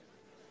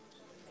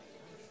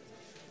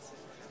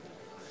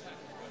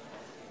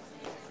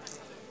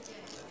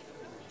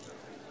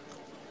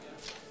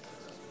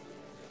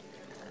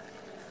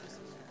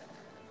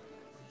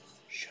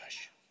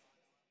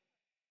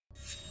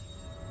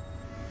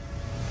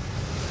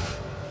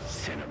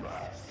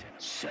Cinema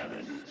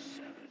 7.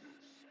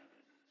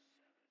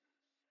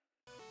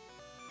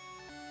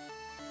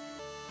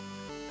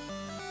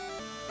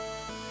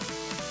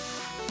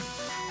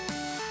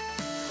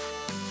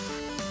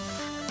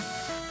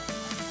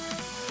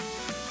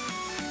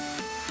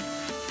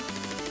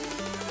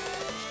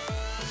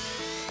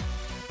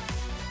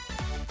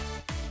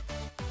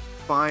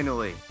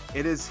 Finally,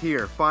 it is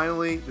here.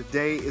 Finally, the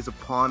day is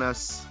upon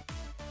us.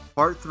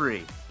 Part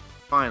 3.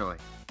 Finally,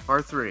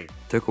 Part 3.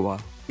 Took a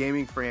while.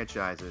 Gaming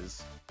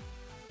franchises.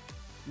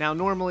 Now,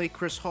 normally,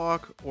 Chris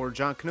Hawk or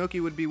John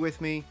Kanoki would be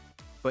with me,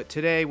 but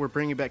today we're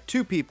bringing back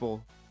two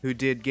people who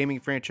did Gaming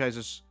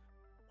Franchises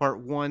Part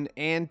 1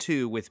 and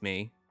 2 with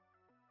me.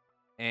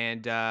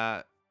 And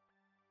I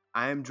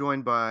am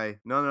joined by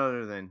none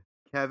other than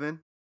Kevin.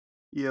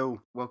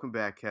 Yo, Welcome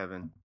back,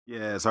 Kevin.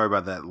 yeah, sorry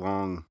about that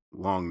long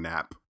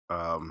nap.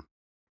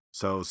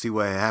 So see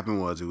what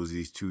happened was it was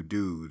these two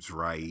dudes,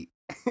 right?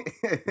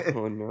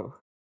 Oh no.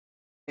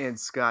 And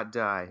Scott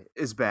Dye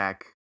is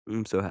back.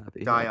 I'm so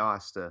happy. Dye Yeah.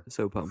 Asta.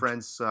 So pumped.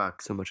 Friends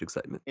suck. So much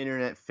excitement.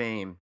 Internet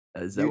fame.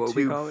 Is that what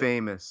we call YouTube it?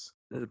 famous.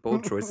 That's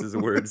bold choices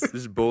of words.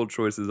 Just bold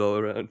choices all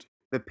around.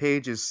 The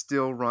page is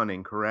still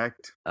running,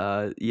 correct?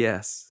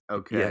 Yes.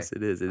 Okay. Yes,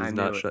 it is. It I is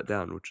knew not it. shut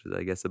down, which is,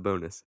 I guess, a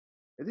bonus.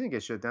 It didn't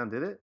get shut down,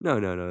 did it? No.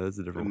 That's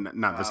a different one.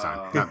 Not this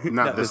time. Oh.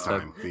 Not this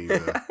time.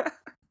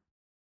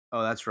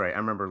 Oh, that's right. I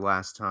remember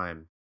last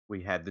time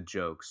we had the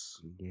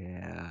jokes.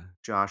 Yeah.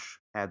 Josh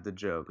had the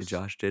jokes.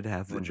 Josh did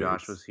have the when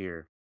jokes. Josh was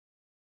here.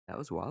 That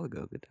was a while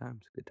ago. Good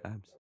times. Good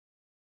times.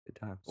 Good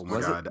times. Oh my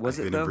was god, It, was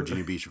I've it been in though?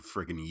 Virginia Beach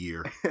for freaking a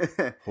year.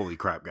 Holy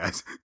crap,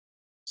 guys.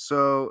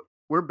 So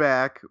we're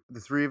back.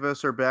 The three of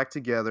us are back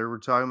together. We're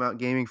talking about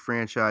gaming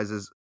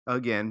franchises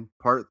again,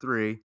 part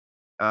 3.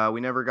 We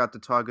never got to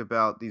talk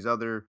about these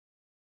other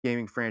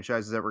gaming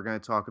franchises that we're going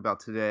to talk about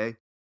today.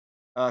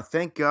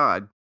 Thank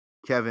God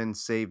Kevin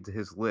saved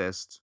his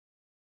list.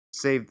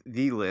 Saved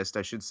the list,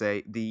 I should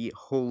say. The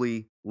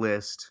holy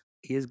list.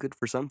 He is good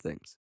for some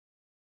things.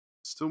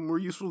 Still more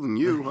useful than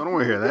you. I don't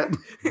want to hear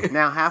that.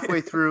 Now,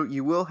 halfway through,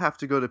 you will have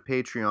to go to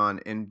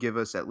Patreon and give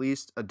us at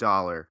least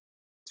 $1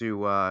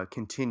 to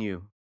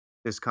continue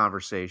this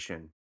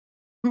conversation.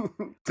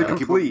 To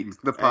complete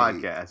the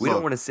podcast. We Look.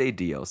 don't want to say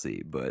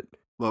DLC, but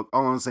Look,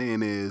 all I'm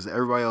saying is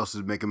everybody else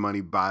is making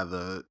money by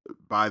the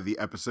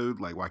episode.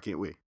 Like, why can't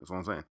we? That's all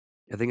I'm saying.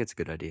 I think it's a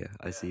good idea.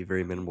 I see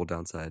very minimal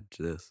downside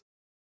to this.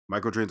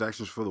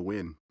 Microtransactions for the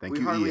win. Thank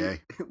you, hardly, EA.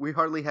 We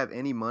hardly have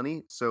any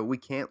money, so we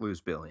can't lose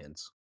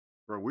billions.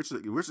 Bro, we're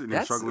sitting here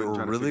That's struggling a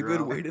trying to really figure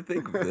good out. way to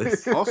think of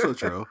this. Also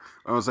true.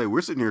 I was say we're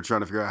sitting here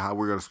trying to figure out how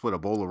we're gonna split a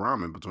bowl of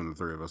ramen between the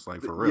three of us.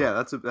 Like for real. Yeah,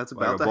 that's like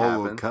about a to bowl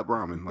happen. of cup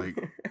ramen.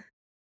 Like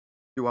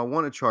Do I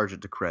want to charge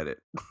it to credit?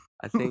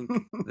 I think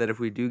that if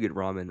we do get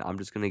ramen, I'm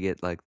just gonna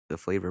get like the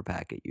flavor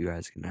packet. You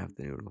guys can have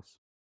the noodles.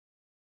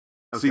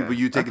 see, Okay. but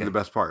you taking Okay. the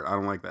best part. I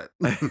don't like that.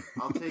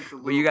 I'll take the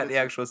But you little got the bits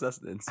of- actual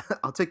sustenance.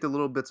 I'll take the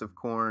little bits of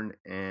corn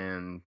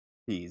and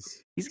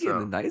peas. He's getting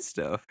the nice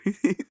stuff.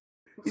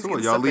 He's So what,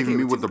 getting y'all stuff that leaving came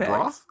me in with 2 the packs.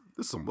 broth?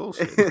 This is some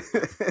bullshit.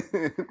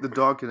 The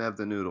dog can have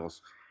the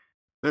noodles.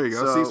 There you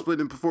go. So- See,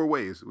 split into 4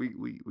 ways. We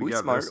We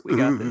got smart. this. We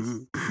got this.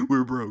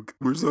 We're broke.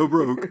 We're so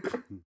broke.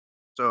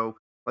 So,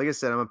 like I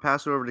said, I'm going to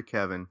pass it over to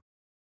Kevin.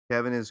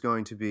 Kevin is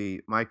going to be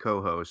my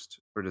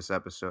co-host for this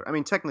episode. I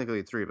mean, technically,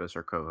 the three of us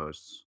are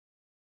co-hosts.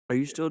 Are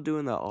you still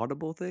doing the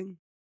Audible thing?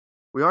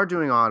 We are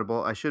doing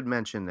Audible. I should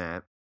mention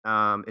that.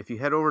 If you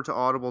head over to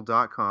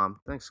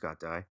audible.com, thanks, Scott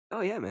Dye. Oh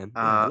yeah, man.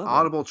 Yeah, I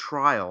love that.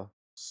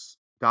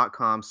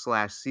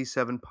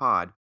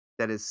 audibletrial.com/C7pod.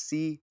 That is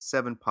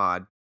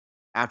C7pod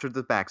after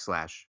the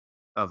backslash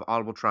of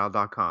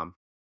audibletrial.com.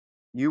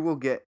 You will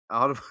get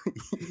a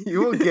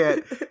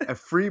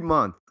free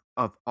month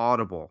of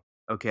Audible.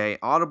 Okay,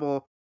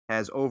 Audible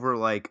has over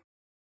like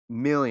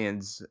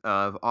millions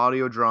of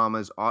audio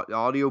dramas,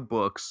 audio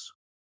books.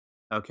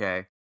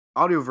 Okay,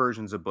 audio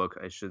versions of book,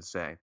 I should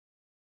say,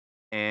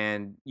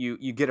 and you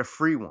get a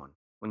free one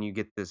when you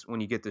get this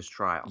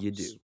trial. You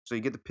do. So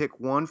you get to pick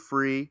one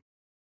free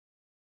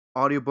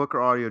audiobook or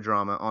audio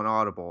drama on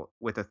Audible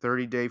with a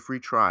 30-day free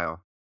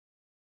trial.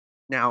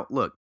 Now,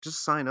 look,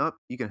 just sign up.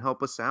 You can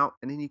help us out,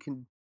 and then you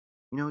can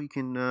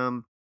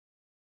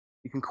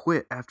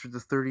quit after the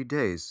 30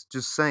 days.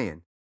 Just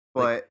saying.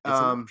 Like, But it's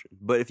an option.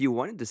 But if you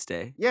wanted to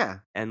stay yeah,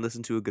 and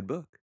listen to a good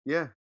book,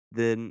 yeah.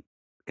 then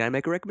can I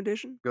make a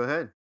recommendation? Go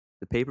ahead.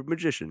 The Paper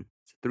Magician.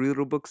 It's a 3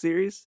 little book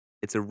series.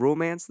 It's a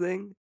romance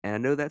thing, and I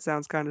know that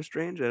sounds kind of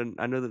strange, and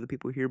I know that the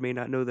people here may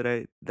not know that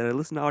I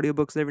listen to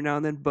audiobooks every now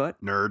and then,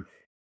 but Nerd.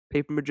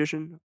 Paper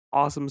Magician,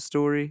 awesome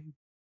story,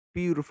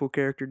 beautiful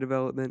character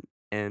development,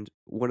 and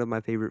one of my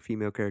favorite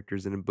female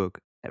characters in a book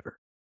ever.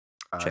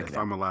 Check it If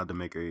out. I'm allowed to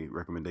make a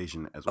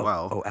recommendation as Oh,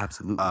 well. oh,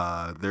 absolutely.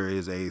 There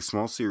is a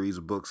small series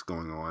of books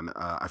going on.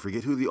 I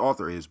forget who the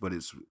author is, but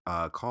it's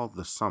called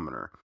The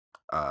Summoner.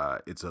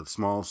 It's a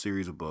small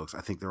series of books. I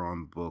think they're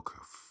on book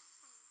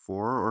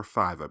 4 or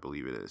 5, I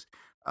believe it is.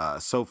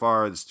 So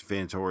far, it's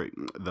fantastic.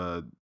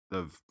 The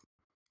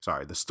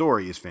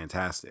story is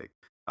fantastic.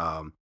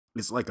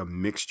 It's like a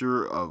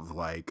mixture of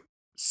like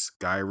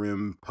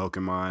Skyrim,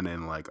 Pokemon,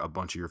 and like a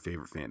bunch of your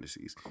favorite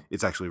fantasies.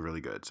 It's actually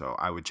really good. So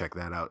I would check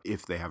that out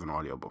if they have an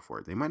audiobook for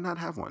it. They might not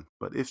have one,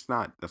 but if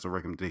not, that's a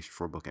recommendation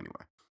for a book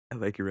anyway. I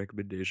like your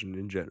recommendation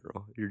in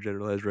general. Your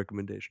generalized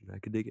recommendation. I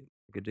could dig it.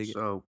 I could dig it.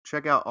 So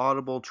check out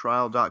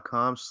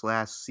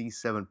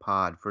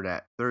audibletrial.com/C7pod for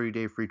that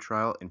 30-day free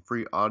trial and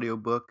free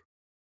audiobook.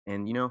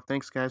 And,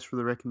 thanks, guys, for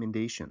the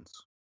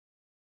recommendations.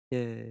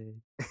 Yay.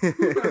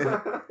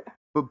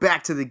 But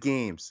back to the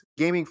games.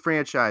 Gaming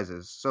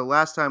franchises. So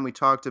last time we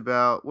talked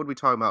about, what did we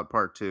talk about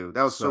part 2?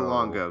 That was so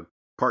long ago.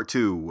 Part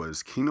 2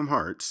 was Kingdom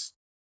Hearts,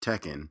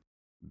 Tekken,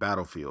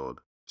 Battlefield,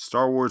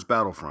 Star Wars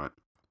Battlefront,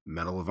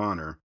 Medal of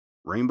Honor,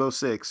 Rainbow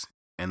Six,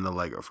 and the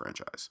Lego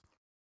franchise.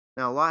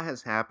 Now, a lot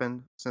has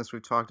happened since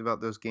we've talked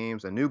about those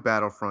games. A new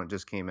Battlefront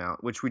just came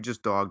out, which we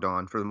just dogged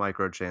on for the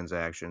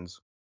microtransactions.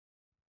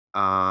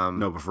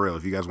 No, but for real,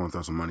 if you guys want to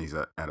throw some monies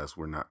at us,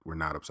 we're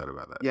not upset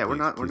about that. Yeah, Please,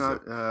 we're please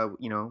not, do.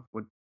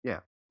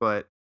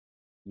 but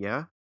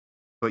yeah.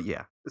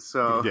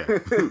 So, Yeah.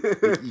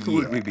 Who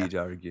would we Yeah. be to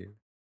argue?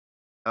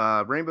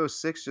 Rainbow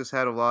Six just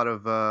had a lot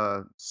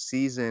of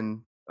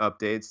season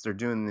updates.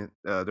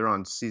 They're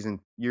on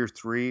year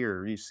 3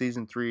 or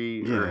season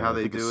 3 or how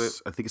they do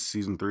it. I think it's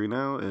season 3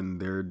 now, and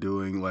they're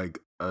doing like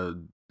a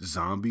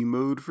zombie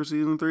mode for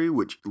season 3,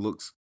 which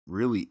looks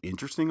really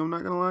interesting. I'm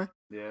not gonna lie.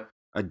 Yeah.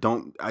 I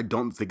don't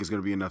think it's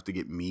gonna be enough to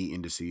get me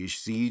into Siege.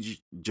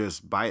 Siege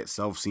just by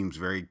itself seems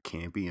very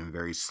campy and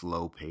very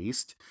slow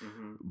paced,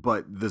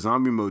 but the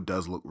zombie mode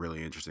does look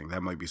really interesting.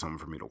 That might be something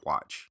for me to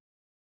watch.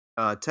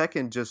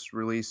 Tekken just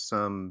released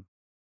some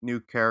new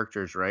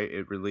characters, right?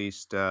 It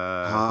released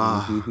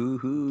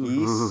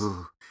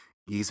Hoo-hoo-hoo.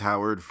 He's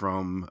Howard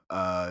from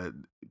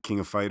King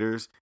of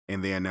Fighters,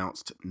 and they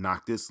announced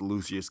Noctis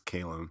Lucius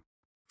Calum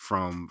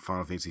from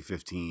Final Fantasy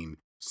 15,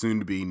 soon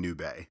to be New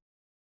Bay.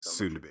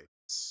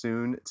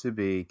 Soon to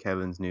be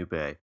Kevin's new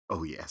bay.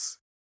 Oh yes.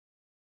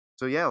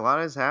 So yeah, a lot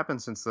has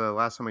happened since the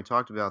last time we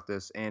talked about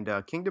this, and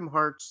Kingdom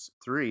Hearts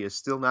 3 is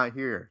still not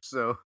here.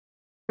 So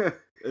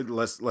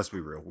Let's be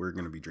real. We're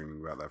gonna be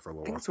dreaming about that for a I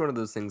little think while. it's one of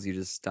those things you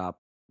just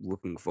stop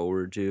looking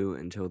forward to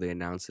until they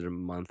announce it a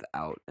month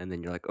out, and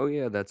then you're like, oh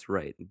yeah, that's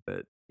right.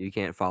 But you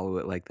can't follow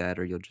it like that,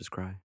 or you'll just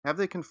cry. have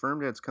they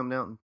confirmed that it's coming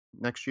out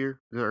next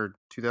year or I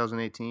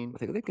 2018?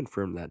 think they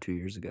confirmed that 2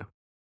 years ago.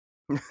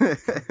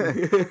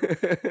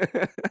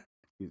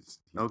 He's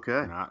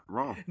Okay. not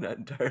wrong. Not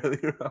entirely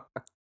wrong.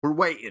 We're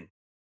waiting.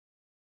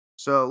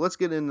 So let's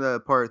get into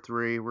part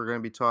 3. We're going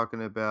to be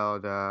talking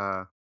about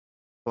a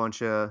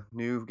bunch of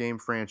new game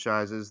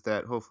franchises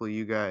that hopefully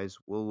you guys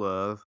will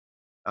love.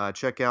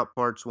 Check out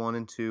parts 1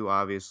 and 2,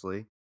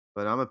 obviously.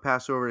 But I'm going to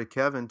pass over to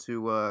Kevin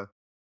to,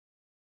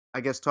 I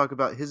guess, talk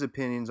about his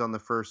opinions on the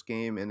first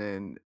game and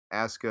then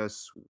ask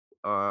us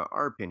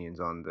our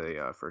opinions on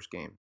the first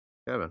game.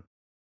 Kevin.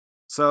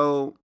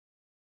 So,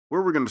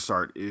 where we're going to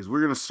start is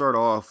we're going to start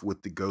off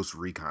with the Ghost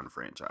Recon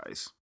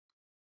franchise.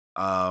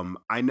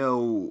 I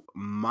know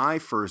my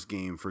first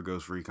game for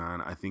Ghost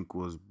Recon, I think,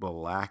 was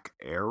Black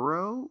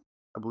Arrow.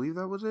 I believe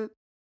that was it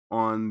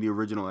on the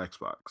original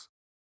Xbox.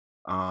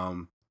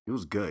 It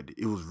was good.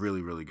 It was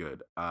really, really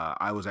good.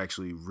 I was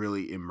actually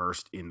really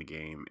immersed in the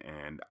game,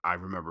 and I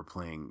remember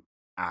playing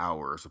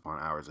hours upon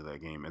hours of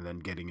that game, and then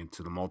getting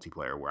into the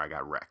multiplayer where I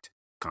got wrecked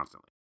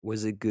constantly.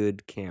 Was it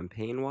good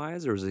campaign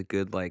wise, or was it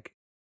good like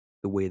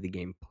the way the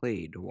game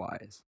played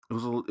wise? It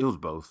was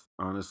both,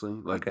 honestly.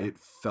 Like Okay. it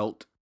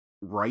felt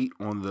right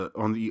on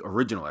the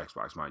original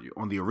Xbox, mind you.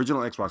 On the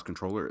original Xbox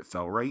controller, it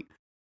felt right.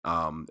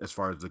 As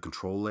far as the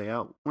control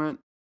layout went.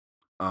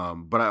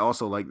 But I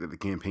also liked that the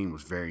campaign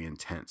was very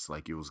intense.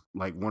 Like it was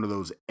like one of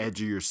those edge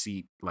of your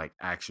seat like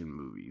action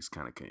movies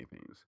kind of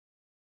campaigns.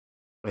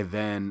 And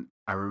then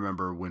I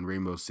remember when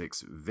Rainbow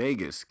Six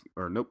Vegas,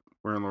 or nope,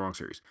 we're in the wrong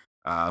series.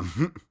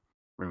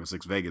 Rainbow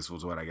Six Vegas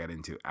was what I got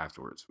into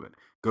afterwards. But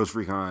Ghost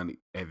Recon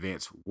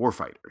Advanced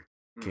Warfighter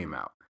came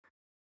out.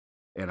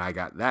 And I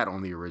got that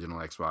on the original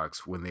Xbox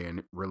when they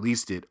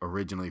released it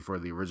originally for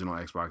the original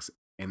Xbox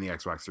and the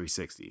Xbox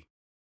 360.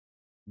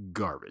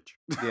 Garbage.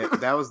 Yeah,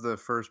 that was the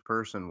first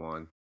person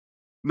one.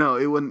 No,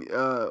 it wasn't.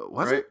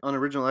 Was right? it? On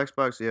original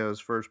Xbox, yeah, it was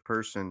first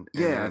person.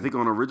 Yeah, I think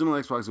on original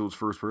Xbox it was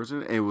first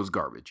person and it was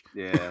garbage.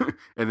 Yeah.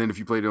 And then if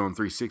you played it on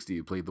 360,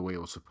 it played the way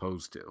it was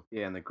supposed to.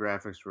 Yeah, and the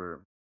graphics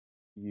were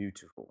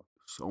beautiful.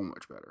 So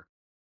much better.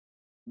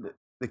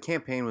 The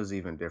campaign was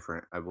even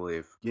different, I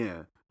believe.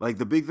 Yeah. Like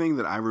the big thing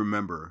that I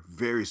remember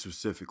very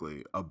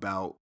specifically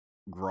about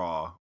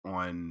GRAW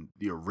on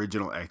the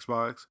original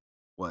Xbox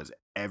was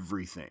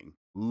everything.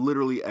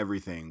 Literally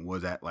everything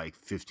was at like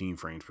 15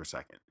 frames per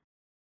second.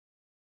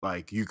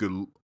 Like you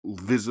could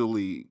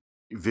visually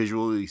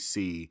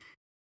see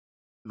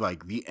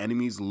like the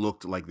enemies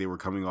looked like they were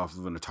coming off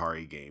of an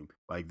Atari game.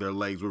 Like their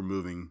legs were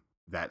moving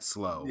that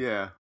slow.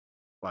 Yeah.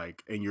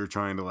 Like, and you're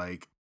trying to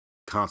like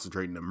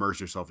concentrate and immerse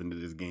yourself into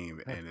this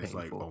game, That's and it's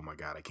like, painful. oh my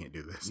god, I can't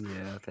do this.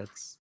 Yeah,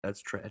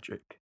 that's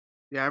tragic.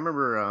 Yeah, I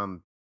remember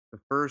the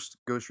first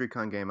Ghost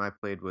Recon game I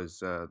played was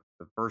the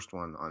first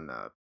one on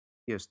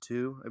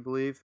PS2, I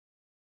believe.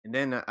 And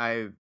then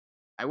I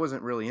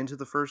wasn't really into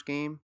the first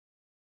game.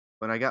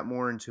 but I got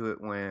more into it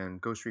when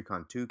Ghost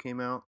Recon 2 came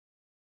out.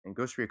 And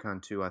Ghost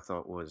Recon 2 I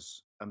thought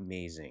was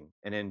amazing.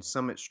 And then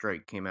Summit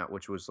Strike came out,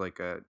 which was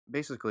like a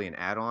basically an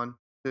add-on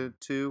to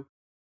 2.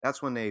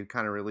 That's when they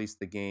kind of released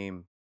the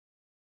game,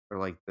 or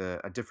like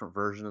a different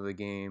version of the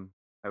game,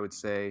 I would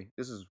say.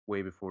 This is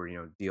way before,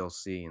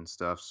 DLC and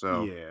stuff.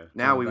 So Yeah,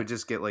 now Oh, we back would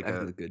just get like back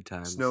in a the good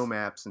snow times.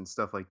 maps and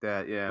stuff like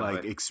that. Yeah,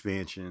 like but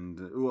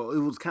expansion. Well, it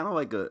was kind of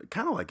like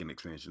an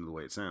expansion the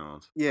way it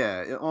sounds.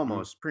 yeah, Mhm.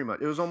 almost pretty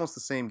much. It was almost the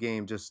same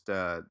game, just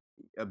a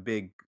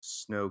big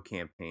snow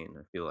campaign,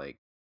 I feel like.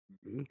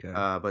 Okay.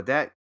 But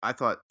that I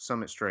thought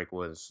Summit Strike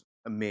was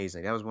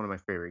amazing. That was one of my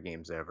favorite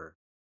games ever.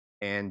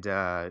 And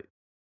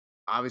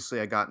obviously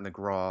I got into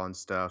Grawl and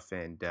stuff,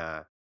 and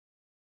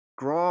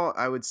Grawl,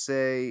 I would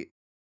say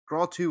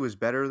Grawl 2 was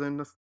better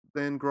than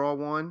Grawl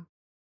 1.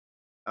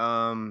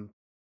 Um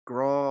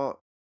Grawl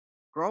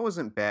Grawl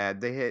wasn't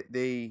bad.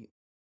 They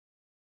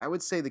I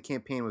would say the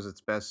campaign was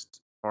its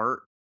best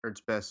part, or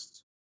its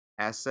best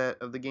asset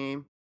of the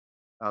game.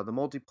 The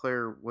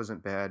multiplayer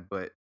wasn't bad,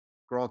 but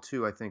Grawl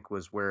 2 I think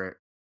was where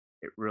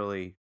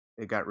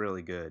it got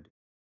really good.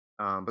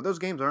 But those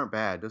games aren't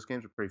bad. Those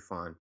games are pretty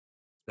fun.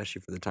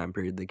 Especially for the time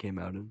period they came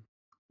out in.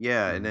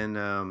 Yeah, and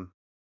Mhm.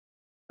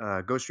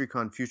 then Ghost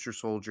Recon Future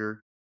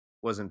Soldier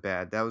wasn't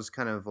bad. That was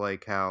kind of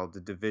like how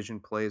the Division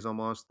plays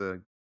almost.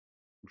 The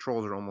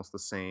controls are almost the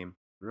same.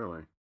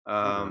 Really?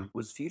 Okay.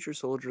 Was Future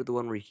Soldier the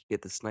one where you could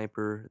get the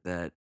sniper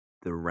that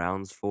the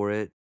rounds for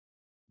it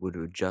would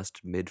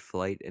adjust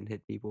mid-flight and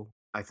hit people?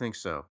 I think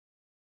so.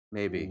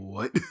 Maybe.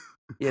 What?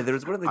 Yeah, there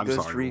was one of the I'm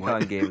Ghost sorry. What?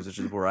 Recon games, which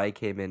is where I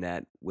came in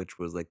at, which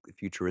was like the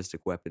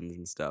futuristic weapons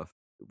and stuff,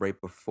 right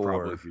Probably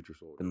before Future the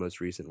Soldier. most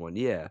recent one.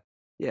 Yeah.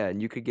 Yeah,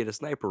 and you could get a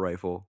sniper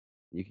rifle.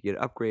 You could get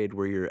an upgrade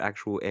where your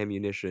actual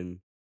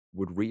ammunition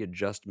would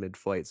readjust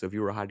mid-flight. So if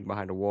you were hiding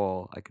behind a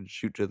wall, I could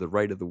shoot to the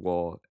right of the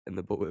wall and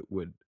the bullet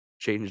would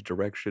change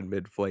direction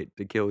mid-flight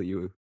to kill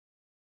you.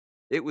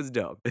 It was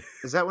dumb.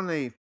 Is that when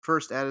they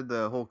first added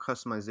the whole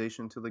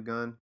customization to the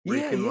gun, where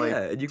you Yeah, can like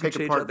yeah, and you could take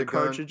change apart out the the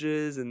gun?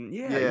 cartridges and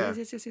yeah, Yeah. yes,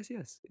 yes, yes, yes,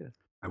 yes, yes.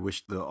 I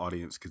wish the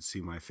audience could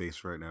see my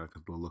face right now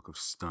because the look of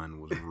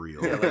stun was Yeah,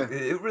 real. like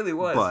it really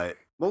was. But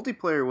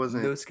multiplayer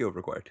wasn't No skill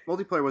required.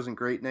 multiplayer wasn't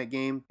great in that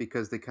game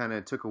because they kind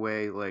of took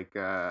away like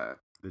the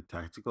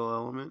tactical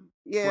element,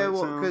 the way yeah, it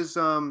well, sounds.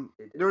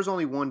 because there was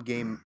only one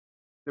game.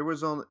 There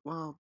was only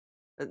well,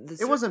 The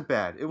it wasn't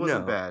bad. It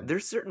wasn't No, bad.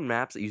 there's certain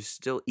maps that you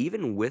still,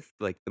 even with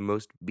like the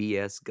most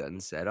BS gun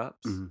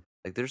setups, Mhm.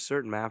 like there's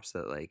certain maps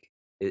that like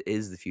it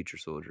is the future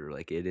soldier.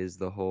 Like it is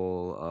the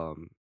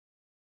whole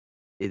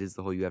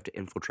you have to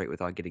infiltrate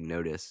without getting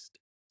noticed.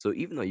 So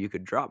even though you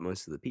could drop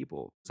most of the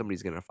people,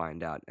 somebody's gonna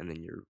find out and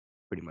then you're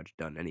pretty much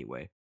done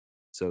anyway.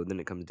 So then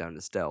it comes down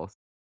to stealth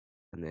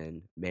and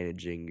then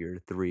managing your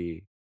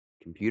three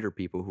computer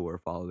people who are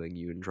following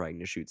you and trying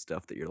to shoot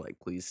stuff that you're like,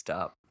 please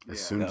stop. As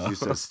Yeah. soon as you No.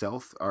 said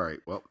stealth, all right.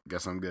 Well,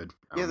 guess I'm good.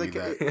 I Yeah, don't need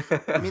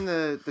that. I mean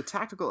the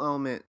tactical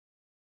element,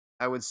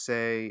 I would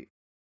say,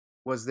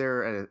 was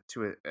there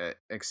to a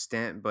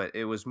extent, but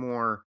it was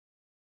more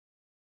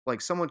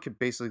like someone could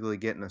basically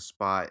get in a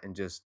spot and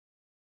just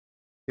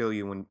kill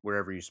you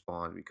wherever you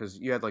spawn, because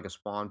you had like a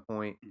spawn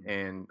point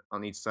and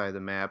on each side of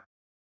the map.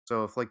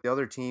 So if like the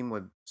other team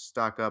would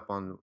stock up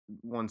on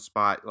one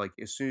spot, like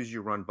as soon as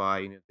you run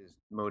by, just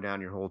mow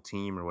down your whole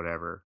team or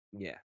whatever.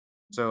 Yeah.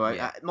 So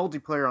Yeah.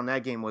 multiplayer on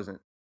that game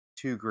wasn't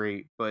too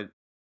great, but it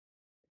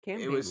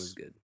Campaign was was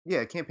good.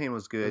 yeah, campaign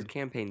was It was good.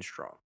 campaign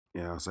strong.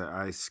 Yeah,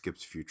 I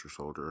skipped Future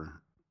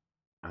Soldier.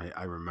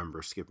 I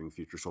remember skipping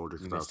Future Soldier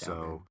You because I was missed out,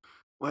 man. so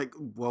like.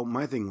 Well,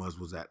 my thing was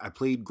that I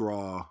played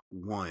Graw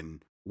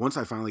one. Once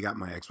I finally got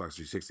my Xbox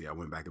 360, I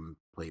went back and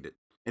played it,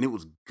 and it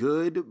was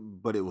good,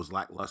 but it was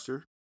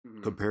lackluster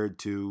Mhm. compared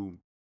to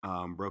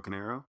Broken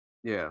Arrow.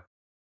 Yeah.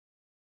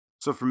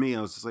 So for me,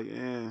 I was just like,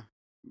 eh.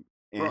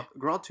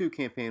 Grawl 2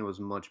 campaign was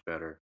much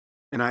better.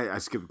 And I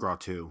skipped Graw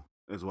 2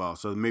 as well.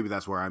 So maybe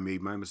that's where I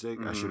made my mistake.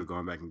 I should Mhm. have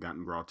gone back and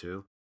gotten Graw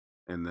 2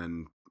 and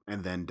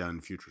then done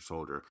Future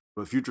Soldier.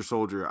 But Future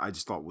Soldier I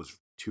just thought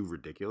was too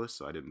ridiculous,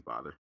 so I didn't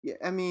bother. Yeah,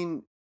 I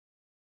mean,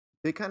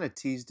 they kind of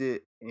teased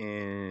it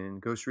in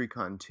Ghost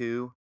Recon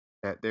 2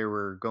 that they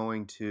were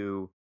going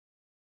to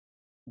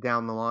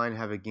down the line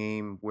have a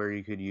game where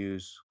you could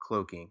use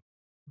cloaking.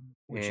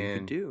 Which you could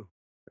And do.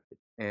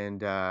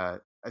 I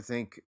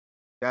think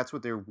that's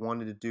what they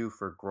wanted to do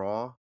for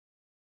Graw,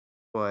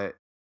 but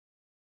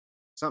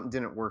something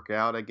didn't work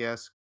out, I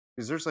guess.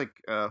 Because there's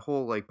like a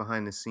whole like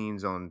behind the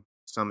scenes on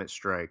Summit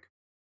Strike.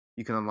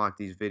 You can unlock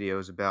these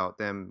videos about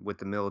them with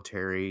the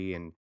military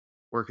and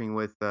working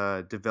with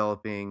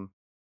developing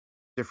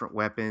different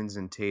weapons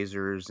and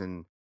tasers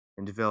and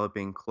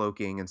developing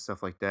cloaking and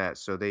stuff like that.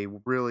 So they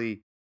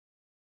really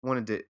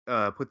wanted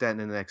to put that in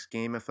the next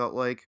game. It felt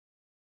like,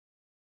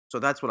 so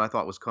that's what I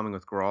thought was coming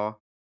with Graw.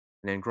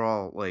 And then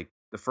Graw, like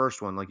the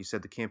first one, like you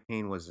said, the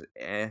campaign was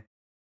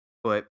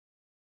but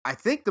I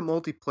think the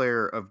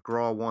multiplayer of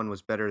Graw 1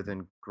 was better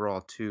than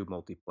Graw 2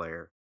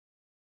 multiplayer.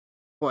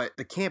 But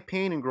the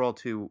campaign in Grawl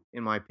 2,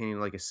 in my opinion,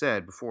 like I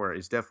said before,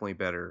 is definitely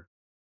better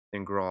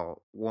than Grawl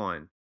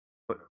 1.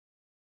 But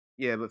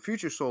Yeah, but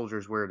Future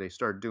Soldiers where they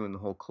start doing the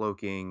whole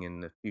cloaking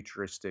and the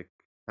futuristic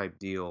type That's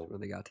deal. where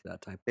they got to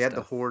that type They of had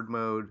the stuff. horde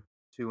mode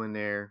too in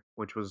there,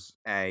 which was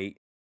a.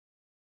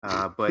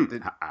 But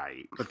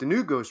the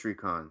new Ghost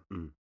Recon,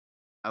 Mm.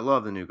 I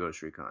love the new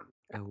Ghost Recon.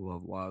 I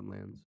love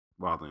Wildlands.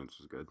 Wildlands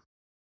was good.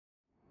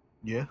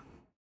 Yeah.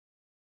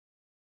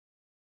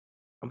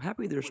 I'm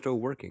happy they're still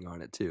working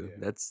on it too.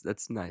 Yeah.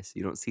 That's nice.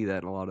 You don't see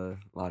that in a lot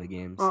of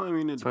games. Well, I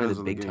mean, it It's one of depends the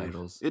on the big game.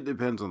 titles. It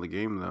depends on the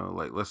game, though.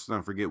 Like, let's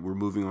not forget,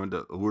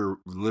 we're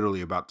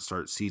literally about to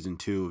start season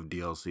 2 of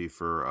DLC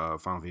for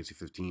Final Fantasy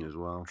 15 as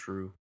well.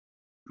 True.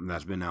 And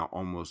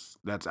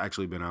that's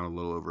actually been out a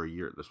little over a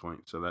year at this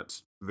point. So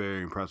that's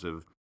very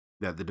impressive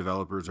that the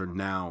developers are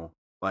now,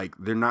 like,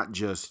 they're not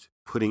just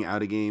putting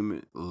out a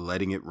game,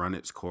 letting it run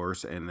its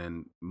course, and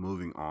then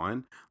moving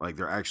on. Like,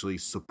 they're actually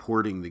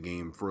supporting the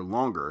game for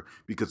longer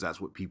because that's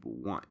what people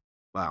want.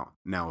 Wow.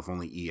 Now, if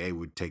only EA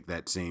would take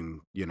that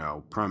same,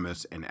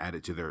 premise and add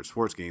it to their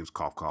sports games,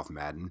 cough, cough,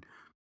 Madden.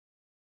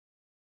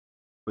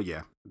 But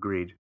yeah.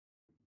 Agreed.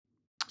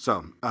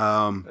 So, I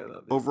love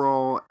it.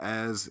 overall,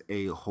 as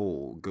a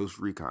whole, Ghost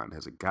Recon,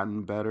 has it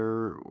gotten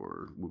better,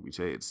 or would we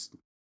say it's...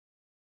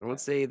 I would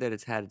say that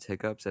it's had its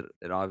hiccups.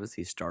 It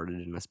obviously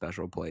started in a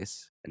special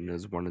place, and it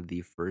was one of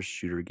the first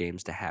shooter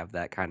games to have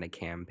that kind of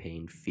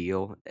campaign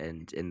feel.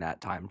 And in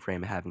that time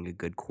frame, having a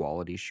good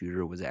quality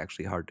shooter was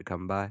actually hard to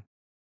come by.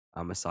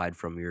 Aside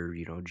from your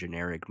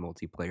generic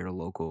multiplayer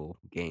local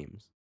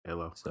games.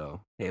 Halo?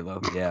 So Halo,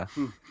 yeah.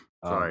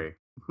 Sorry.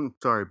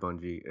 Sorry,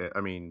 Bungie.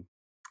 I mean,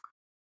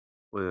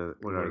 what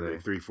are they?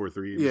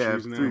 343 Yeah,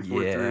 issues now?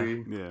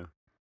 343. Yeah.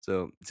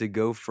 So to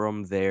go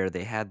from there,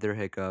 they had their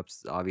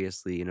hiccups.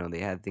 Obviously, they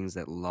had things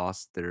that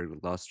lost their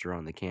luster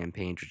on the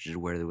campaign, which is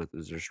where it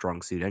was their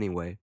strong suit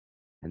anyway.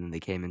 And then they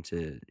came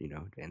into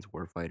Advanced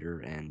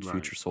Warfighter and Right.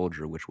 Future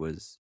Soldier, which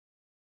was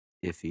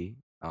iffy.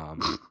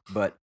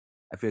 But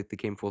I feel like they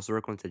came full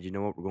circle and said, you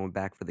know what, we're going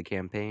back for the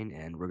campaign,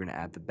 and we're going to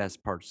add the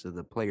best parts of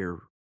the player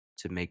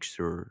to make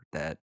sure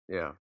that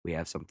Yeah. we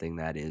have something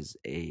that is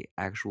a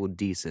actual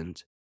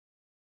decent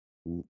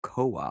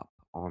co-op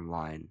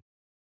online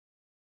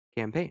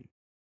campaign,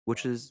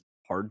 which is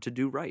hard to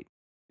do right.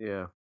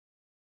 Yeah.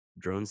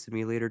 Drone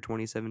Simulator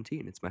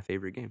 2017. It's my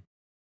favorite game.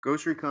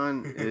 Ghost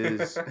Recon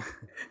is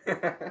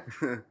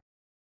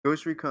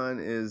Ghost Recon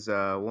is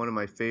one of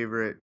my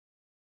favorite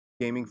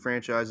gaming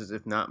franchises,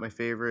 if not my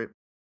favorite.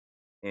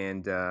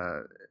 And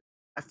I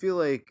feel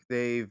like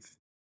I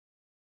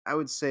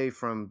would say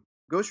from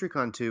Ghost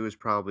Recon 2 is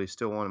probably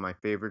still one of my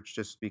favorites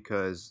just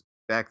because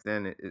back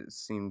then it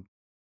seemed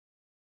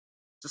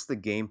just the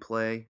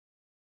gameplay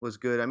was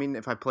good. I mean,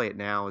 if I play it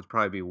now, it'd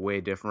probably be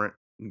way different.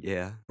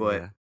 Yeah,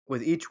 But yeah.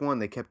 with each one,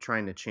 they kept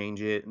trying to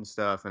change it and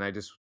stuff. And I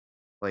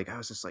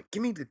was just like,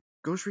 give me the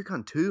Ghost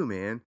Recon 2,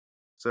 man.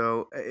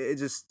 So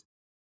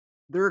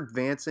they're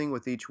advancing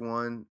with each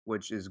one,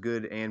 which is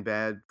good and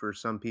bad for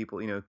some people.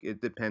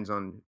 It depends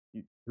on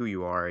who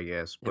you are, I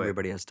guess. But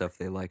Everybody has stuff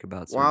they like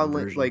about certain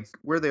Wildland, like versions.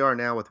 where they are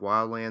now with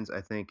Wildlands,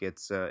 I think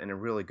it's in a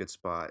really good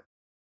spot.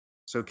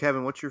 So,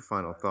 Kevin, what's your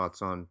final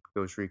thoughts on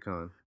Ghost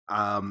Recon?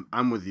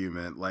 I'm with you,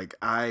 man. Like,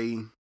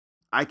 I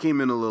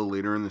came in a little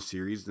later in the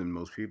series than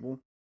most people.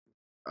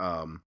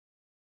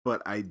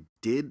 But I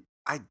did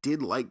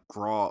like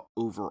Graw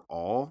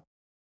overall,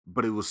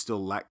 but it was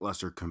still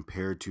lackluster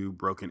compared to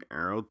Broken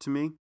Arrow to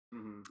me.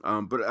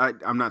 But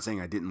I'm not saying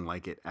I didn't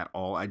like it at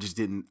all. I just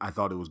didn't. I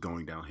thought it was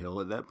going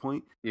downhill at that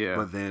point. Yeah,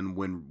 But then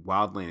when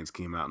Wildlands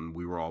came out and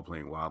we were all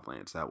playing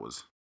Wildlands, that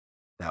was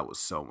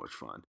so much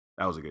fun.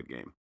 That was a good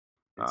game.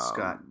 it's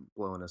Scott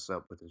blowing us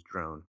up with his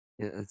drone.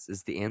 Yeah,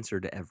 it's the answer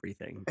to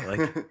everything.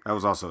 Like, That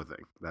was also a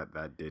thing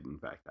that did in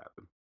fact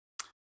happen.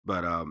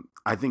 But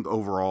I think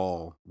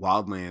overall,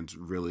 Wildlands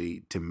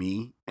really, to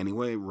me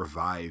anyway,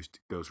 revived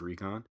Ghost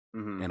Recon,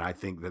 Mhm. and I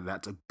think that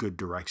that's a good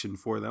direction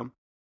for them.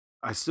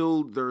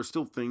 There are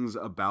still things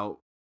about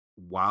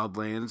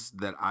Wildlands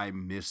that I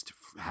missed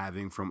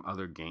having from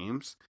other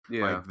games,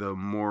 Yeah,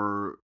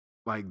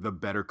 like the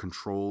better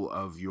control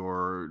of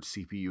your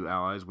CPU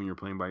allies when you're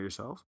playing by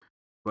yourself.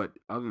 But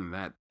other than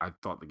that, I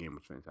thought the game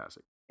was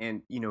fantastic.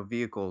 and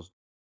vehicles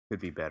could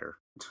be better.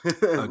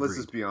 Let's Agreed.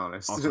 just be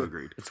honest. Also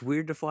agreed. it's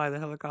weird to fly the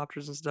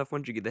helicopters and stuff.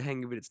 Once you get the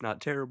hang of it, it's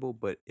not terrible,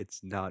 but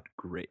it's not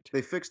great.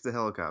 They fixed the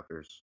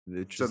helicopters,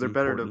 Which so is they're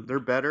better. important. They're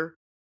better,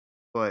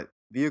 but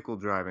vehicle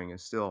driving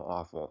is still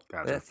awful.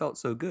 Gotcha. That felt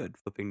so good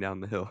flipping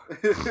down the hill.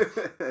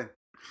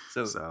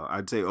 So So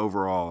I'd say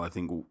overall, I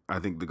think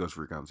the Ghost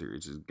Recon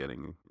series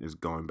is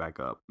going back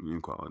up in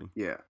quality.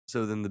 Yeah,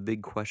 So then the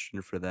big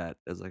question for that,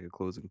 as like a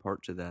closing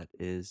part to that,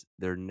 is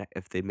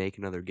if they make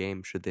another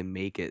game, should they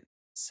make it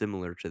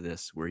similar to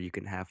this, where you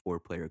can have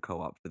 4-player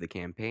co-op for the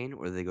campaign,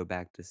 or do they go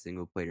back to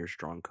single-player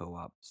strong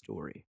co-op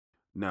story?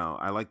 No,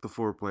 I like the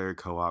 4-player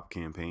co-op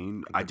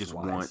campaign. I that's just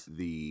wise.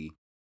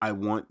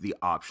 want the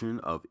option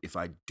of, if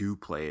I do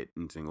play it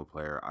in single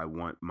player, I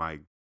want my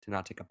To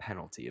not take a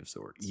penalty of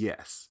sorts.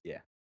 yes.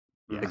 Yeah.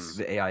 Mm-hmm. Like, Yes.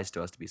 the AI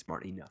still has to be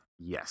smart enough.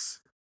 Yes.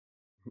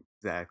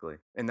 exactly,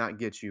 and not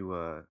get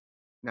you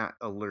not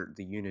alert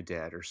the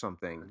Unidad or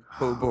something.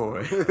 Oh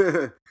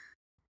boy.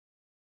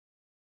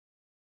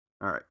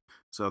 All right.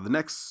 So the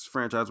next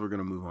franchise we're going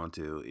to move on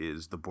to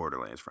is the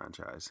Borderlands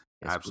franchise.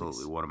 Yes,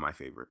 Absolutely please. one of my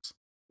favorites.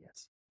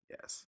 Yes.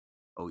 Yes.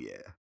 Oh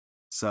yeah.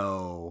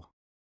 So,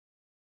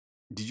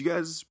 did you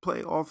guys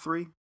play all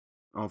three?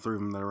 All three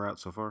of them that are out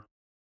so far?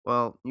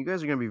 Well, you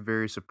guys are gonna be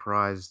very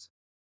surprised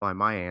by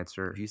my If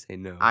answer. you say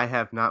no. I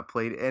have not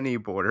played any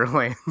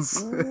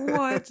Borderlands.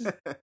 What?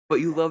 But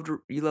you loved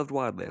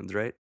Wildlands,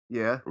 right?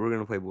 Yeah, We're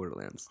gonna play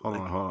Borderlands. Hold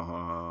on, hold on, hold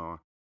on, hold on.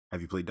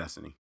 Have you played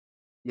Destiny?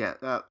 yeah.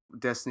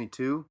 Destiny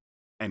 2.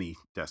 Any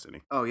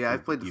Destiny? Oh yeah,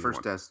 I've played the Either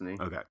first one. Destiny.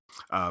 Okay.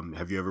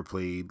 Have you ever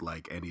played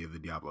like any of the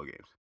Diablo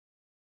games?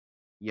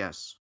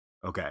 Yes.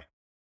 Okay.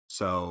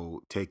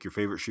 So take your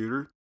favorite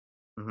shooter.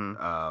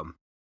 Mm-hmm.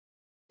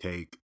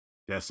 Take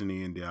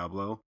Destiny and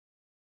Diablo.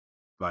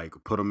 Like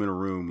put them in a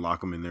room,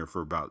 lock them in there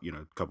for about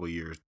a couple of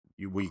years.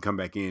 When you come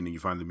back in and you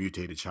find the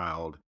mutated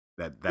child,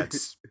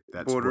 that's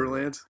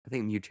Borderlands. I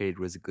think mutated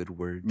was a good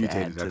word.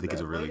 Mutated, to I think, is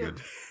that. a really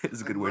good.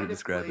 It's a good word to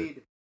describe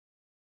it.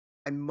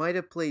 I might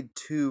have played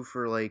 2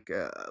 for like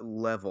a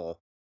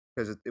level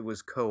because it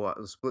was co-op,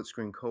 a split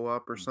screen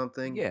co-op or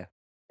something. Yeah.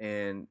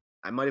 And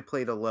I might have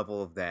played a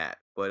level of that,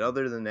 but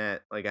other than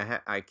that, like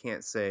I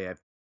can't say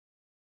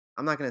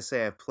I'm not gonna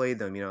say I've played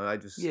them. I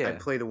Yeah.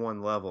 played the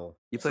one level.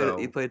 You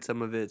so played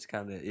some of it. It's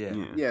kind of yeah.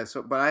 yeah.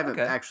 So, but I haven't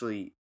Okay.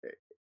 actually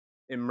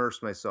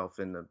immersed myself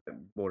in the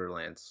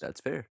Borderlands. That's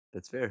fair.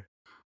 That's fair.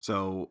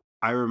 So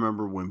I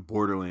remember when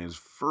Borderlands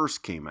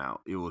first came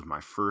out. It was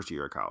my first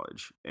year of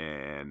college,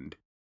 and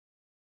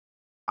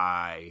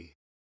I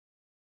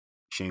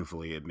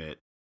shamefully admit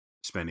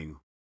spending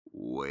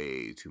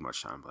way too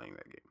much time playing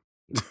that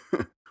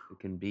game. It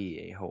can be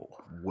a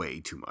hole. Way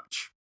too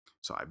much.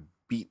 So I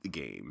beat the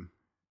game,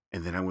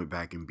 and then I went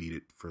back and beat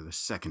it for the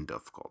second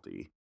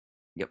difficulty.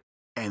 Yep.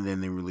 And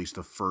then they released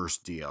the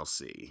first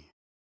DLC.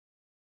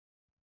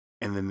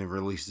 And then they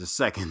released the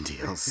second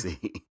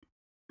DLC.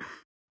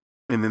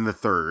 And then the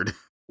third.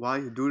 Why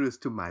you do this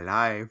to my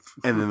life?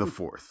 And then the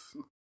fourth.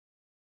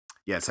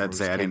 Yes, I'd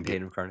say I didn't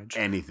Campaign get of Carnage.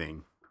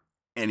 anything.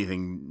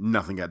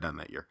 Nothing got done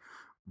that year.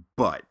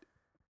 But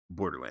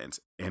Borderlands,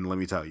 and let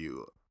me tell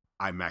you,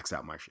 I maxed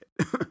out my shit.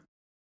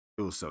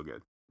 It was so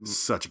good.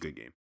 Such a good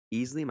game.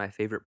 Easily my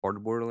favorite part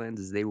of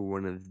Borderlands is they were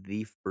one of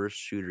the first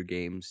shooter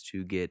games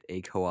to get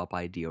a co-op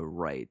idea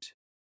right,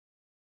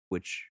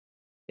 which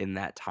in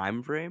that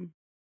time frame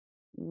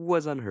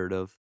was unheard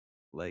of.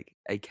 Like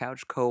a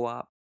couch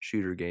co-op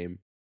shooter game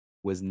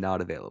was not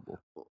available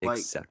Like,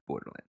 except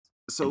Borderlands.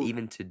 so And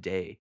even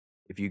today,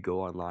 if you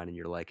go online and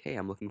you're like, "Hey,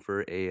 I'm looking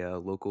for a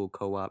local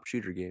co-op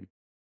shooter game,"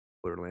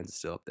 Borderlands is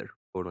still up there.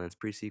 Borderlands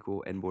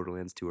pre-sequel and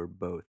Borderlands 2 are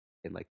both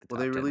in like the top Well,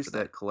 they 10 for released that.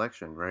 that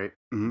collection, right?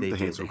 They the did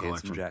Handsome the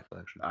Handsome Collection. Jack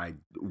collection. I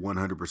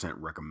 100%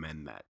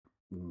 recommend that.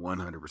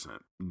 100%.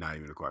 Not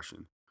even a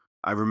question.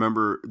 I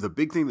remember the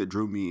big thing that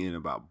drew me in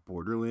about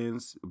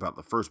Borderlands, about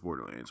the first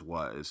Borderlands,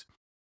 was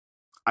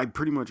I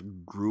pretty much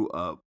grew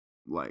up.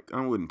 Like, I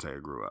wouldn't say I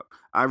grew up.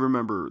 I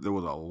remember there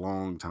was a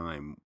long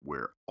time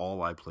where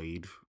all I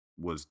played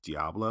was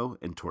Diablo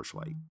and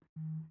Torchlight.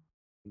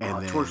 And Oh,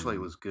 then Torchlight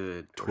was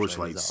good.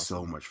 Torchlight Torchlight's is so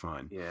awesome. much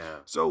fun. Yeah.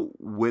 So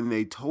when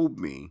they told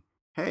me,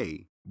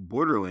 hey,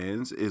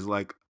 Borderlands is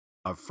like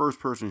a first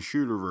person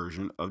shooter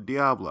version of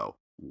Diablo,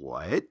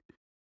 what?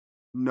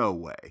 No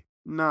way.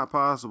 Not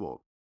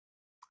possible.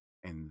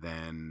 And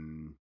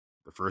then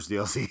the first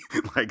DLC,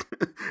 like,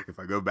 if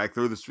I go back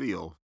through the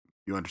spiel,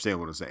 you understand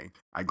what I'm saying.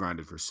 I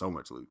grinded for so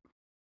much loot.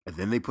 And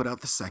then they put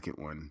out the second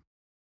one.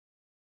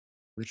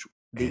 Which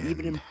they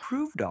even And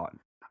improved on.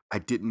 I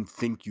didn't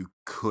think you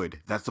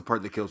could. That's the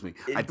part that kills me.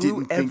 It I blew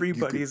didn't think you could.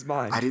 everybody's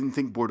mind. I didn't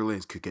think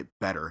Borderlands could get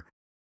better.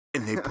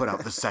 And they put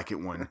out the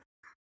second one,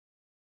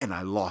 and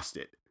I lost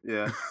it.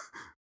 Yeah.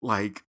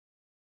 Like,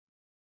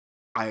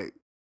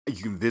 you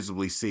can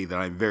visibly see that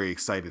I'm very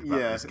excited about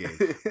Yeah. this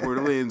game.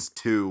 Borderlands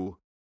 2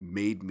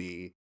 made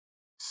me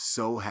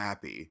so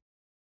happy.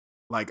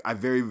 Like, I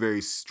very,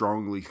 very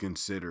strongly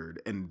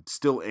considered, and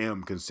still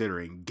am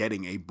considering,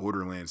 getting a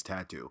Borderlands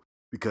tattoo,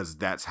 because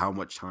that's how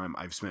much time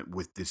I've spent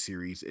with this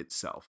series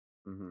itself.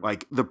 Mhm.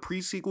 Like, the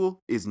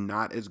pre-sequel is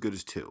not as good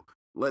as 2.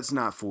 Let's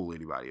not fool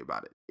anybody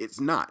about it. It's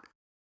not.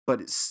 But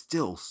it's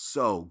still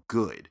so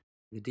good.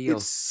 The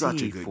It's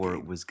such a DLC good for game.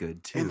 it was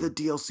good too. And the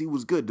DLC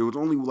was good. There was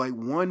only like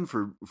one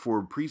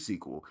for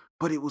pre-sequel,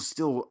 but it was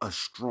still a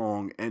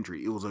strong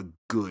entry. It was a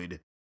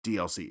good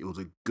DLC. It was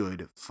a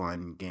good,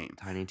 fun game.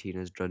 Tiny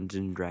Tina's Dungeons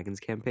and Dragons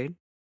campaign.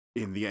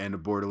 In the end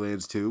of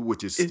Borderlands 2,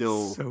 which is It's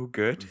still so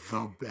good.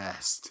 the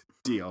best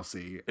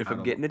DLC. If out I'm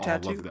of getting a all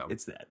tattoo, of them.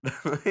 it's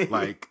that.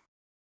 Like,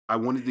 I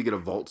wanted to get a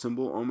vault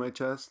symbol on my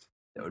chest,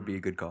 that would be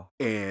a good call.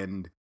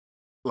 and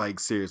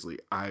like, seriously,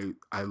 I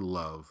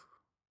love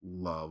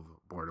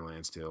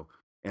Borderlands 2.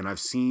 And I've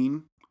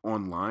seen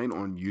online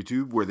on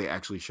YouTube where they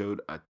actually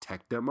showed a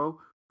tech demo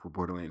for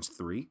Borderlands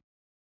 3,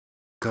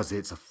 because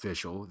it's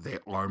official. They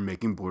are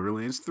making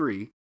Borderlands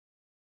 3.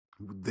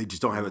 They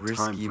just don't have a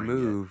time Risky frame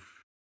move.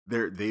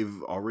 yet.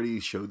 They've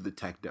already showed the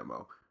tech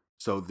demo.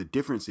 So the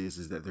difference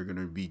is that they're going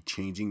to be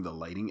changing the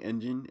lighting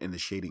engine and the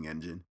shading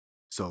engine.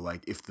 So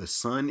like, if the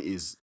sun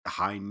is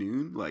high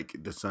noon, like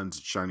the sun's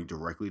shining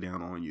directly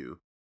down on you.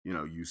 You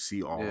know, you see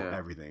Yeah.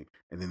 everything,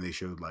 and then they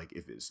showed like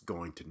if it's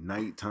going to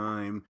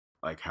nighttime,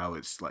 like how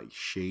it's like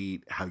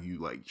shade, how you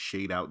like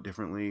shade out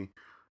differently.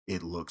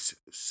 It looks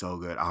so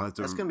good. I'll have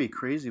That's to gonna be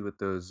crazy with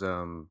those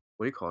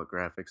what do you call it,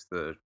 graphics?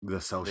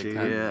 the cell They shading.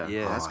 kind Yeah,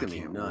 yeah. that's Oh, I gonna be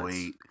can't nuts.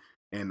 wait.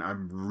 And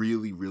I'm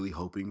really, really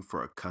hoping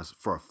for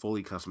a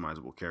fully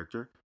customizable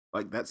character.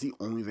 Like that's the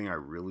only thing I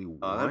really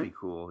Oh, that'd be want.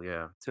 cool.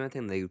 Yeah. It's the only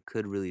thing they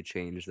could really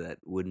change that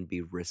wouldn't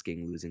be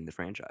risking losing the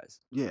franchise.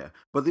 Yeah,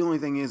 but the only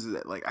thing is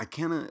that like I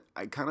kind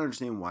of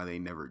understand why they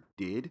never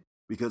did,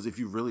 because if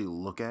you really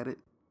look at it,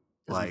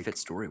 Doesn't like fit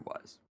story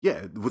wise.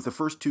 yeah, with the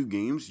first two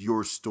games,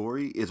 your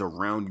story is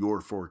around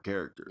your four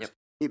characters. Yep.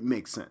 It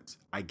makes sense.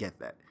 I get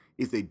that.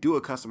 If they do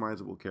a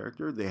customizable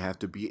character, they have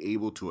to be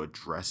able to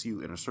address you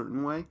in a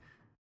certain way.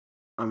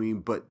 I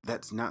mean, but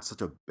that's not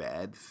such a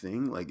bad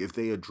thing. Like if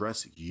they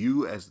address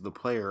you as the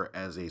player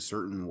as a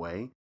certain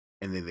way,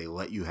 and then they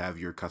let you have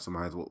your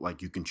customizable,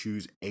 like you can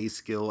choose a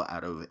skill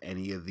out of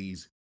any of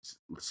these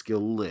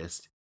skill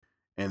list,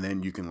 and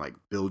then you can like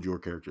build your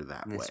character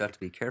that And they way. still have to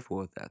be careful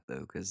with that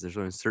though, because there's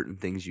only certain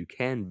things you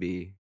can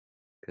be.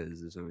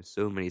 Because there's only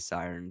so many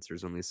sirens,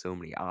 there's only so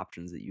many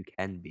options that you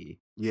can be.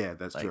 Yeah,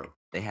 that's Like true.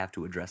 they have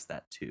to address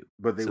that too.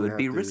 But they So would it'd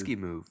be a have to, risky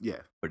move,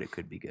 yeah, but it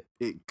could be good.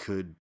 it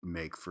could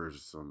make for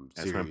some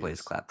I just want to play as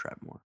serious. Claptrap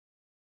more.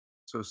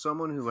 So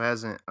someone who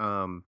hasn't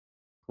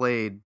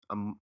played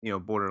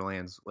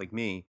Borderlands like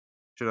me,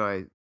 should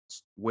I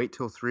wait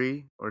till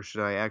 3 or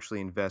should I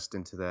actually invest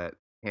into that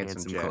Handsome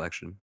Handsome Jack?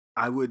 collection.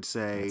 I would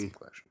Handsome say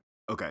collection.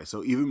 okay.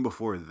 So even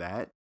before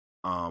that,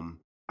 I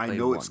Play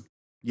know it's one.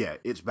 yeah,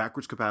 it's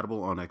backwards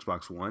compatible on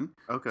Xbox One.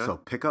 Okay. So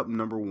pick up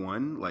number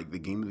one, like the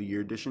Game of the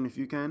Year edition, if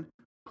you can.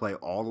 Play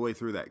all the way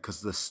through that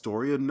because the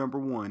story of number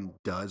one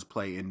does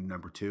play in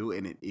number two,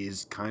 and it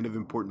is kind of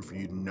important for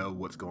you to know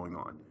what's going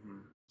on. Mhm.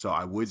 So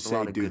I would It's a say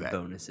lot of do good that.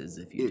 bonuses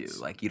if you do. It's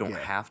Like you don't yeah,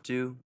 have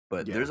to,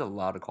 but yeah. there's a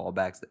lot of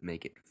callbacks that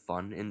make it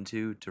fun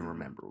to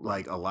remember.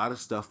 Like a lot of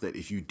stuff that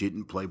if you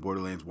didn't play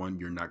Borderlands 1,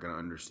 you're not going to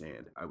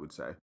understand, I would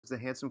say. Is the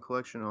Handsome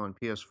collection on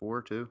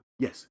PS4 too?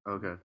 Yes.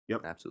 Okay.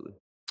 Yep. Absolutely.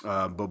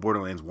 But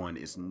Borderlands 1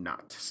 is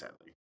not,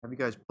 sadly. Have you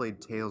guys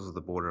played Tales of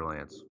the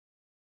Borderlands?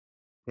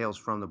 Tales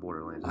from the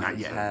Borderlands. Not I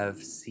yet. have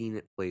seen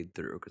it played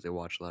through because I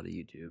watch a lot of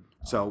YouTube.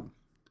 So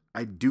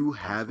I do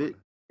have it.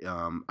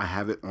 I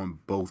have it on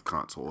both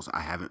consoles.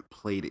 I haven't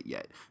played it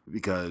yet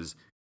because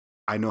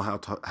I know how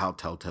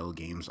Telltale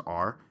games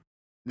are.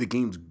 The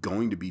game's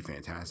going to be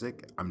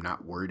fantastic. I'm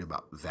not worried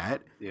about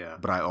that. Yeah.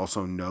 But I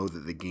also know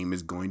that the game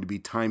is going to be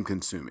time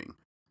consuming.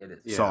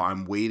 It is. So Yeah.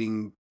 I'm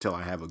waiting till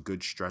I have a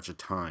good stretch of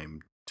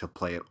time to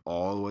play it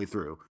all the way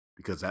through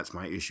because that's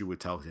my issue with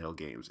Telltale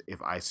games.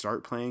 If I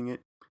start playing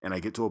it and I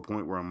get to a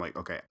point where I'm like,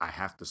 okay, I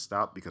have to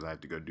stop because I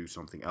have to go do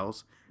something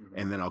else,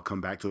 and then I'll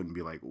come back to it and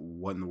be like,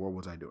 what in the world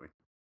was I doing?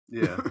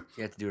 Yeah.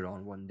 You have to do it all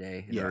in one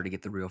day in Yeah. order to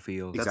get the real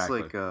feels. That's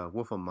Exactly. like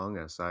Wolf Among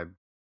Us. I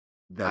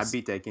That's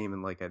beat that game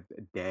in like a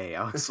day.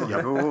 I was like,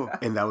 Yep. oh.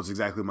 And that was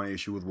exactly my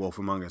issue with Wolf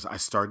Among Us. I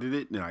started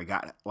it and I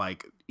got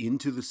like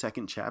into the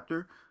second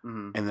chapter,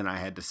 Mhm. and then I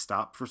had to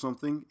stop for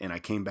something, and I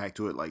came back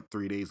to it like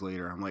 3 days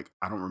later. I'm like,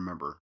 I don't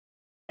remember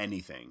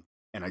anything,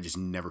 and I just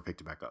never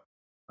picked it back up.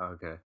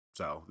 Okay.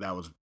 So that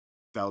was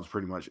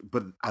pretty much.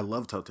 But I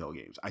love Telltale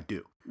games. I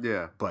do.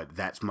 Yeah. But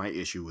that's my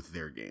issue with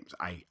their games.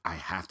 I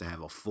have to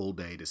have a full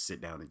day to sit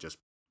down and just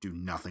do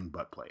nothing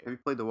but play Have it. you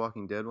played the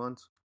Walking Dead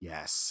ones?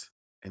 Yes,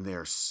 and they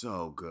are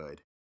so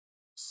good,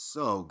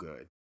 so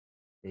good.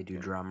 They do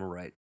Yeah. drama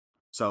right.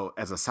 So,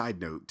 as a side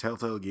note,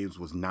 Telltale Games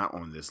was not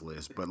on this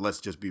list, but let's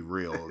just be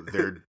real.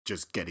 They're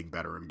just getting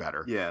better and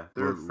better. Yeah,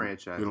 they're a We're-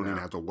 franchise We don't even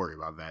now. have to worry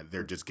about that.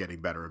 They're just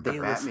getting better and They,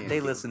 better. Batman they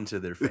game. listen to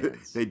their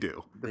fans. They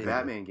do. The They do.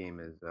 Batman game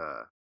is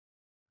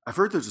I've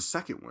heard there's a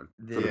second one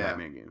for the Yeah.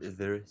 Batman games.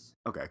 There is.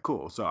 Okay,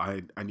 cool. So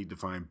I need to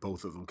find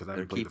both of them because I They're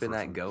haven't played the keeping first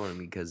that one. going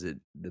because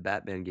the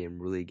Batman game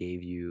really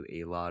gave you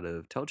a lot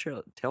of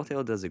Telltale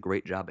does a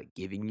great job at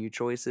giving you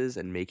choices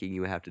and making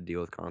you have to deal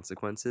with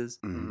consequences.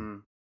 Mhm.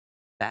 mhm.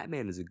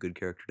 Batman is a good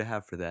character to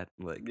have for that.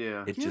 Like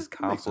Yeah. it Yeah, just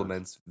that makes sense.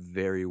 complements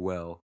very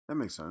well. That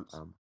makes sense.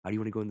 How do you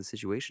want to go in the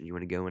situation? You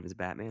want to go in as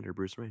Batman or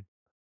Bruce Wayne?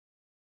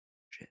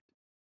 Shit.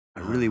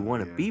 I Oh, really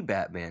want to yeah. be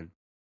Batman,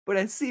 but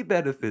I see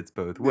benefits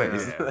both Yeah.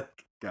 ways. Yeah.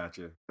 Like,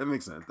 Gotcha. That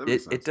makes sense. That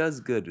makes it sense. does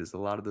good. There's a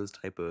lot of those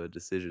type of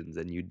decisions,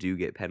 and you do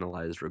get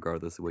penalized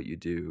regardless of what you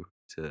do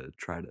to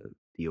try to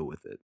deal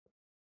with it.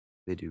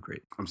 They do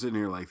great. I'm sitting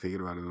here like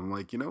thinking about it, and I'm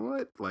like, you know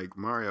what? Like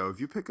Mario,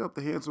 if you pick up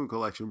the Handsome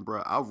Collection,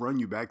 bro, I'll run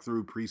you back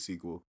through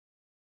pre-sequel.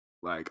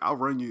 Like I'll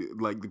run you.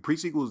 Like the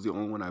pre-sequel is the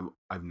only one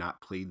I've not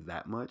played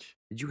that much.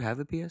 Did you have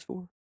a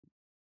PS4?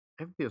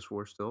 I have a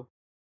PS4 still.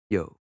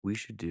 Yo, we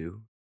should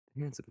do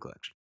the Handsome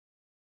Collection.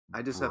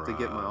 I just have to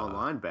get my Bruh.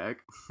 online back.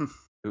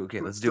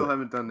 Okay, let's Still do it.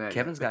 haven't done that.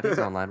 Kevin's yet. got his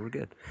online. We're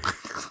good.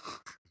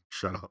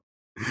 Shut up.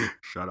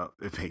 Shut up.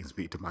 It pains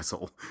me to my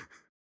soul.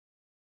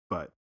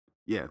 But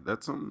Yeah,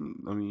 that's I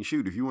mean,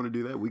 shoot, if you want to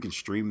do that, we can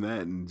stream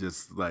that and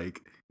just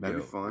like That'd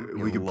be Yo, fun.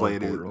 I we can play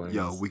love it.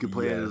 Borderlands. We could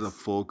play it as a Yes.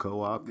 full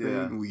co-op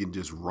Yeah. thing. We can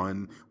just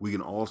run. We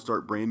can all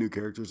start brand new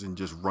characters and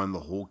just run the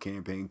whole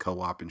campaign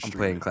co-op and I'm stream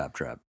playing it.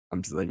 Claptrap.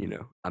 I'm just letting you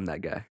know. I'm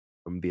that guy.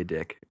 I'm gonna be a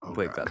dick. I'm Oh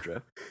playing god.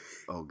 Claptrap.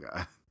 Oh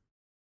god.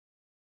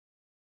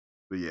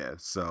 But yeah,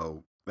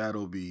 so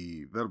that'll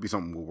be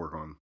something we'll work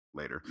on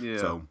later. Yeah.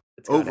 So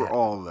It's gotta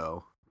overall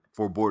though,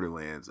 for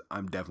Borderlands,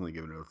 I'm definitely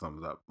giving it a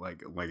thumbs up.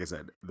 Like I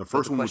said, the But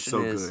first the one was question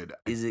so is, good.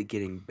 is it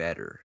getting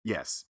better?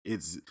 Yes,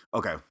 it's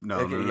okay. No,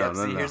 Okay, no, no, yeah. no, See,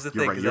 no, no. here's the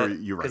You're thing, right.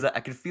 You're right. because I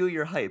can feel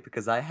your hype,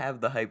 because I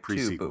have the hype too. But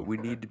Pre-sequel. we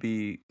need to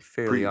be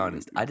fairly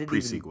honest. I didn't even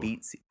Pre-sequel.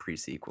 beat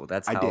pre-sequel.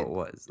 That's I how did. it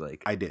was.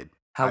 Like, I did.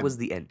 how I- was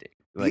the ending?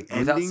 the Like,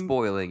 without ending-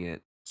 spoiling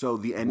it. So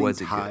the ending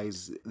Was it good?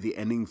 ties. The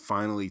ending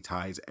finally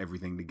ties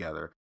everything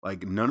together.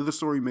 Like none of the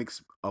story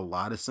makes a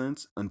lot of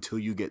sense until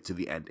you get to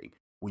the ending.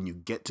 When you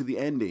get to the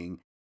ending,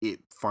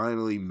 it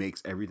finally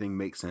makes everything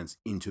make sense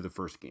into the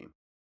first game,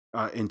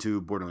 into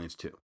Borderlands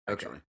 2. Okay.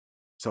 Actually,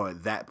 so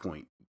at that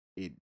point,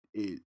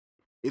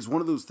 it's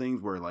one of those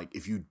things where like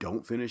if you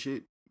don't finish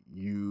it,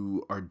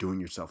 you are doing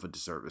yourself a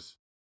disservice.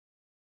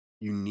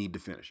 You need to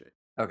finish it.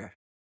 Okay.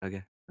 I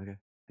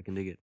can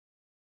dig it.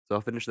 So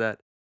I'll finish that.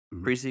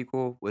 Mhm.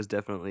 Pre-sequel was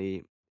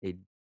definitely a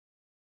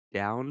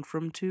down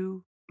from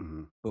 2,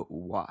 Mhm. but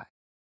why?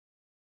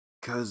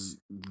 Because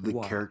the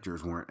Why?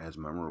 characters weren't as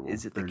memorable.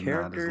 Is it the They're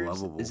characters? Not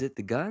as lovable. Is it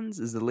the guns?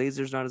 Is the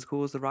lasers not as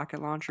cool as the rocket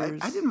I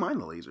launchers? didn't mind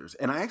the lasers,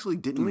 and I actually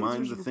didn't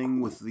mind lasers the were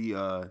thing with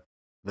cool.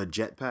 the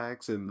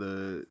jetpacks and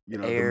the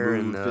air the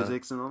and moon the-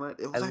 physics and all that.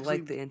 It was I actually,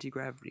 like the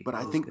anti-gravity. but I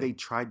That was think good. they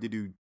tried to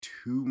do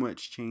too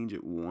much change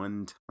at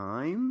one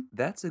time.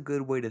 That's a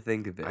good way to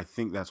think of it. I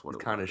think that's what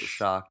It's it kind of was.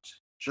 shocked.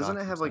 Doesn't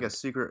it have like a inside.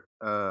 secret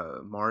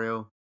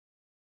Mario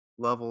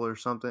level or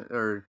something?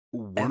 Or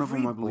One of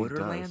them, I Every believe,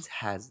 Borderlands does.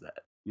 has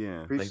that.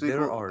 Yeah, pre-sequel?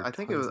 there are I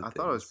think it tons was. of I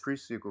thought it was things.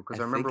 pre-sequel because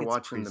I I remember think it's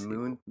watching the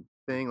moon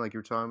thing, like you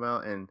were talking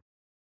about, and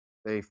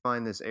they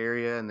find this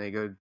area and they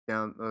go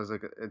down. It was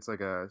like it's like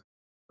a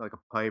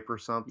pipe or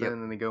something, Yep.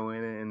 and they go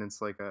in it, and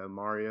it's like a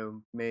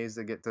Mario maze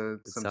to get to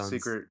It some sounds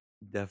secret.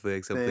 Definitely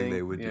like something they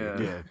thing, would yeah.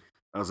 do. yeah.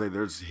 I was like,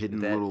 there's hidden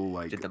that- little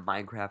like Did the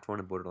Minecraft one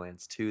in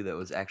Borderlands 2 that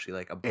was actually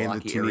like a And the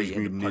blocky Teenage area you had to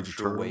Mutant punch Ninja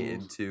your way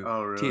Turtles. into.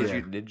 Oh, really? Teenage Yeah.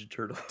 Mutant Ninja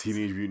Turtles.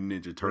 Teenage Mutant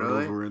Ninja Turtles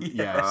Really? were in. Yes.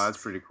 Yes. Oh,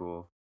 that's pretty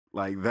cool.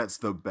 Like that's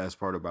the best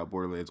part about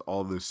Borderlands.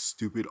 All those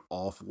stupid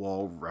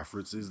off-wall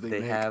references they They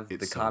make. have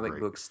It's the so comic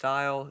great. book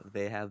style.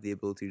 They have the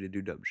ability to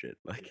do dumb shit.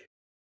 Like,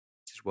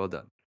 just well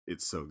done.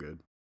 It's so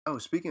good. Oh,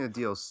 speaking of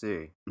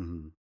DLC,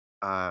 Mm-hmm.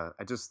 I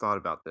just thought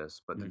about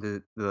this, but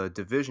the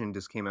Division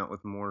just came out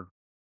with more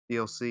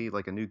DLC,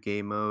 like a new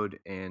game mode,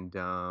 and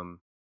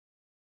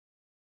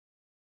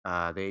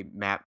they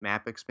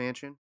map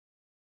expansion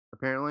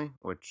apparently,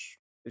 which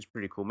is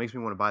pretty cool. Makes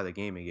me want to buy the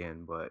game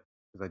again, but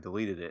because I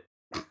deleted it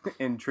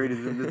and traded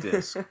it in the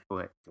disc.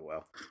 But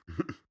well,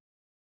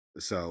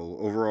 So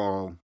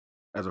overall,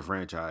 as a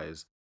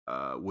franchise,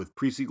 with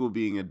pre-sequel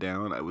being a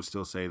down, I would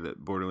still say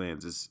that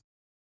Borderlands is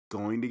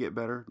going to get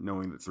better,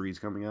 knowing that 3 is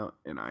coming out,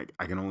 and I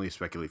can only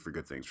speculate for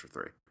good things for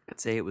 3. I'd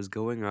say it was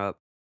going up.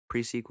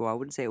 Pre-sequel, I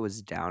wouldn't say it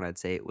was down. I'd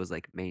say it was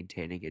like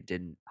maintaining. It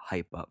didn't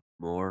hype up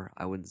more.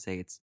 I wouldn't say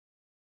it's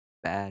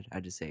bad. I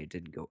just say it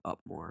didn't go up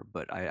more.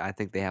 But I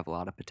think they have a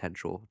lot of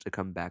potential to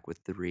come back with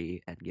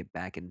 3 and get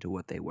back into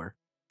what they were.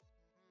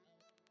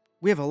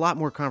 We have a lot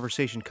more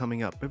conversation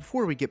coming up, but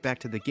before we get back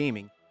to the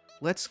gaming,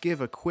 let's give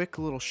a quick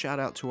little shout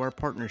out to our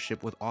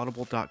partnership with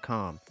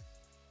Audible.com.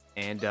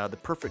 And the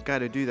perfect guy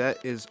to do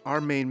that is our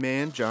main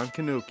man, John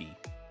Kanoki.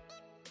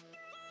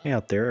 Hey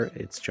out there,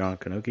 it's John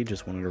Kanoki.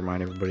 Just wanted to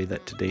remind everybody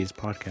that today's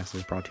podcast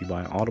is brought to you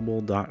by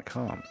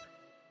Audible.com.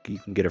 You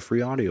can get a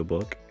free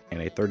audiobook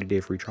and a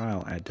 30-day free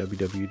trial at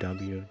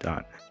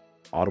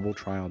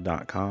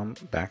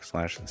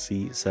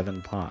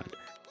www.audibletrial.com/C7pod.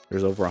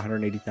 There's over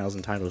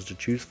 180,000 titles to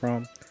choose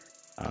from.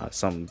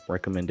 Some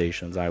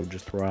recommendations I would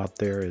just throw out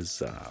there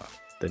is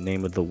The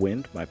Name of the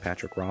Wind by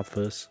Patrick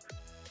Rothfuss,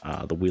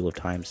 the Wheel of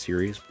Time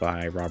series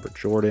by Robert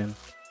Jordan,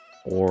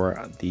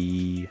 or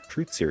the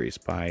Truth series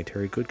by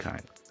Terry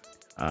Goodkind.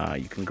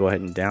 You can go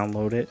ahead and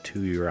download it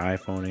to your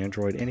iPhone,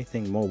 Android,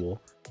 anything mobile.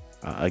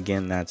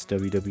 Again, that's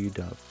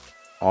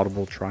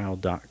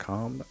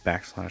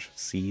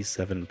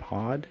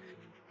www.audibletrial.com/C7pod.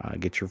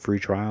 Get your free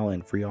trial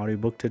and free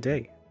audiobook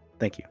today.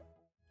 Thank you.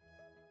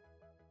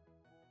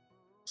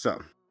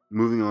 So,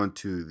 moving on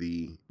to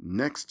the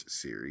next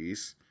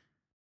series,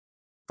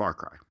 Far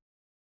Cry.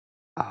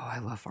 Oh, I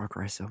love Far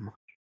Cry so much.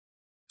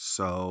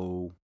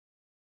 So,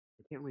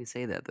 I can't really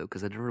say that though,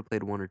 because I never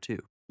played 1 or 2.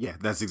 yeah,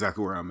 that's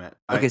exactly where I'm at.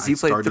 Okay, so you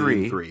played started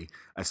 3. in 3.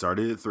 I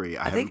started at 3.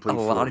 I haven't think a played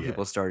 4 lot of yet.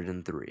 people started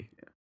in 3.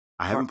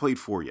 I haven't played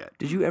 4 yet.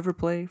 Did you ever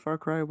play Far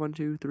Cry 1,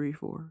 2, 3,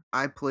 4?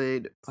 I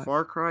played What?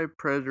 Far Cry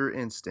Predator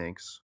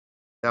Instincts.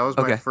 That was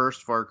my Okay.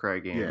 first Far Cry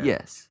game. Yeah.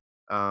 Yes.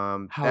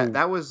 How How-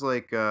 that was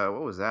like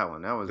what was that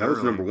one? That was That was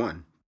early. number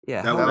 1.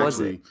 Yeah, That how was was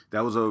actually it?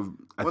 that was a I Wasn't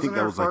think there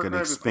that a was like Far an Cry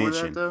before that,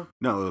 expansion. though?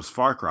 No, it was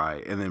Far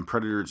Cry, and then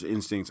Predator's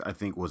Instincts I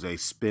think was a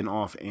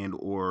spin-off and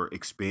or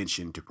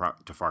expansion to Far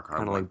Cry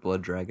Kind of 1, like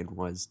Blood Dragon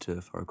was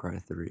to Far Cry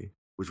 3.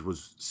 which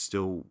was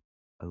still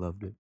I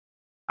loved it.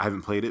 I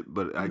haven't played it,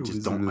 but I It just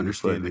was don't really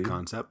understand the funny.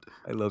 concept.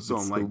 I loved So it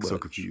I'm so like so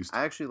much. confused.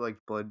 I actually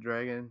liked Blood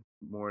Dragon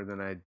more than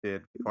I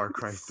did Far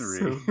Cry was 3.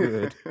 so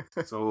good.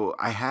 So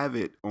I have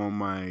it on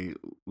my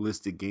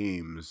list of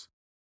games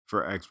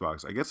for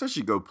Xbox. I guess I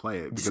should go play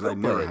it Just because I go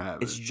never play it.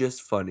 have It's it.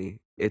 just funny.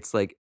 It's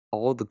like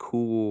all the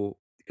cool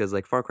because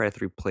like Far Cry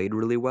 3 played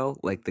really well.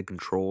 Like the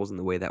controls and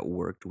the way that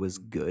worked was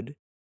good.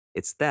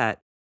 It's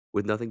that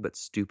with nothing but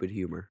stupid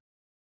humor.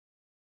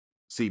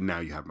 See, now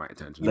you have my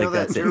attention. You know Like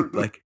that that's you it.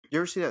 Like you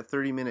ever see that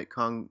 30-minute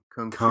Kung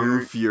Kung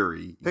Fury?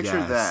 Fury. Picture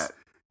Yes. that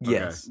Okay.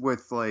 yes.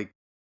 with like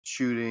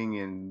shooting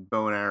and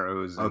bow and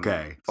arrows. And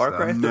Okay. Far stuff.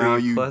 Cry 3 Now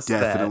you plus that,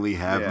 definitely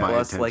have Yeah. my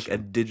plus attention. like a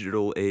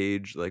digital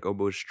age, like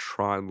almost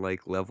Tron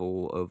like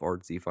level of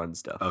artsy fun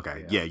stuff.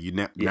 Okay. Yeah. Yeah,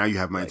 now Yeah, you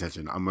have my like-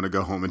 attention. I'm gonna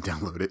go home and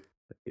download it.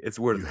 It's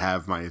worth You it.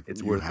 have my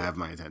It's you worth have it.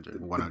 my attention.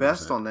 The 100%.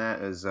 best on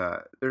that is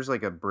there's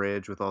like a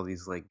bridge with all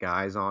these like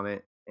guys on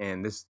it,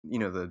 and this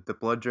the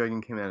Blood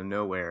Dragon came out of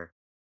nowhere,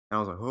 and I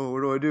was like, oh,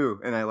 what do I do?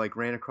 And I like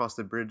ran across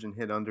the bridge and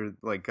hit under,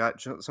 like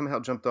somehow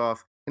jumped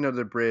off, hit under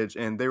the bridge,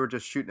 and they were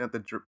just shooting at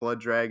the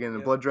Blood Dragon, and the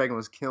Yep. Blood Dragon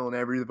was killing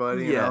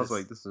everybody, and I was Yes.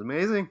 like, this is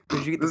amazing.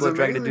 Because you get the This is Blood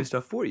Dragon to do amazing.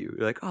 stuff for you.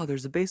 You're like, oh,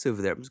 there's a base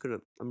over there. I'm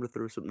gonna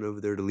throw something over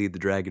there to lead the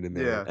dragon in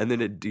there. Yeah. And then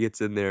it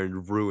gets in there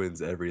and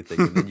ruins everything.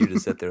 And then you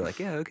just sit there like,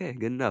 yeah, okay,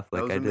 good enough. That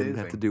Like was I didn't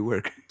have to amazing. do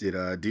work.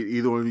 Did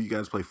either one of you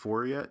guys play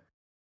 4 yet?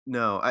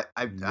 No, I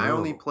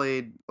only No.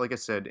 played, like I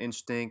said,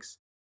 Instincts,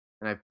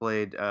 and I've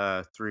played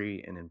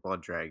 3 and then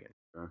Blood Dragon.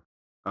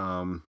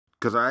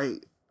 Because I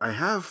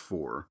have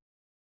 4.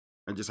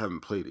 I just haven't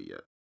played it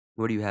yet.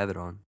 What do you have it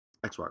on?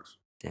 Xbox.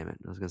 Damn it.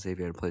 I was gonna say if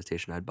you had a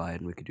PlayStation, I'd buy it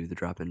and we could do the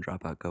drop in,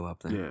 drop out, go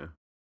up thing. Yeah.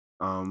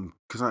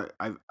 Because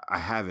I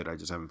have it, I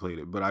just haven't played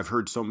it. But I've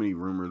heard so many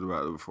rumors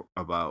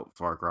about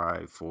Far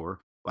Cry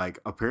 4. Like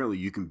apparently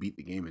you can beat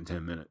the game in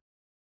 10 minutes.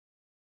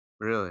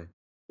 Really?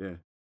 Yeah.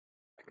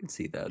 I can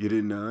see that. You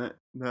didn't know that?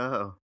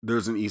 No.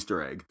 There's an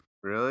Easter egg.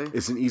 Really?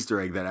 It's an Easter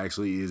egg that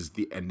actually is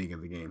the ending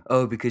of the game.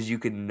 Oh, because you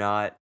could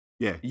not.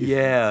 Yeah.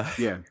 Yeah.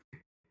 Yeah.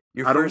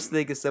 Your I don't- first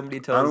thing is somebody I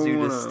tells don't you to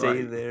wanna,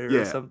 stay like- there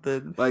yeah. or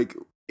something. Like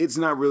it's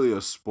not really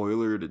a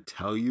spoiler to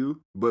tell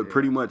you, but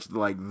pretty Yeah. much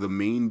like the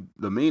main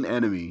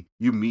enemy,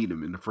 you meet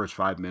him in the first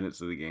 5 minutes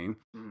of the game,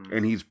 Mm.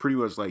 and he's pretty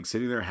much like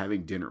sitting there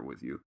having dinner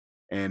with you.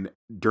 And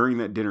during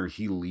that dinner,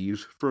 he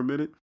leaves for a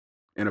minute,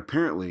 and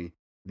apparently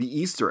the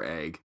Easter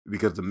egg,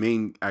 because the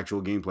main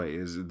actual gameplay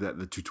is that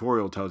the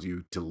tutorial tells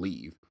you to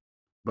leave,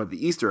 but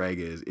the Easter egg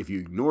is if you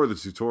ignore the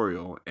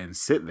tutorial and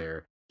sit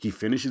there, he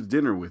finishes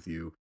dinner with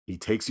you, he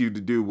takes you to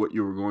do what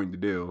you were going to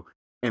do,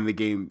 and it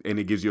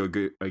gives you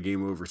a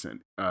game over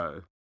thing,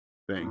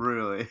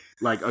 Really?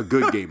 like a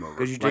good game over,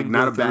 Because you like didn't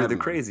not go a through bad the one.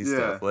 crazy Yeah.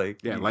 stuff.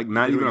 Like Yeah, you like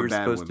not did what even you a were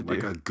bad supposed one, to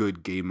like do. a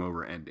good game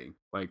over ending.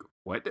 Like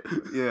what?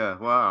 Yeah.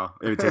 Wow.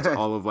 And it takes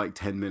all of like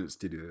 10 minutes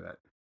to do that.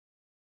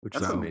 Which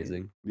That's is amazing.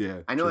 amazing.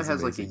 Yeah, I know Which it is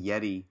has amazing. like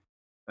a Yeti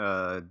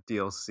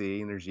DLC,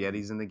 and there's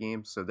Yetis in the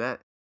game, so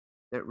that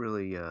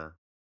really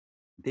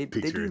They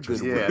Piques your do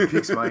interest. good yeah work.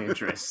 piques my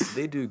interest.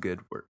 They do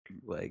good work.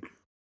 Like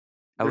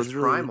I There's was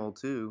really Primal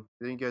too.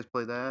 Didn't you guys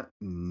play that?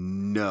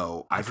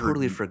 no, I I've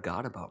totally heard,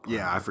 forgot about Primal.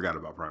 Yeah, I forgot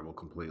about Primal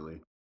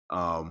completely.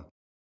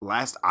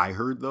 Last I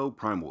heard though,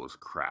 Primal was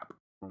crap.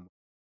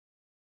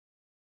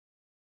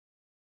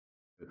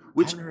 I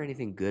Which haven't heard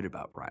anything good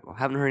about Primal.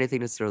 Haven't heard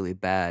anything necessarily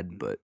bad,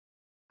 but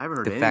I haven't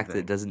heard the anything. fact that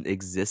it doesn't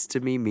exist to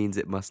me means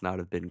it must not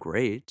have been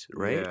great,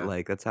 right? Yeah.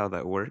 Like that's how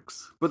that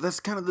works. But that's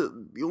kind of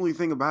the only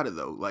thing about it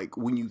though. Like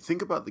when you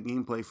think about the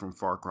gameplay from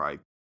Far Cry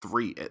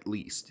 3 at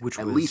least, Which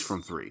at was least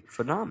from 3.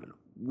 Phenomenal.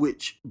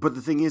 But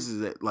the thing is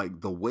that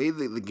like the way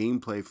that the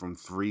gameplay from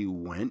 3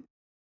 went,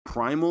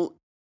 Primal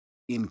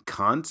in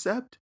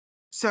concept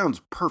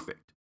sounds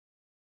perfect.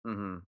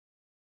 Mm-hmm.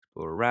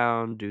 Go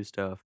around, do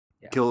stuff.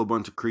 Yeah. Kill a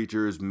bunch of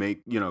creatures,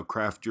 make,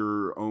 craft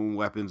your own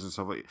weapons and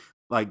stuff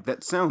like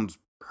that sounds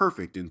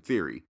perfect in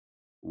theory.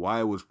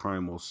 Why was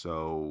Primal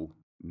so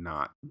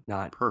not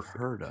Not perfect?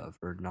 heard of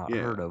or not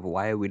Yeah. heard of.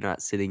 Why are we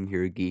not sitting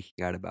here geeking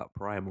out about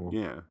Primal?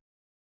 Yeah.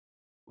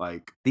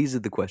 Like These are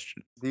the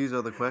questions. These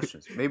are the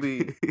questions.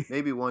 Maybe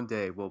one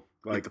day we'll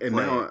get like to and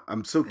play now it.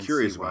 I'm so and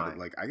curious see about why. it.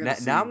 Like I gotta Now,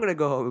 see, now I'm gonna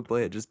go home and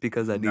play it just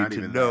because I need Not to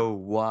even know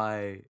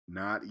why.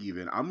 not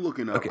even. I'm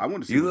looking up. Okay, I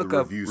want to see you what look the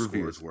up review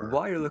reviews. scores were.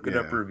 While you're looking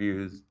up Yeah.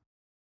 reviews,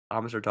 I'm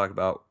gonna start talking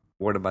about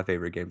one of my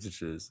favorite games,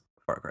 which is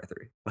Far Cry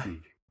 3. Like,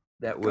 Mm.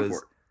 that Go for was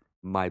it.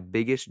 my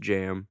biggest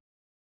jam,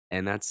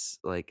 and that's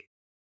like,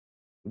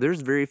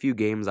 there's very few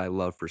games I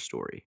love for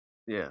story.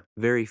 Yeah.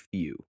 Very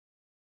few.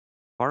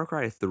 Far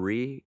Cry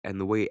 3 and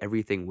the way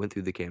everything went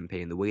through the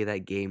campaign, the way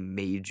that game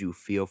made you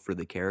feel for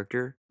the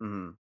character,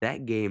 Mm-hmm.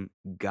 that game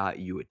got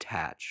you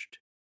attached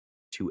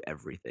to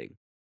everything.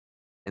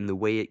 And the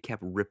way it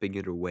kept ripping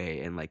it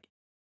away, and like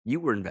you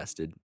were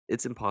invested.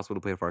 It's impossible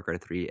to play Far Cry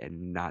 3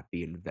 and not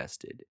be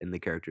invested in the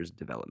character's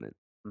development,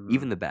 Mm-hmm.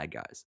 even the bad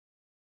guys.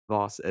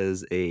 Voss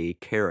as a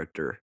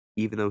character,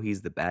 even though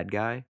he's the bad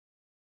guy,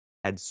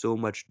 had so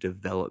much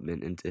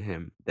development into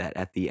him that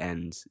at the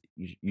end,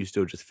 you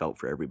still just felt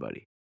for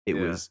everybody. It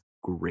Yeah. was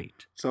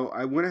great. So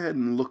I went ahead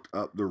and looked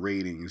up the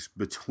ratings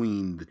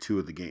between the two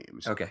of the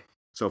games. Okay.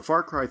 So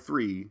Far Cry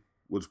 3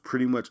 was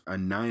pretty much a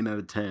 9 out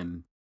of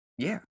 10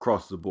 Yeah.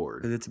 across the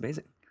board. It's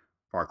amazing.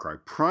 Far Cry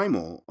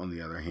Primal, on the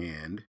other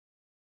hand,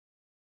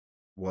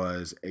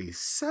 was a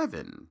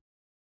 7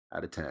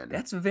 out of 10.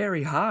 That's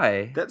very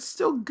high. That's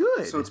still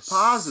good. So it's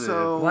positive.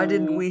 So Why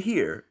didn't we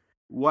hear?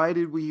 Why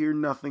did we hear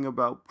nothing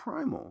about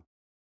Primal?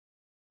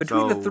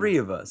 Between the So, three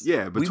of us.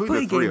 yeah, we between play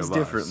the three games of us.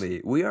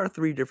 differently. We are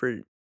three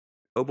different,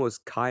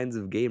 almost kinds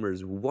of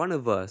gamers. One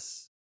of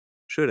us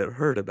should have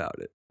heard about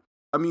it.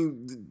 I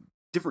mean,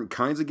 different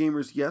kinds of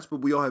gamers, yes, but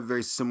we all have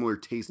very similar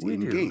taste We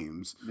in do.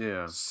 games.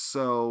 Yeah.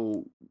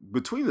 So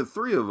between the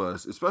three of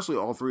us, especially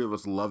all three of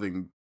us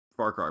loving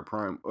Far Cry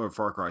Prime or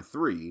Far Cry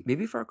 3,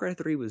 Maybe Far Cry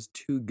 3 was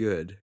too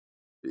good.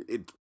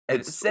 it And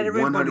it's set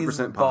everybody's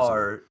 100%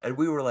 bar, and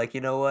we were like, you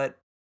know what?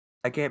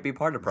 I can't be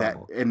part of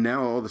Primal. and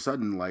now all of a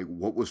sudden, like,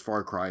 what was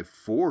Far Cry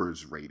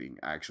 4's rating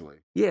actually?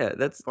 Yeah,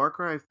 that's. Far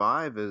Cry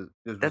 5 was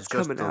That's just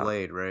coming out.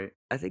 delayed, right?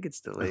 I think it's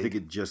delayed. I think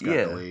it just got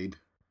Yeah. delayed.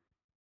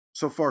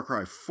 So Far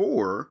Cry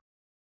 4,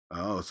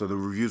 so the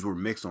reviews were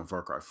mixed on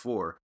Far Cry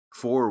 4.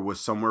 4 was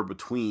somewhere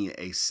between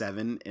a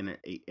 7 and an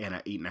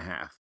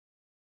 8.5.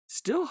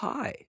 Still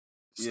high.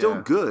 Still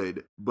Yeah.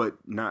 good, but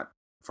not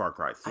Far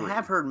Cry 3. I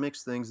have heard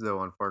mixed things though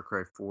on Far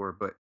Cry 4,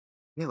 but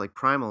yeah, like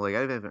Primal, like I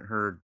haven't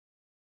heard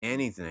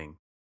anything.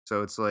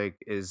 So it's like,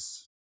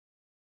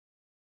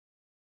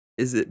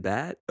 Is it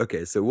bad?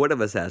 Okay, so one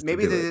of us has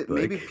maybe to do it.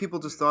 maybe like- people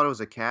just thought it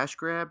was a cash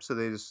grab, so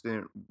they just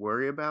didn't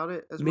worry about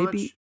it as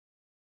Maybe- much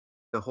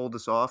to hold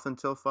us off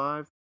until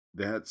 5.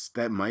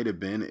 That might have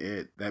been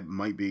it. That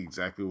might be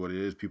exactly what it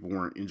is. People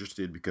weren't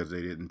interested because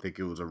they didn't think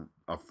it was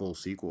a full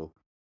sequel.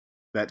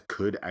 That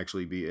could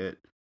actually be it.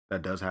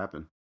 That does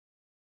happen.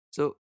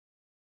 So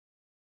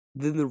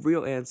then the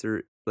real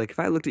answer, like if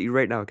I looked at you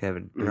right now,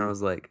 Kevin, and I Mhm.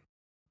 was like,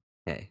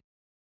 "Hey,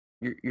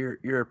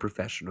 you're a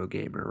professional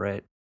gamer,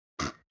 right?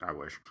 I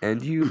wish.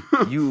 And you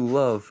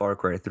love Far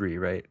Cry 3,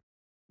 right?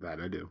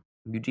 That I do.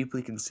 You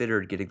deeply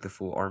considered getting the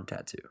full arm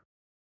tattoo.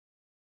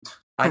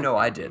 I know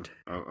I did.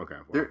 Oh, okay.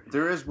 Well,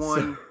 There is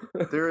one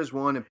So- there is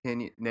one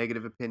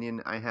negative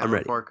opinion I have I'm on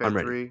ready, Far Cry I'm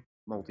ready. 3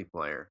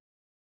 multiplayer.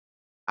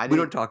 we didn't-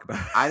 don't talk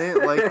about. I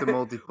didn't like the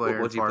What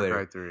multiplayer in Far multiplayer?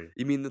 Cry 3.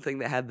 You mean the thing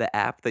that had the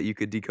app that you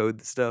could decode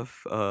the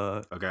stuff?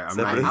 okay, I'm Separate-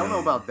 not. I don't know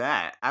even- about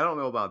that. I don't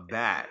know about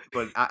that,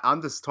 but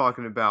I'm just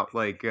talking about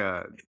like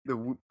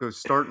the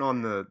starting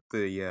on the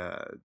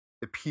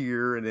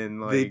pier and then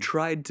like They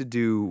tried to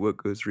do what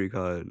Ghost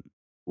Recon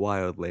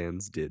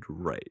Wildlands did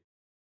right,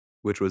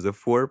 which was a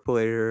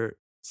 4-player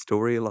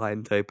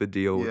storyline type of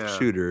deal with Yeah.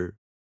 shooter,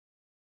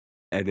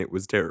 and it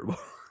was terrible.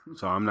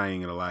 So I'm not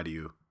even gonna lie to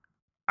you.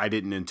 I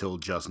didn't until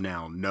just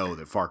now know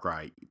that Far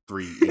Cry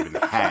 3 even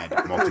had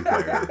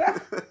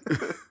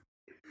multiplayer.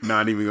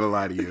 Not even gonna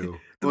lie to you.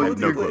 The I had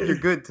no multiplayer- clue. you're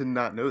good to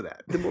not know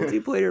that. The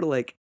multiplayer,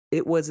 like,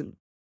 it wasn't.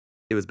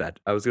 It was bad.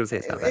 I was gonna say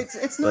it's not bad.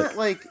 It's Like, not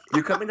like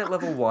You come in at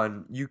level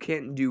 1, you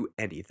can't do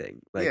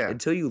anything. Like Yeah.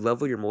 until you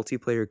level your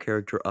multiplayer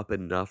character up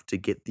enough to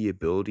get the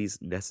abilities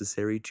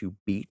necessary to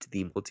beat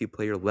the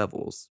multiplayer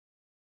levels,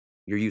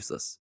 you're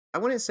useless. I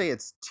wouldn't say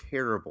it's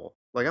terrible.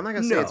 Like I'm not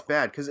gonna say it's No,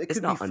 bad because it it's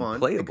could not be fun.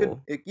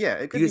 unplayable. It could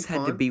You be just had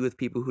to fun. be with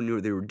people who knew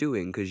what they were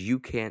doing because you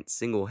can't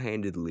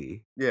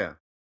single-handedly Yeah,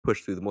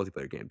 push through the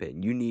multiplayer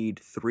campaign. You need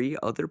 3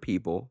 other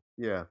people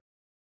yeah.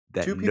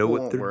 that 2 know people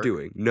what won't they're work.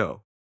 doing.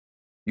 No.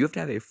 You have to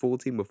have a full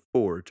team of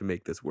 4 to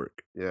make this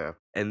work. Yeah.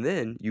 And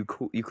then you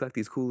collect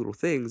these cool little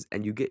things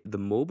and you get the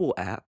mobile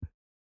app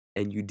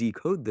and you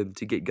decode them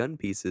to get gun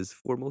pieces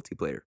for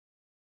multiplayer.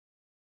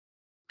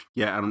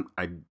 Yeah,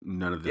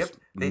 none of this.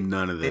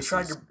 None of this.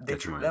 is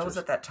catching my that was interest.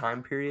 at that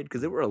time period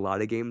because there were a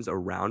lot of games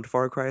around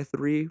Far Cry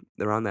 3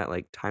 around that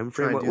like time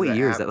Try frame. and do What the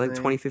year is app that? Like thing.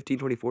 2015,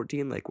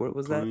 2014? Like what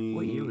was that?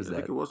 What year was I that?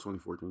 think it was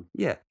 2014.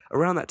 Yeah,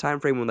 around that time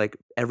frame when like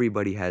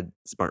everybody had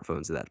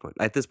smartphones at that point.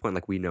 At this point,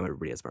 like we know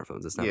everybody has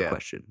smartphones. It's not a Yeah.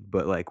 question.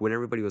 But like when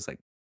everybody was like,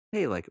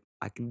 "Hey, like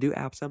I can do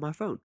apps on my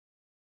phone,"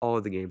 all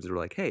of the games were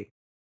like, "Hey,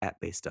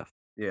 app-based stuff."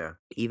 Yeah.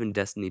 Even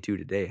Destiny 2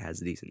 today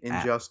has a decent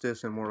app.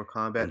 Injustice and Mortal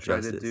Kombat try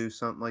to Injustice. do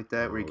something like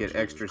that where you Oh, get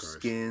Jesus extra Christ.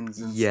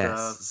 skins and Yes,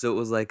 stuff. so it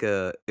was like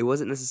it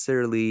wasn't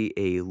necessarily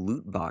a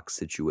loot box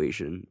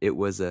situation. It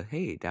was a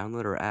hey,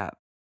 download our app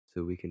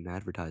so we can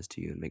advertise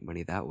to you and make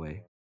money that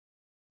way.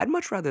 I'd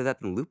much rather that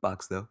than loot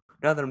box though.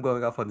 Now that I'm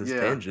going off on this Yeah.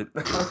 tangent,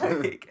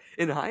 like,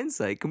 in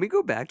hindsight, can we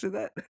go back to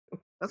that?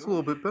 That's a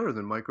little bit better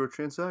than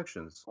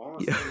microtransactions.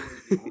 Yeah,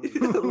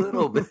 a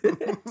little bit.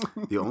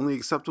 The only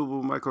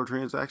acceptable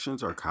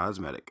microtransactions are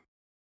cosmetic.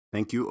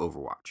 Thank you,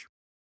 Overwatch.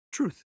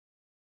 Truth.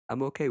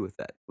 I'm okay with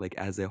that, like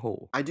as a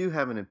whole. I do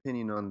have an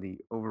opinion on the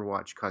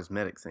Overwatch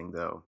cosmetic thing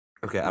though.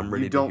 Okay, I'm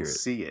ready You to don't hear it.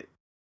 see it.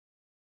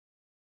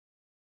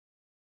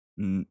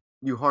 N-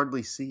 You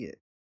hardly see it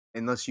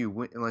unless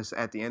unless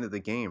at the end of the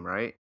game,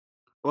 right?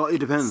 Well, it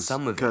depends.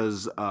 Some of it.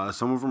 because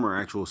some of them are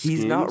actual skins.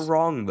 He's not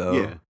wrong though.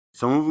 Yeah,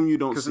 Some of them you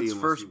don't because see it's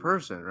unless first you.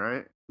 person,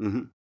 right?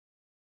 Hmm.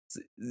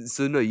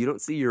 So no, you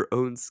don't see your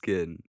own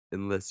skin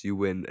unless you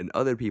win, and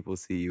other people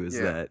see you as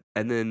Yeah. that.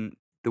 And then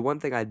the one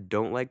thing I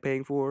don't like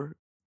paying for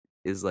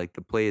is like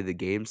the play of the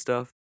game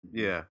stuff,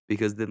 Yeah.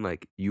 because then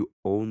like you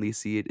only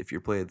see it if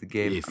you're playing the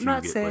game. If I'm you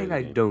not get play of saying the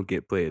I game. don't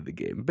get play of the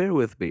game. Bear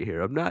with me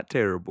here. I'm not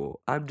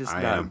terrible. I'm just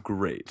I not am.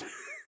 great.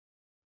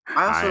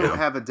 I I also am.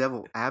 have a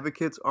devil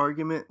advocate's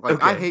argument.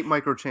 Like, I Okay. hate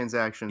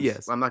microtransactions.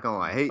 Yes. I'm not gonna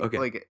lie. I hate Okay.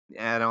 like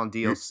add-on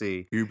You're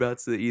DLC. you're about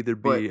to either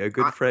But be a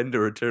good I friend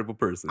or a terrible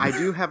person. I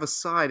do have a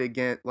side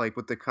again, like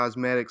with the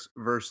cosmetics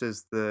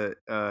versus the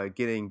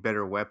getting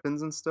better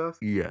weapons and stuff.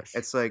 Yes.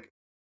 It's like,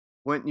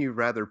 wouldn't you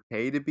rather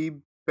pay to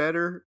be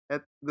better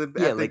at the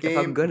Yeah, like if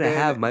I'm game gonna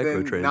have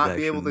than not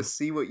be able to microtransactions,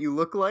 see what you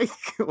look like?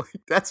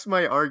 Like, that's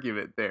my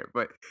argument there.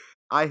 But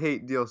I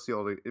hate DLC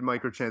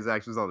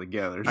microtransactions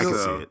altogether. I can see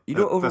So it. you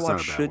know what That's not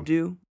Overwatch a bad should one.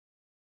 do?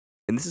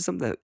 And this is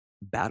something that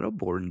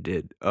Battleborn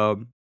did.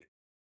 In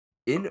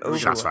here we go.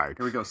 Shots Overwatch, fired.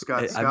 Here we go,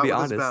 Scott. I'd Scott be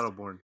with his honest.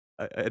 Battleborn.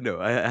 I know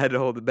I had to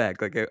hold it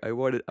back. Like I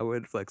wanted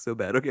to flex so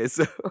bad. Okay,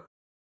 so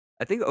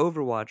I think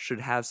Overwatch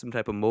should have some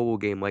type of mobile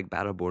game like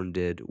Battleborn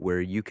did,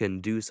 where you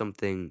can do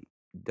something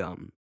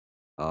dumb.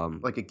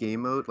 Like a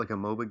game mode, like a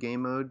MOBA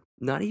game mode.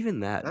 Not even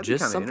that. That'd be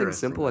Just kind of something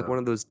interesting, simple like though. one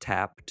of those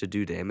tap to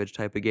do damage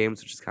type of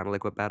games, which is kind of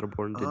like what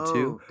Battleborn did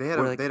too. Oh, they had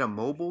Where a like they had a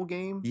mobile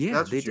game. yeah,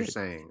 That's they what you're did.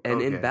 saying.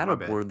 And in Okay, my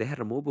bad. Battleborn, they had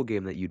a mobile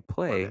game that you'd My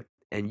play, bad.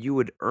 and you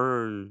would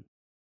earn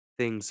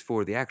things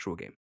for the actual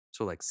game.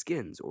 So like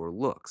skins or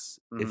looks.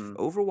 If Mhm.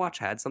 Overwatch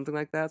had something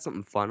like that,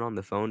 something fun on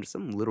the phone, just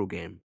some little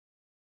game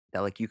that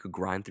like you could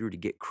grind through to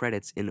get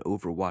credits in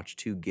Overwatch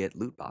to get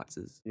loot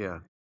boxes. Yeah.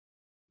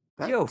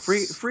 Yo,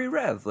 That's free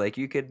rev. Like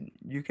you can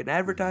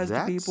advertise to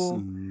that's people,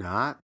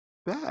 not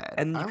bad.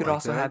 and you I could like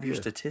also that have your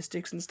idea.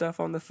 statistics and stuff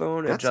on the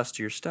phone, That's adjust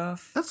your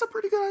stuff. that's a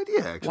pretty good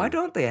idea, Why actually.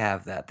 don't they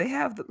have that? They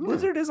have the Yeah,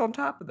 Blizzard is on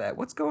top of that.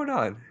 What's going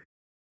on?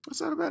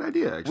 that's not a bad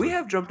idea, We actually.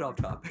 have jumped off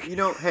topic. You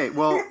know, hey,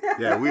 well,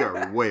 Yeah, we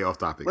are way off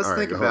topic. let's All right,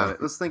 think hold about on.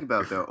 it. Let's think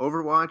about it, though.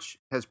 Overwatch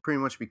has pretty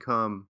much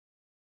become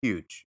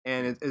huge,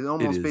 and it It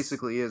almost is.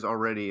 basically is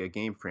already a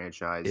game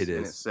franchise It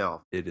in is.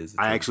 itself. It is.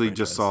 A I game actually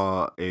just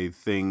franchise. saw a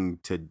thing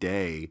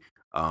today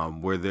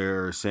where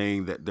they're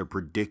saying that they're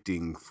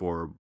predicting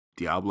for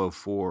Diablo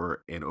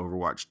 4 and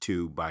Overwatch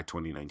 2 by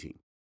 2019.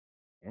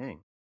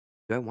 Dang.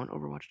 Do I want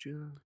Overwatch 2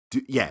 though?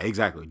 Yeah,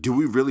 exactly. Do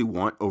we really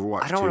want I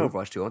Overwatch don't 2? want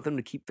Overwatch 2. I want them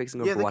to keep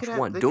fixing Yeah, Overwatch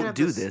 1. they could Don't have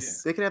do this.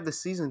 this. They could have the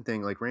season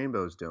thing like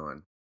Rainbow's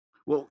doing.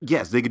 Well,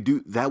 yes, they could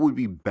do that. Would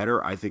be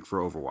better, I think, for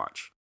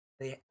Overwatch.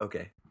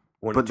 Okay.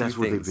 One But of two that's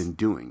what they've things. been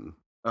doing.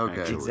 Okay.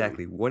 Actually.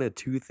 Exactly. One of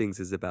two things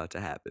is about to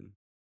happen.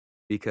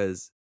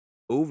 Because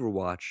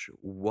Overwatch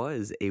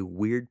was a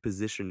weird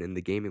position in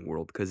the gaming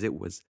world because it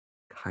was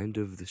kind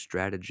of the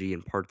strategy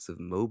and parts of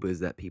MOBAs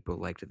that people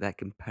liked, that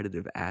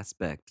competitive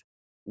aspect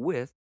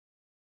with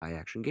high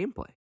action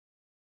gameplay.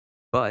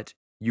 But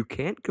you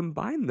can't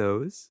combine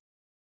those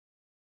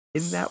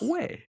in that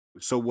way.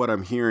 So what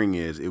I'm hearing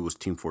is it was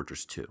Team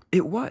Fortress 2.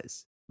 It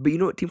was. But you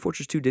know what Team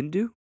Fortress 2 didn't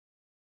do?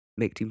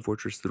 Make Team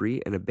Fortress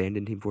 3 and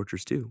abandon Team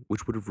Fortress 2,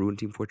 which would have ruined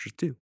Team Fortress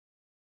 2.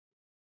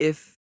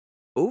 If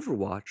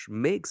Overwatch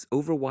makes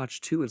Overwatch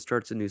 2 and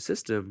starts a new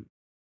system,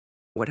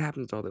 what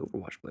happens to all the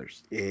Overwatch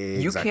players?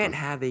 You can't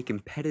have a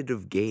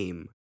competitive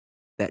game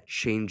that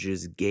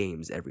changes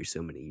games every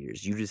so many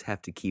years. You just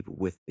have to keep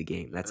with the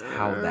game. That's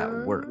how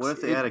that works. What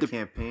if they had a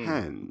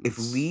campaign? If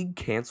League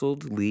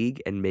canceled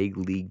League and made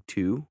League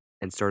 2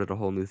 and started a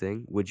whole new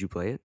thing, would you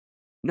play it?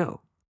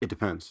 No. It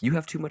depends. You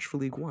have too much for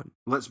League 1.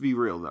 Let's be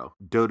real, though.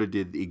 Dota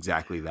did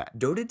exactly that.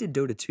 Dota did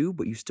Dota 2,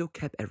 but you still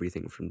kept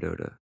everything from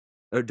Dota.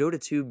 Or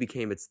Dota 2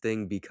 became its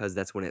thing because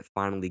that's when it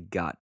finally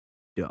got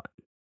done.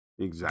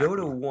 Exactly.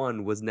 Dota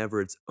 1 was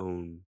never its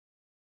own.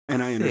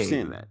 And I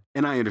understand thing. that.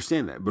 And I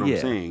understand that. But Yeah.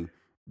 I'm saying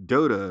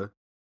Dota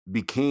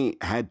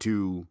had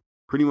to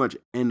pretty much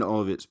end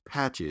all of its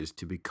patches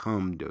to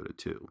become Dota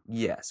 2.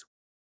 Yes.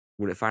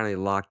 When it finally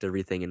locked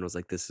everything and was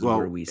like, this is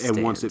where we stand.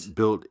 And once it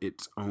built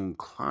its own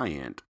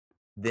client,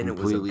 then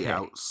completely it was okay.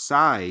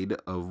 outside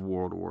of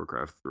World of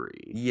Warcraft 3.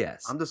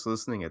 Yes. I'm just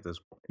listening at this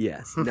point.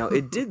 Yes. Now,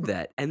 it did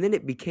that, and then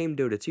it became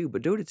Dota 2,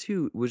 but Dota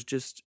 2 was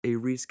just a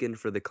reskin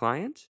for the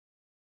client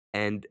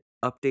and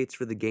updates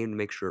for the game to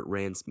make sure it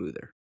ran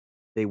smoother.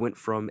 They went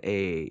from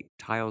a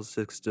tile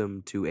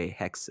system to a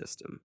hex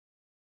system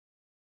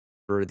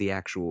for the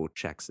actual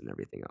checks and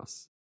everything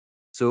else.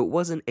 So it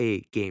wasn't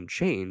a game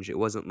change. It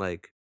wasn't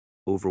like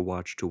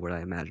Overwatch to what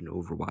I imagine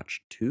Overwatch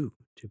 2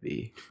 to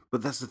be.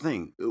 But that's the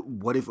thing.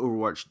 What if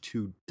Overwatch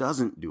 2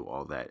 doesn't do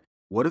all that?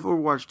 What if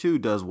Overwatch 2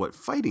 does what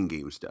fighting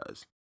games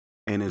does?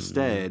 And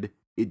instead,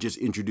 it just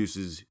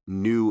introduces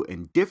new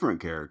and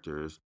different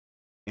characters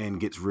and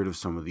gets rid of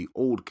some of the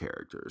old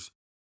characters.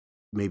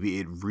 Maybe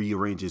it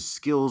rearranges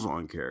skills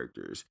on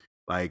characters.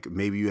 Like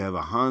maybe you have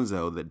a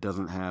Hanzo that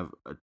doesn't have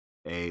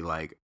a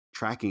like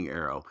tracking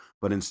arrow,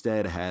 but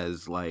instead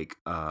has like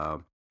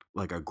a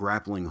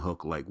grappling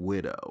hook like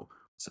Widow.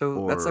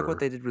 So that's like Or- what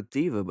they did with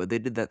Diva, but they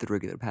did that through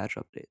regular patch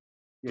update.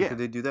 Yeah, Yeah. could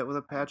they do that with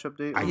a patch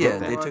update? I with get Yeah,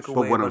 that. they Overwatch? took But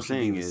away what a I'm bunch of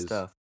saying Diva is-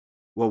 stuff.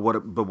 Well,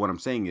 what I'm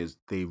saying is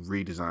they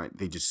redesign.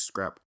 They just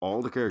scrap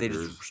all the They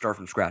characters just start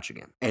from scratch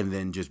again. and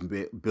then just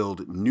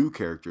build new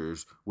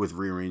characters with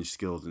rearranged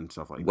skills and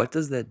stuff like What that.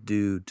 does that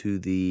do to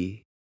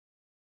the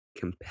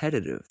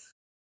competitive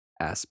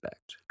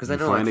aspect? Because I You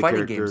know like find a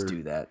fighting games character.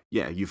 do that.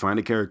 Yeah, you find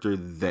a character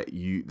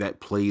that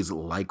plays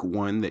like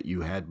one that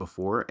you had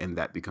before, and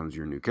that becomes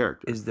your new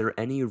character. Is there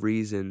any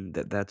reason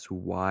that that's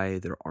why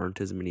there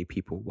aren't as many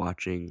people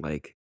watching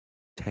like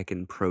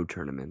Tekken Pro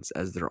tournaments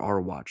as there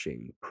are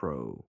watching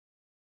Pro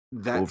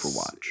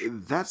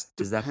Overwatch? That's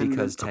Is that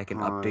because dependent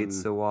Tekken updates upon.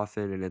 so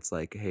often and it's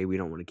like, hey, we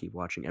don't want to keep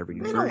watching every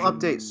new They don't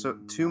version?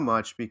 update too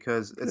much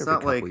because Every it's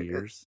couple not like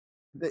years.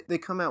 they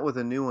come out with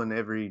a new one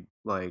every,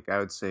 like, I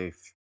would say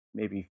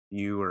maybe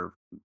few or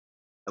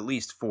at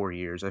least 4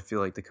 years. I feel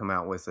like they come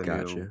out with a new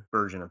Gotcha.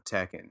 version of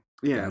Tekken.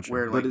 Yeah, Gotcha.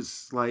 Where but like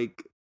it's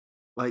like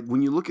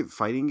when you look at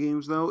fighting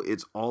games though,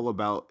 it's all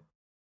about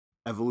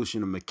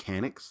evolution of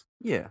mechanics.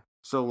 Yeah.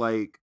 So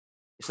like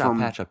It's not from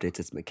patch updates,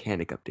 it's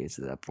mechanic updates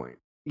at that point.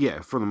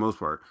 yeah, for the most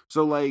part.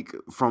 So like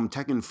from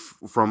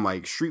from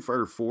like Street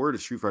Fighter 4 to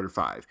Street Fighter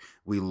 5,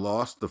 we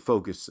lost the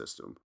focus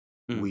system.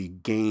 Mm. We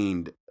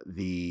gained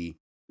the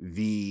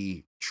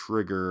V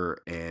trigger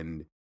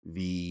and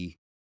the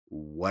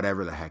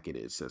whatever the heck it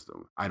is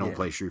system. I don't Yeah.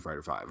 play Street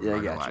Fighter 5. I'm Yeah, I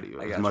not gonna got lie to you. you.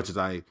 I As got much you.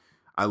 as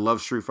I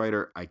love Street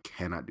Fighter, I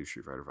cannot do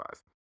Street Fighter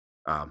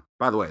 5.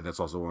 By the way, that's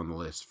also on the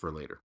list for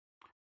later.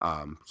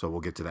 So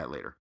we'll get to that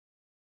later.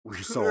 We're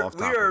so off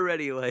topic. We're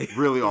already like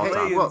Really off hey,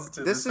 topic. well, to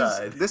the this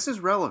side. is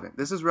relevant.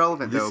 This is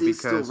relevant This though is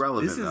still because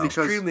relevant This is though.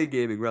 extremely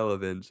gaming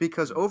relevant.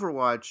 because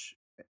Overwatch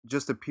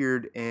just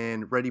appeared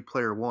in Ready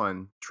Player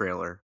One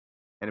trailer,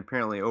 and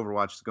apparently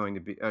Overwatch is going to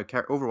be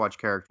Overwatch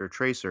character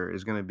Tracer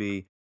is going to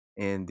be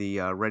in the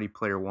Ready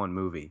Player One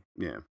movie.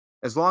 Yeah.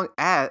 As long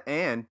as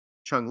and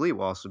Chung Li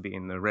will also be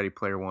in the Ready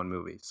Player One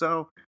movie.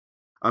 So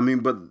I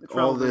mean, but It's all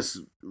relevant. this,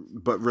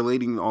 but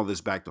relating all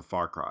this back to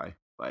Far Cry,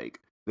 like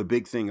the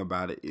big thing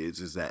about it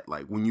is that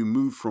like when you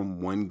move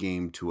from one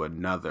game to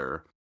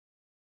another,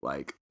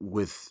 like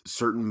with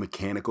certain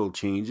mechanical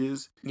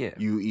changes, Yeah.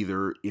 you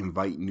either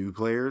invite new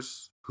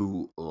players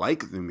who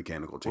like the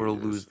mechanical Or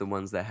changes, lose the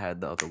ones that had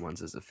the other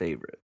ones as a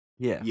favorite.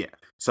 Yeah. Yeah.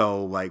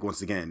 So like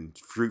once again,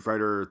 Street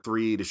Fighter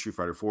 3 to Street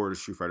Fighter 4 to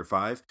Street Fighter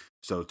 5.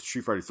 So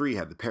Street Fighter 3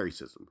 had the parry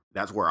system.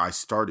 That's where I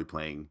started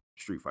playing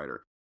Street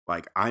Fighter.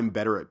 Like I'm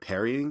better at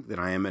parrying than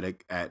I am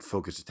at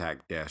focus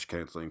attack dash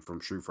canceling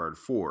from Street Fighter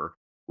 4,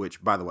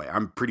 which by the way,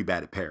 I'm pretty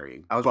bad at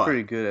parrying. I was but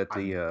pretty good at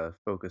the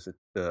focus at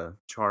the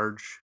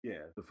charge.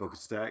 Yeah, the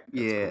focus attack.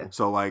 Yeah. Cool.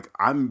 So like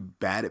I'm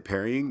bad at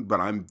parrying, but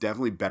I'm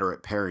definitely better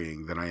at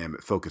parrying than I am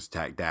at focus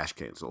attack dash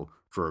cancel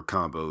for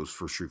combos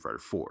for Street Fighter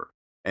 4.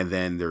 And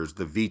then there's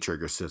the V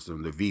trigger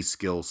system, the V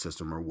skill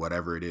system, or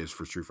whatever it is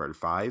for Street Fighter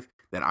 5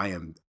 that I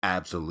am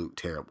absolute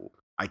terrible.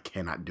 I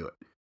cannot do it.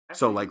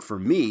 So like for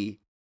me,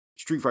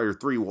 Street Fighter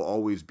 3 will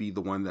always be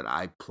the one that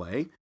I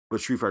play,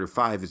 but Street Fighter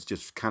 5 is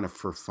just kind of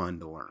for fun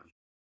to learn.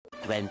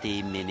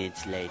 20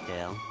 minutes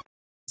later.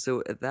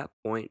 So at that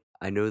point,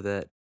 I know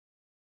that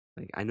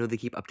I know they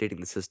keep updating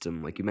the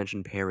system, like you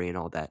mentioned parry and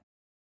all that.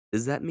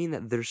 Does that mean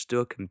that they're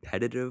still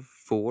competitive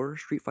for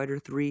Street Fighter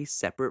 3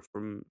 separate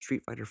from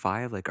Street Fighter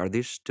 5? Like are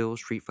there still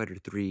Street Fighter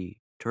 3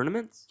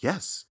 tournaments?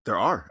 Yes, there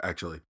are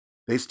actually.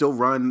 They still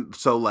run.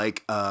 So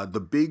like the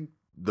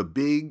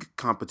big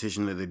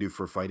competition that they do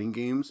for fighting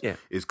games Yeah.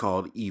 is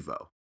called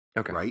Evo,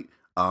 Okay. right?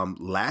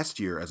 Last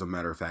year, as a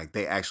matter of fact,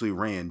 they actually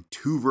ran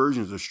 2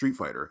 versions of Street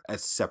Fighter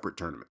as separate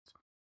tournaments.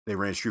 They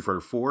ran Street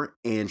Fighter 4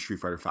 and Street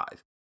Fighter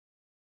 5.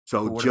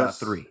 So But what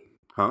just about 3?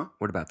 Huh?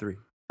 What about 3?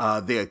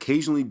 They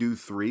occasionally do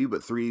 3,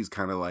 but 3 is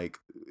kind of like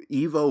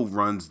Evo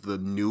runs the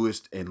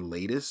newest and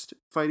latest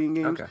fighting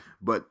games. Okay.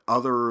 But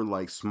other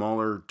like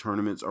smaller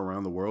tournaments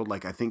around the world,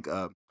 like I think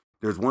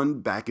there's one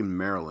back in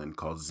Maryland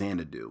called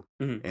Xanadu,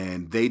 Mhm.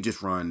 and they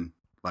just run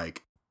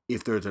like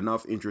if there's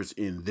enough interest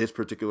in this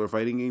particular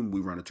fighting game, we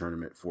run a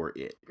tournament for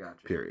it.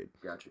 Gotcha. Period.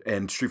 Gotcha.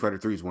 And Street Fighter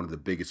 3 is one of the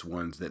biggest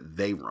ones that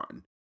they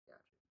run.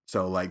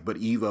 So like, but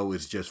Evo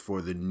is just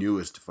for the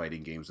newest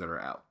fighting games that are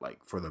out, like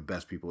for the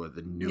best people at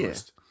the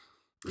newest.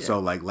 Yeah. So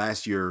like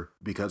last year,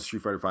 because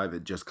Street Fighter 5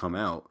 had just come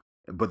out,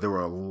 but there were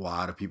a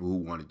lot of people who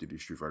wanted to do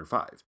Street Fighter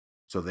 5.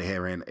 So they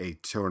ran a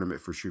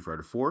tournament for Street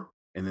Fighter 4,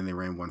 and then they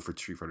ran one for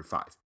Street Fighter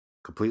 5.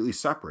 Completely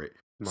separate.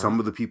 Smart. Some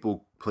of the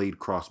people played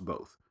cross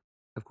both.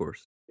 Of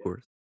course. Of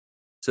course.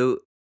 So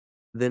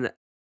then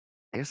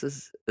I guess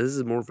this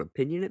is more of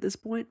opinion at this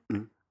point.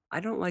 Mhm. I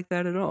don't like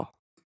that at all.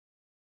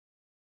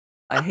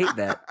 I hate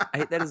that. I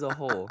hate that as a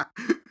whole.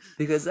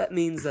 Because that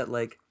means that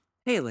like,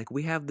 hey, like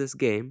we have this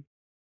game.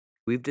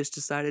 We've just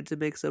decided to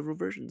make several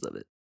versions of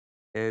it.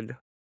 And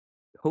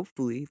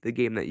hopefully the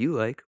game that you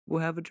like will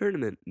have a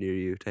tournament near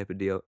you type of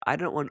deal. I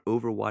don't want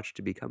Overwatch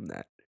to become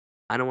that.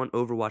 I don't want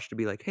Overwatch to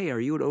be like, hey, are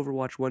you an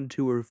Overwatch 1,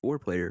 2, or 4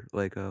 player?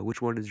 Like,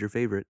 which one is your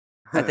favorite?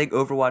 I think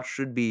Overwatch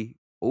should be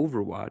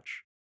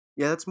Overwatch.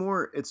 Yeah, that's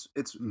more. It's.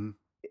 Mhm.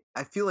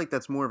 I feel like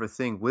that's more of a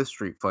thing with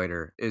Street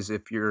Fighter. Is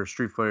if you're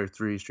Street Fighter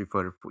 3, Street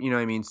Fighter 4, you know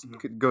what I mean?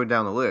 Mhm. Going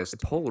down the list. It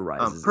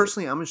polarizes.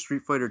 Personally, I'm a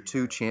Street Fighter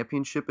 2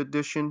 Championship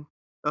Edition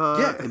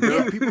Yeah, and there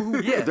Yeah. are people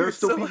who Yeah, there are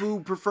still so- people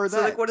who prefer that.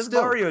 So like, what does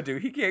still. Mario do?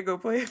 He can't go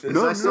play this.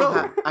 No, I still, no.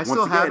 I Once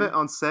still have again- it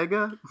on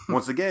Sega.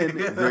 Once again,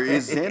 there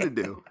is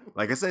Xanadu.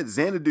 Like I said,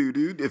 Xanadu,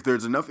 dude. If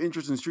there's enough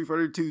interest in Street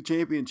Fighter 2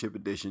 Championship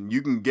Edition,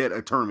 you can get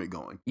a tournament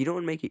going. You know what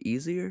would make it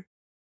easier?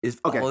 Is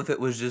Okay. all if it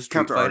was just Street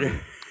Counter Fighter.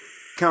 argument.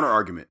 Counter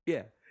argument.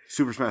 Yeah.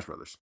 Super Smash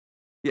Brothers.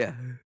 Yeah.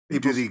 They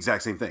do the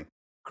exact same thing.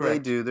 They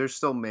Correct. do. There's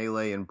still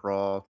Melee and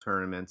Brawl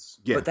tournaments.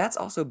 Yeah. But that's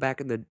also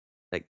back in the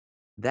like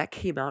that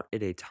came out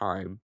at a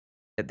time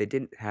that they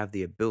didn't have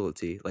the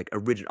ability, like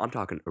original. I'm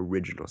talking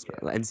original Smash,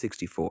 like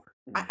N64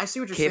 I see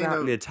what you're came saying, out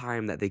in though. a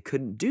time that they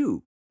couldn't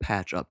do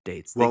patch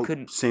updates. Well, they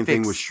couldn't. same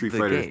thing with fix Street the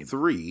Fighter game.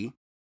 3.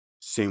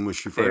 Same with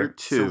Street Fair. Fighter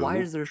 2. So why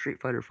is there a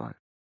Street Fighter 5?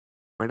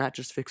 Why not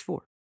just fix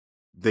 4?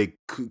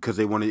 Because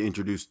they want to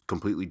introduce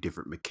completely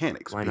different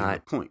mechanics. Why being the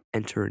not? point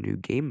Enter a new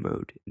game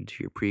mode into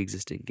your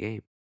pre-existing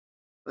game.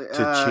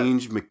 to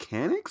change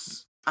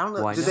mechanics? I don't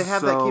know. Why Did they not?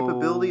 have that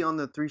capability So- on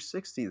the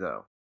 360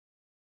 though?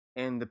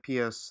 And the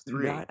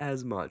PS3. Not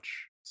as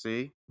much.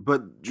 See?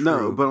 But no,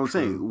 True, but I'm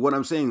saying true. what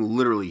I'm saying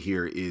literally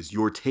here is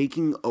you're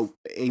taking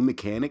a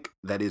mechanic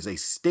that is a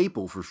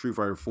staple for Street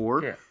Fighter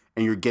 4 Yeah.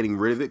 and you're getting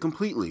rid of it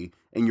completely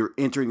and you're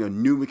entering a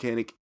new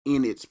mechanic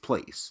in its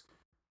place.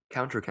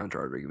 Counter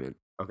argument.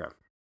 Okay.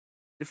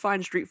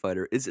 Define Street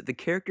Fighter. Is it the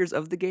characters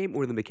of the game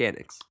or the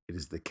mechanics? It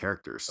is the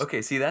characters.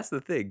 Okay, see, that's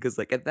the thing. Because,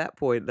 like, at that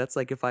point, that's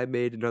like if I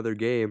made another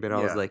game and I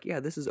was Yeah. like, yeah,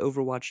 this is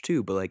Overwatch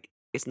 2, but, like,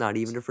 it's not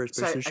even a first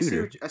So I person see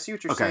shooter. what, I see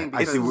what you're Okay, saying. I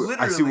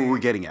Because see what we're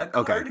getting at.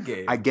 Okay.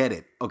 game. I get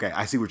it. Okay,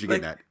 I see what you're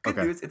Like, getting at. good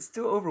Okay. news, it's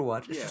still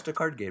Overwatch. It's Yeah. just a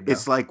card game now.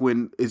 It's like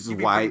when this is You'd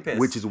be why pretty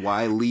which pissed. is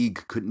why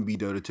League couldn't be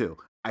Dota 2.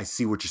 I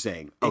see what you're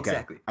saying. Okay.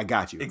 Exactly. I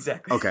got you.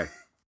 Exactly. Okay.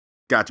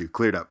 Got you.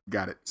 Cleared up.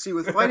 Got it. see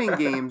with fighting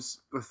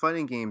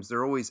games,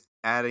 they're always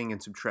adding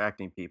and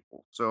subtracting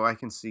people. So I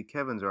can see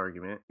Kevin's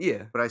argument,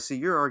 Yeah. but I see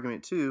your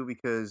argument too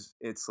because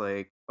it's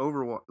like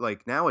Overwatch.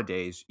 Like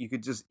nowadays, you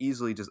could just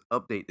easily just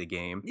update the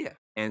game, Yeah.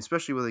 and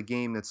especially with a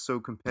game that's so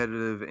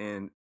competitive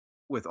and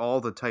with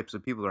all the types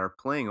of people that are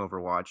playing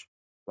Overwatch,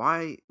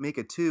 why make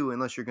a 2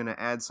 unless you're going to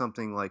add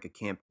something like a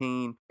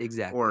campaign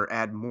Exactly. or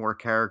add more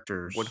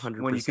characters? When you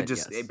could 100%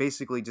 just yes.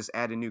 basically just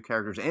add in new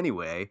characters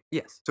anyway.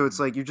 Yes. So it's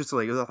like you're just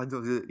like you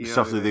know,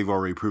 Stuff that they've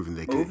already proven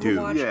they can do.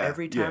 Overwatch, Yeah,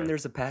 every time yeah.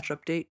 there's a patch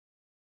update,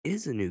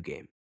 is a new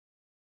game.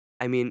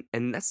 I mean,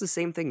 and that's the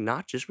same thing,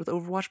 not just with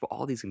Overwatch, but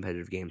all these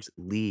competitive games.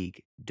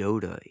 League,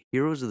 Dota,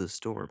 Heroes of the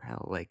Storm,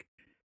 hell, like,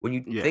 when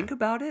you Yeah. think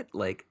about it,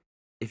 like,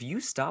 if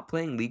you stop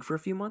playing League for a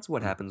few months,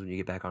 what happens when you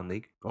get back on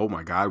League? Oh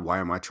my god, why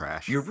am I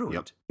trash? You're Yep.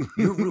 ruined.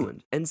 You're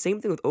ruined. And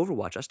same thing with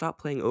Overwatch. I stopped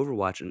playing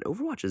Overwatch, and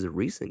Overwatch is a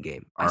recent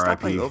game. I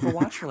stopped playing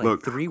Overwatch for like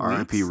Look, 3 weeks.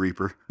 R.I.P.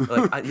 Reaper.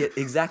 Yeah,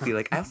 exactly.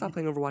 Like I stopped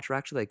playing Overwatch for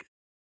actually like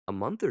a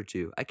month or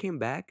two. I came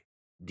back.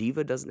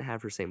 Diva doesn't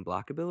have her same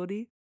block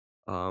ability.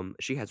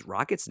 She has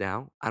rockets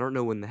now. I don't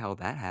know when the hell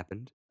that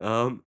happened.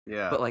 Yeah.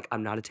 But like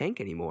I'm not a tank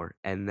anymore,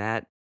 and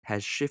that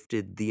has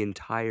shifted the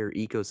entire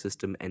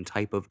ecosystem and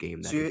type of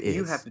game that So it is.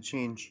 you have to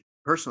change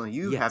personally.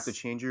 You have to Yes.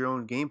 change your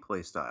own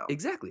gameplay style.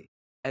 Exactly.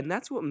 And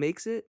that's what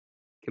makes it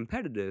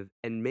competitive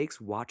and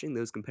makes watching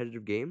those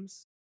competitive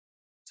games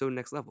so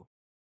next level.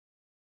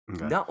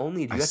 Okay. Not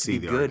only do I you have to see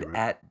be the good argument.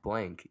 at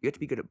blank, you have to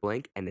be good at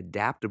blank and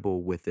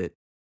adaptable with it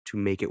to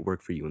make it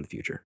work for you in the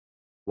future.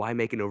 Why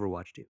make an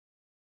Overwatch 2?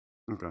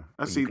 Okay.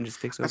 I When see. you can just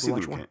fix I see the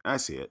Overwatch 1. mechan- I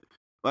see it.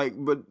 Like,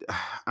 but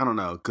I don't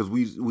know because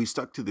we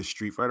stuck to the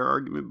Street Fighter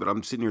argument, but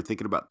I'm sitting here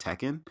thinking about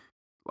Tekken.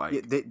 Like,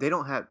 Yeah, they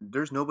don't have.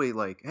 There's nobody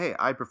like, hey,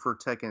 I prefer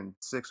Tekken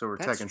 6 over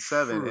That's Tekken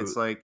 7. It's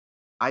true. like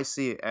I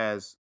see it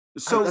as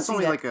so that's see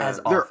only that like a- as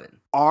there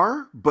often.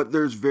 are, but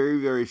there's very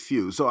very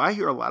few. So I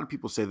hear a lot of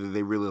people say that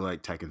they really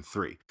like Tekken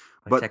 3. Like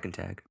but- Tekken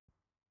Tag.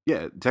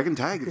 Yeah, Tekken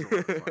Tag is a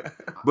lot of fun.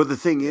 But the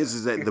thing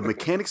is that the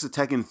mechanics of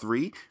Tekken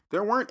 3,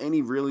 there weren't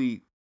any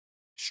really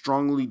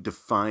strongly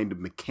defined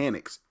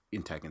mechanics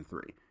in Tekken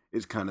 3.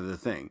 Is kind of the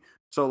thing.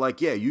 So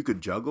like, yeah, you could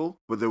juggle,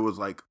 but there was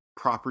like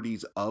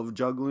properties of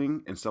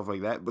juggling and stuff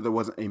like that, but there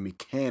wasn't a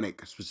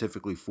mechanic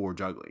specifically for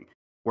juggling.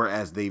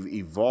 Whereas they've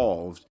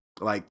evolved,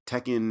 like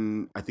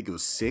Tekken, I think it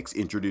was 6,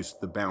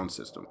 introduced the bound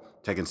system.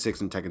 Tekken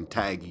 6 and Tekken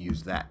Tag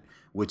used that,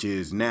 which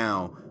is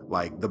now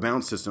like the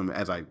bound system,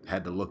 as I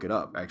had to look it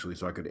up actually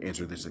so I could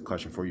answer this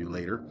question for you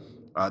later.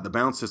 The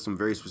bound system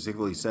very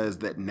specifically says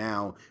that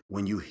now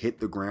when you hit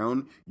the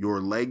ground, your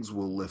legs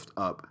will lift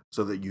up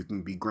so that you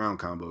can be ground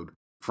comboed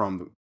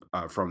from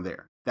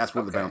there. That's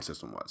what the Okay. bound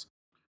system was.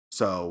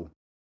 So,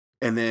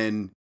 and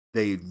then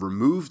they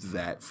removed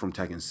that from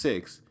Tekken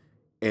 6,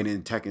 and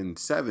in Tekken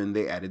 7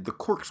 they added the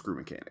corkscrew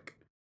mechanic.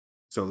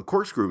 So the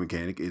corkscrew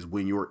mechanic is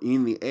when you're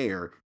in the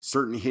air,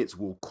 certain hits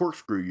will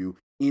corkscrew you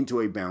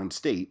into a bound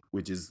state,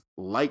 which is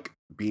like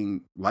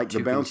being like To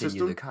the bound continue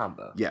system. the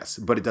combo. Yes,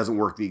 but it doesn't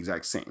work the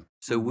exact same.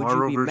 So would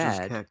Marvel you be versus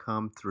mad?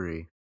 Capcom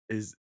 3.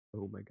 Is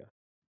oh my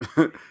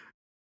god.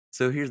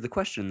 So here's the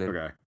question then.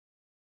 Okay.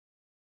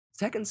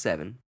 Tekken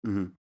 7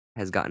 Mhm.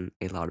 has gotten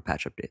a lot of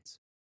patch updates.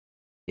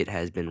 It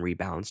has been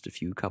rebalanced a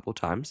few couple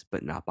times,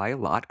 but not by a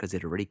lot because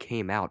it already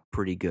came out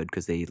pretty good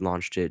because they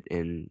launched it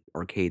in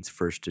arcades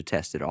first to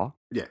test it all.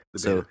 Yeah. the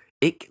So beta.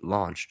 it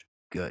launched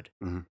good.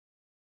 Mhm.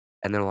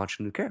 And they're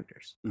launching new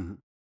characters. Mhm.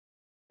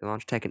 They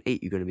launched Tekken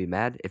 8. You going to be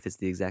mad if it's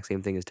the exact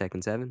same thing as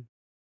Tekken 7?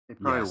 It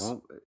probably Yes.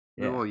 won't.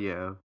 Yeah. Well,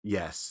 yeah.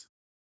 Yes.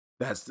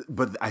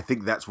 But I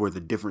think that's where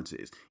the difference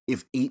is.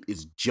 If 8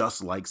 is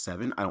just like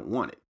 7, I don't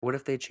want it. What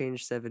if they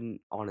change 7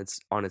 on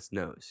its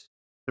nose?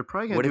 They're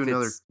probably gonna What do if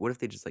another. what if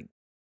they just like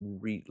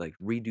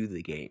redo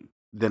the game?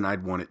 Then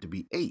I'd want it to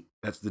be 8.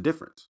 That's the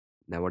difference.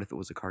 Now what if it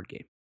was a card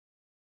game?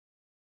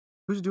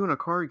 Who's doing a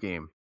card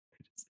game?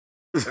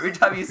 Every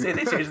time you say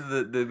they change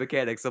the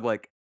mechanics, I'm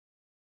like,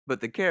 but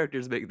the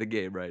characters make the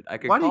game, right? I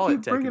could Why do you call it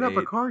keep bringing Tekken up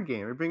a 8 card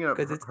game? Are you bringing up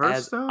because it's as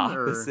Hearthstone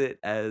or? opposite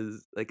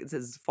as like it's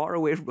as far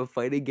away from a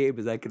fighting game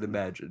as I can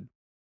imagine.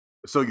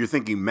 So you're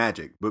thinking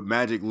Magic, but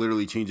Magic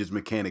literally changes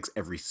mechanics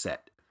every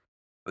set.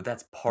 But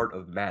that's part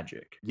of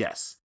Magic.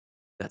 Yes.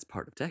 That's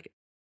part of Tekken.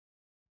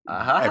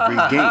 Every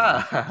game.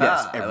 Yes,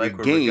 I every like where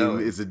we're game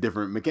going. is a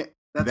different mechanic.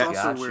 That's also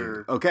Got you.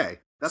 where. Okay.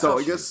 That's So I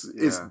also- guess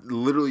it's yeah.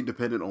 literally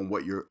dependent on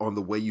on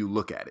the way you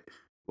look at it.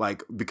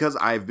 Like, because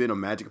I've been a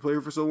Magic player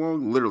for so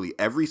long, literally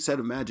every set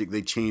of Magic,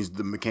 they changed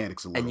the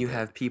mechanics a little And you bit.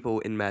 have people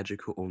in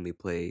Magic who only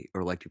play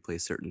or like to play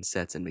certain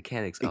sets and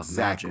mechanics of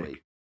Exactly.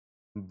 Magic.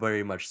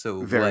 Very much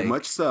so. Very like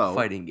much so.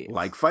 Fighting games.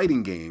 Like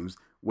fighting games,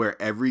 where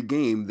every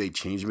game they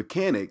change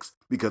mechanics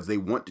because they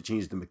want to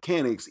change the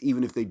mechanics,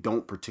 even if they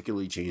don't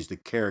particularly change the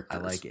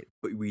characters. I like it.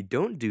 But we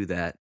don't do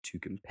that to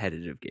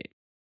competitive games.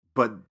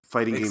 But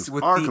fighting games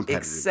With are the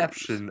competitive.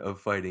 exception games. of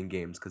fighting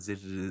games, because it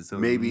is a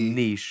Maybe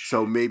niche.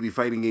 So maybe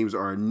fighting games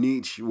are a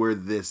niche where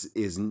this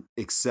is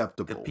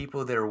acceptable. the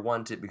people there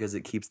want it because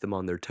it keeps them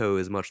on their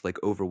toes, much like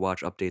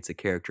Overwatch updates a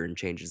character and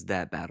changes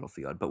that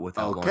battlefield, but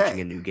without launching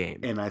Okay. a new game.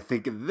 And I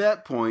think at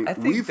that point, I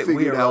think we that we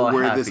figured are all out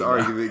where this happy now.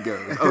 argument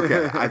goes.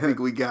 Okay, I think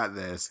we got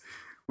this.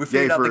 We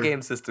figured out the for-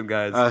 game system,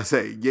 guys.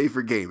 Say, yay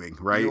for gaming,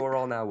 right? You are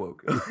all now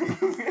woke.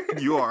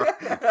 You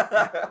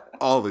are.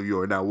 All of you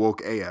are now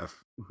woke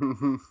AF,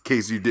 in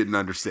case you didn't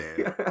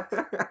understand.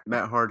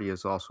 Matt Hardy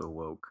is also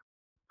woke.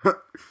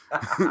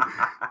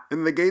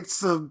 In the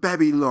gates of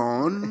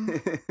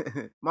Babylon,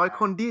 My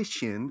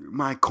condition,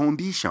 my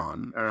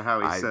condition. or how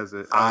he I- says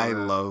it. I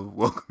love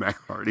woke Mac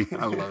Hardy.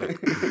 I love it.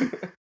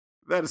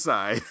 That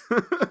aside.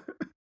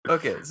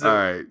 Okay, so All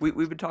right.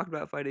 we've been talking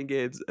about fighting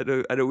games. I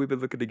know we've been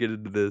looking to get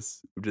into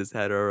this. We've just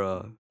had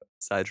our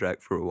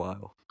sidetrack for a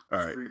while. All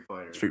right. Street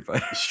Fighter. Street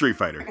Fighter. Street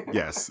Fighter.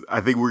 Yes. I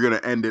think we're going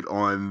to end it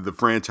on the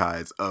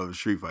franchise of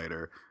Street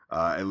Fighter,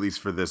 at least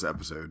for this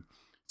episode.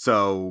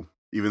 So,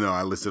 even though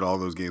I listed all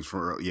those games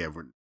for,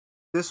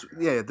 This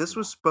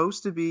was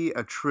supposed to be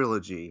a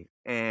trilogy,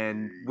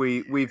 and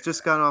we've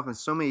just gone off on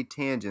so many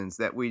tangents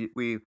that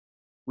we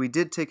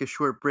did take a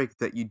short break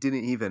that you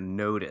didn't even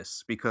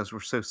notice because we're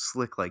so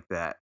slick like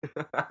that.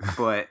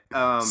 But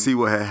see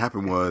what had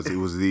happened was it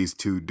was these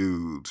two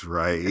dudes,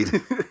 right?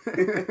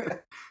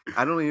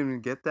 I don't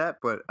even get that,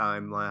 but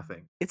I'm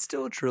laughing. It's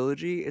still a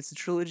trilogy. It's a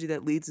trilogy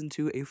that leads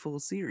into a full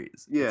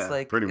series. Yeah, it's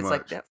like pretty it's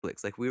like much.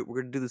 Netflix. Like we're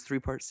gonna do this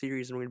 3-part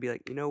series, and we're gonna be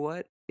like, you know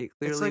what? It It's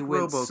clearly like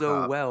went so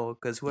RoboCop. well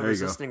because There whoever's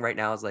you go. listening right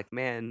now is like,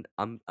 man,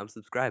 I'm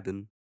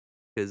subscribing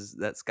because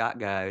that Scott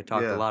guy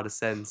talked Yeah. a lot of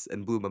sense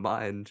and blew my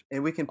mind.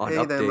 And we can On pay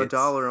them updates.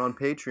 $1 on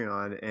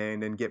Patreon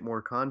and then get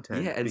more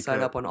content. Yeah, and sign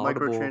because- up on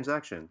Audible.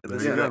 microtransaction.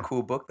 There's you even go. a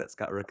cool book that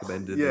Scott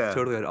recommended. Yeah. That's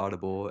totally on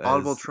Audible. as-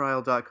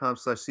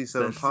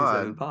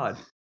 audibletrial.com/C7pod. /C7pod.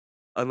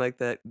 Unlike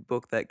that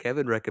book that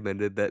Kevin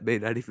recommended that may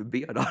not even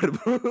be on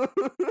Audible.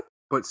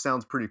 But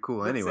sounds pretty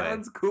cool That anyway.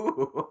 sounds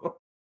cool.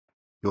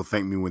 You'll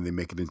thank me when they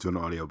make it into an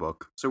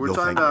audiobook. So we're You'll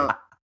talking thank me.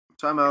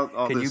 about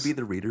all Can this. you be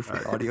the reader for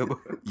the audiobook?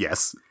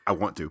 Yes, I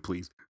want to,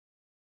 please.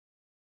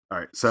 All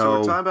right, So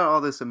we're so talking about all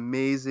this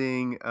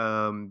amazing,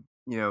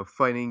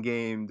 fighting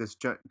game, this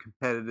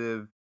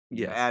competitive,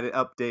 Yes. added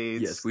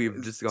updates. Yes,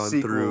 we've just gone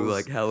through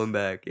like sequels. hell and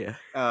back. Yeah.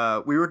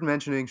 We were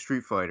mentioning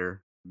Street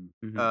Fighter.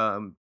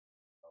 Mhm.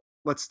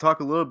 Let's talk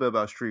a little bit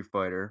about Street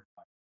Fighter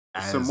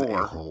as some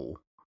more. a whole,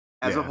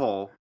 as Yeah. a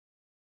whole.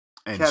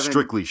 and Kevin-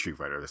 strictly Street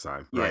Fighter this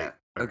time, Yeah. right?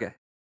 Okay.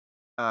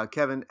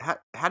 Kevin,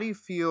 how do you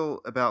feel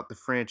about the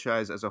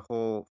franchise as a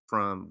whole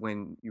from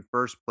when you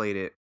first played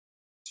it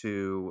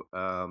to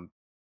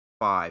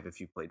 5, if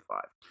you played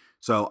 5?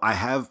 So I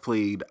have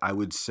played, I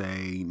would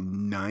say,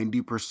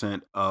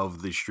 90%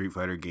 of the Street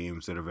Fighter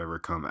games that have ever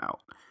come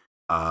out.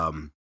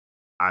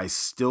 I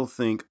still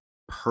think,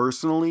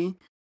 personally,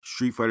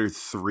 Street Fighter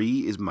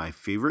 3 is my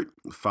favorite,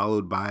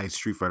 followed by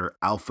Street Fighter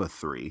Alpha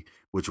 3,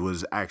 which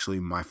was actually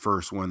my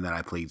first one that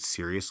I played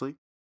seriously.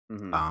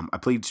 Mhm. I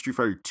played Street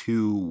Fighter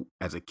 2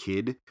 as a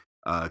kid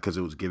because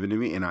it was given to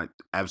me, and I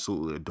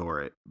absolutely adore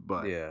it.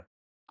 But Yeah.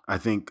 I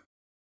think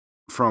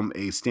from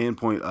a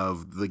standpoint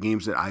of the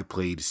games that I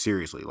played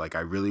seriously, like I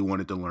really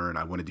wanted to learn,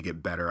 I wanted to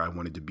get better, I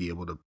wanted to be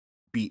able to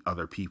beat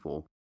other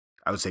people.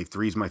 I would say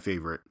 3 is my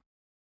favorite,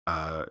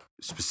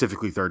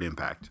 specifically Third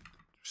Impact,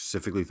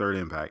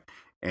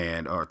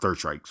 and or Third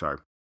Strike,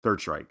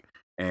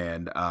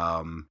 and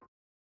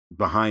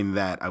behind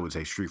that I would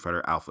say Street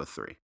Fighter Alpha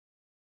 3.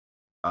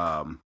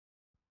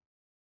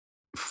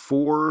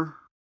 4,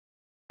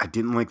 I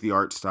didn't like the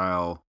art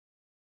style.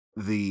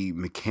 the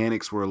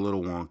mechanics were a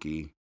little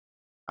wonky.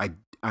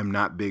 I'm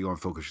not big on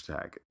focus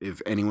attack.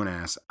 If anyone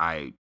asks,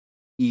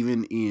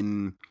 even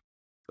in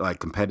like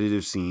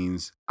competitive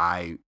scenes,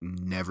 I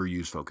never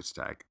use focus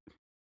attack.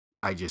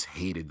 I just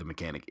hated the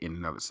mechanic in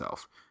and of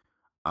itself.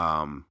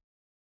 And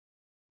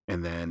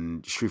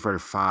then Street Fighter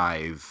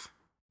V.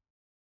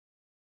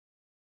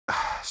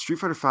 Street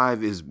Fighter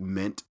V is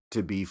meant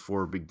to be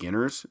for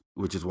beginners,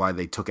 which is why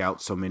they took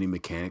out so many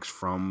mechanics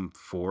from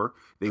 4.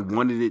 They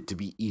wanted it to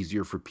be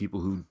easier for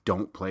people who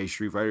don't play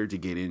Street Fighter to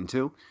get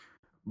into,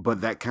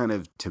 but that kind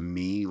of, to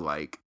me,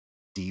 like,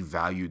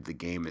 devalued the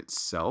game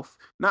itself.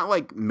 Not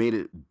like made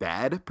it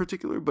bad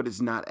particular, but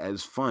it's not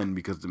as fun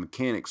because the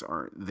mechanics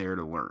aren't there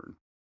to learn.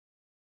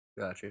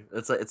 Gotcha.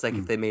 It's like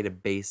if they made a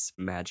base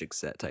Magic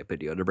set type of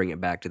deal to bring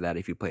it back to that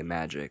if you play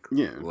Magic,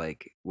 Yeah.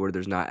 like where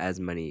there's not as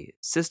many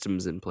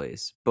systems in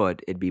place,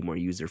 but it'd be more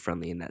user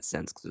friendly in that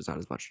sense because there's not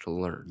as much to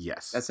learn.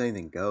 Yes. That's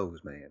anything goes,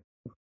 man.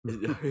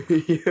 Yeah.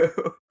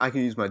 I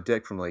can use my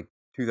deck from like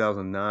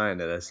 2009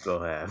 that I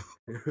still have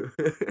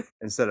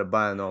instead of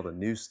buying all the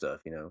new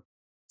stuff, you know?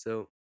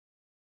 So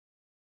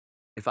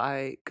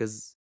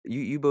because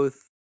you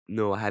both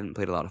know I haven't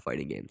played a lot of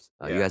fighting games.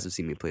 You Yeah. guys have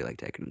seen me play like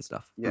Tekken and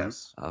stuff.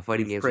 Yes.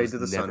 Fighting You've games prayed was to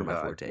the never sun my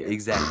god. forte. Yeah.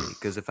 Exactly,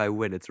 because if I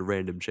win, it's a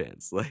random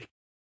chance. Like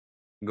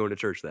I'm going to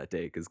church that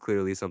day because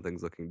clearly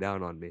something's looking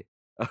down on me.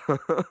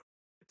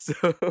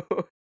 So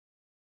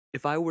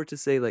if I were to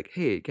say like,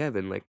 "Hey,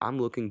 Kevin, like I'm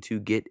looking to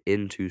get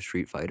into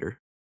Street Fighter,"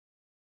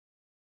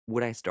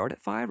 would I start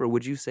at 5, or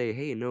would you say,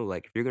 "Hey, no,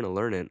 like if you're gonna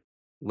learn it,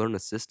 learn a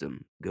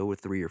system, go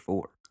with 3 or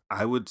 4."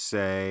 I would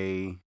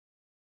say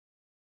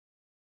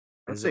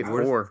I'd Is say it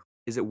worth 4.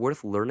 is it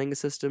worth learning a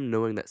system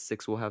knowing that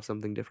 6 will have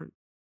something different?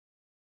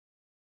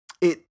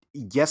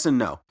 yes and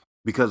no.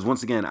 Because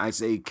once again, I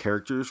say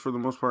characters for the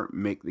most part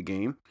make the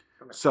game.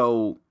 Okay.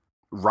 So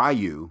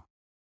Ryu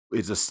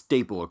is a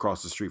staple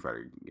across the Street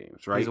Fighter games,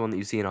 He's right? the one that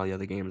you see in all the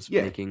other games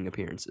Yeah. making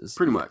appearances.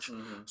 Pretty much.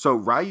 Mhm. So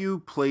Ryu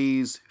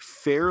plays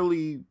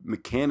fairly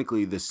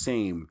mechanically the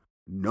same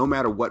no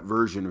matter what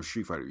version of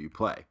Street Fighter you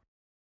play.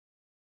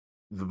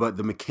 But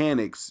the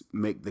mechanics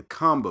make the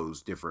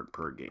combos different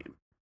per game.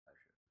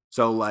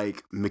 So,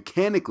 like,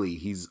 mechanically,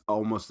 he's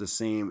almost the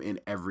same in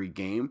every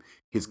game.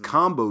 His Mhm.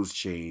 combos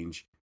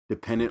change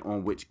dependent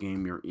on which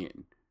game you're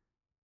in.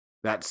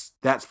 That's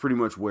pretty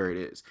much where it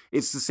is.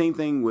 It's the same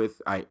thing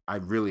with I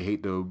really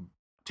hate to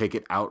take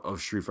it out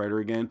of Street Fighter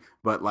again,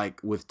 but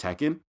like with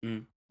Tekken,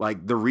 Mm.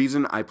 like the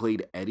reason I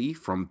played Eddie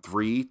from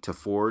 3 to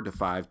 4 to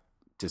 5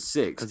 to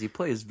 6. Because he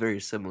plays very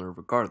similar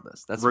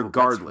regardless. That's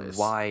Regardless.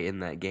 why in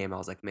that game I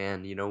was like,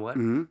 man, you know what?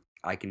 Mhm,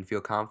 I can feel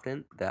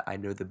confident that I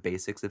know the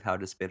basics of how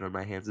to spin on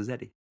my hands as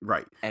Eddie.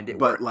 right. And it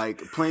But worked.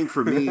 like playing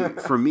playing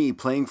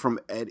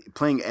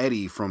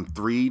Eddie from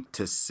 3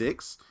 to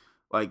 6,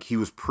 like he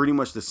was pretty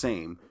much the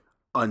same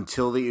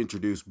until they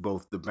introduced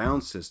both the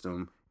bound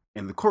system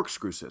and the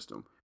corkscrew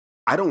system.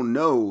 I don't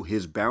know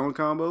his bound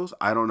combos,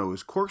 I don't know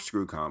his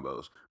corkscrew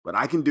combos, but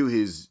I can do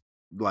his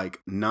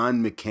like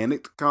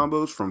non-mechanic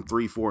combos from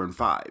 3, 4, and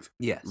 5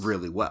 Yes.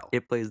 really well.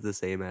 It plays the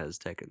same as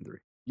Tekken 3,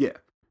 Yeah.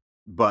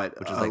 But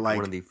which is like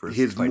one of the first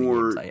his fighting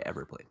more games I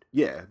ever played.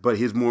 yeah, but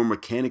his more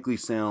mechanically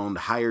sound,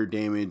 higher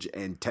damage,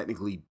 and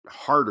technically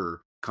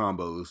harder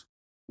combos,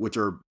 which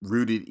are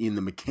rooted in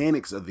the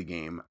mechanics of the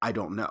game, I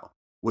don't know.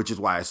 Which is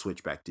why I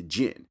switched back to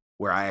Jin,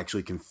 where I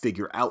actually can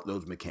figure out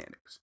those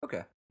mechanics.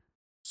 Okay.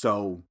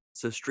 So,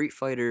 So Street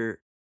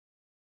Fighter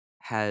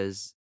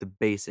has the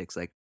basics,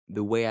 like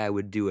the way I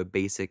would do a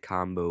basic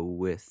combo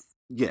with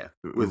yeah,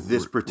 with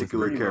this with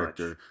particular Ryu.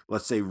 character,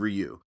 let's say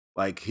Ryu,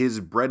 like his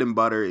bread and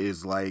butter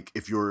is like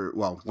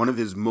one of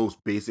his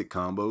most basic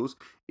combos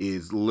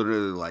is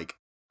literally like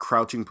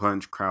crouching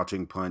punch,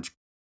 crouching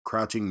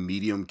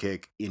medium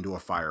kick into a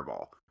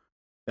fireball.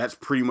 That's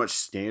pretty much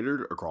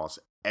standard across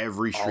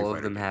every Street all Fighter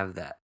of them game. have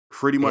that.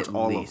 Pretty much At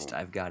all least of them.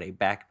 I've got a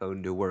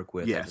backbone to work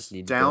with. I Yes. just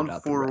need to build Down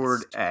out the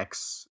forward rest.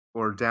 X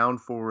or down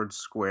forward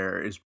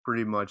square is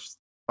pretty much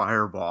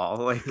fireball,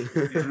 like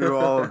through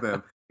all of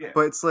them. Yeah.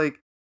 But it's like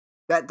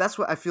that's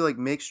what I feel like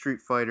makes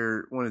Street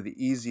Fighter one of the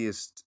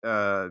easiest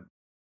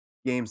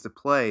games to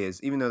play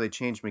is even though they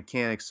changed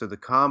mechanics so the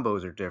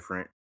combos are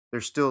different,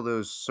 there's still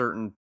those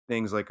certain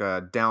things like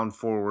a down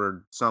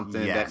forward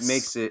something that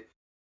makes Yes. it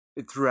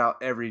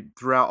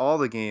throughout all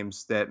the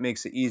games that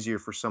makes it easier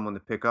for someone to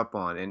pick up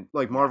on. And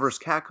like Marvel vs.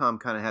 Capcom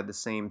kind of had the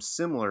same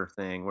similar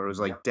thing where it was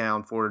like Yep.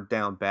 down forward,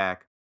 down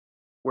back.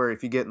 Where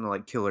if you get into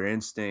like Killer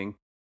Instinct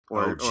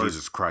Oh,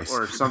 Jesus Christ.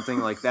 or something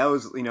like that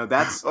was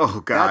that's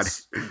Oh, God.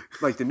 that's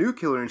like the new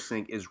Killer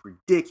Instinct is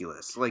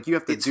ridiculous. Like you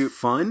have to It's do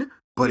fun,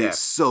 but Yeah. it's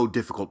so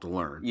difficult to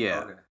learn.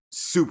 yeah.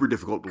 Super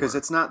difficult to learn. Because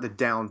it's not the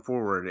down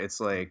forward. It's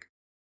like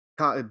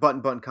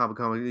button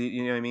combo.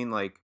 You know what I mean?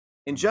 Like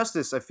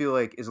Injustice, I feel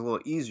like is a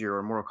little easier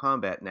or Mortal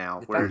Kombat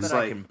now, The where fact it's that I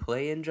like can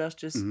play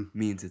Injustice Mhm.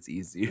 means it's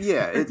easier.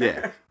 yeah,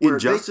 Yeah. where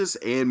Injustice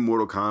and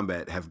Mortal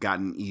Kombat have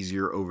gotten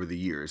easier over the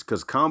years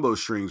because combo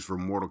strings for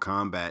Mortal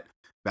Kombat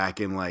back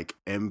in like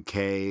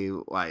MK,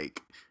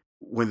 like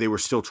when they were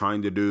still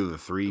trying to do the The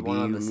 3D one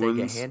on the Sega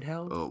ones.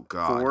 handheld. Oh,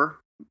 God.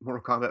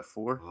 Mortal Kombat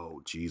 4.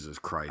 Oh Jesus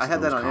Christ! I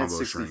had that those on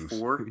combo strings.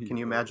 N64. Can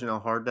you imagine how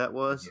hard that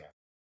was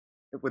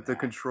with the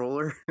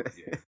controller?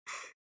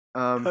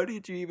 How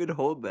did you even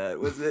hold that?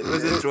 Was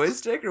it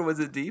joystick or was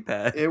it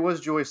D-pad? It was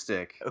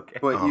joystick, Okay.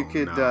 but you Oh,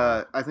 could.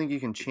 no. I think you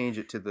can change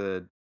it to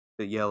the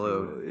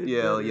yellow, Oh, it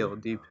yellow better.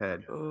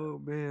 D-pad. Oh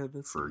man,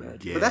 that's so bad.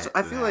 Forget But that's.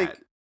 I feel like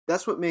that.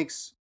 that's what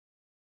makes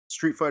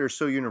Street Fighter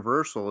so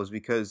universal is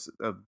because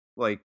of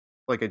like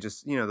I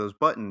just those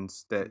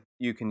buttons that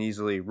you can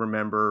easily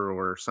remember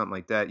or something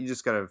like that. You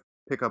just gotta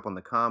pick up on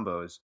the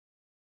combos.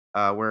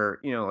 Where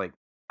like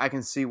I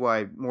can see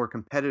why more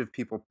competitive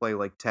people play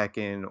like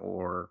Tekken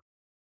or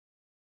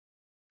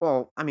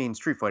well, I mean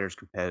Street Fighter's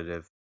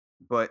competitive,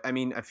 but I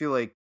mean I feel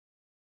like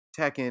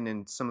Tekken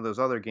and some of those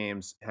other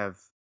games have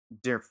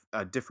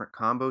a different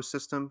combo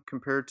system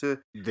compared to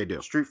They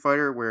do. Street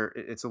Fighter, where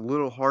it's a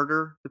little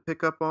harder to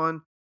pick up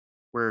on.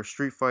 Where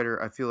Street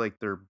Fighter, I feel like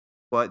their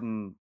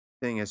button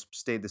thing has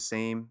stayed the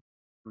same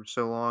for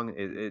so long.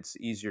 It's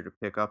easier to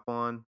pick up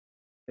on.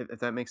 If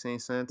that makes any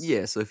sense.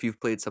 Yeah, so if you've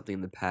played something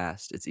in the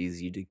past, it's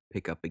easy to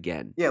pick up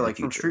again Yeah, in the like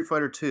from future. Street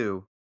Fighter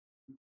 2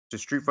 to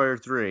Street Fighter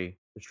 3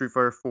 to Street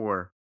Fighter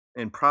 4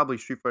 and probably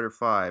Street Fighter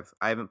 5.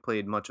 I haven't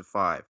played much of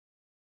 5.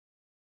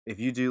 If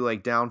you do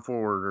like down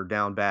forward or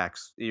down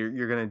backs,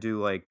 you're gonna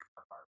do like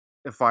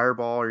a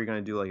fireball, or you're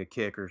gonna do like a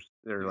kick or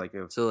like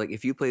a So like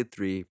if you played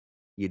 3,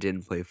 you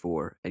didn't play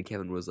 4, and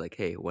Kevin was like,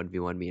 "Hey,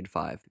 1v1 me in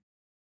 5."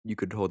 You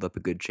could hold up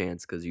a good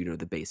chance because you know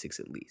the basics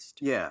at least.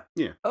 yeah.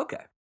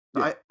 Okay.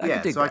 I I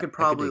could dig so I that. could I could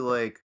probably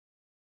dig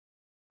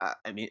that. like.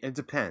 I mean, it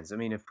depends. I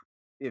mean,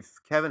 if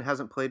Kevin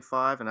hasn't played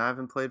 5 and I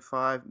haven't played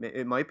 5,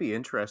 it might be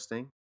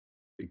interesting.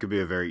 It could be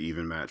a very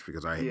even match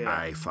because Yeah.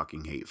 I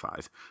fucking hate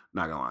 5.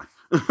 Not gonna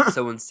lie.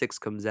 So when 6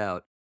 comes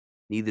out,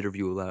 neither of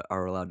you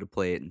are allowed to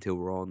play it until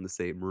we're all in the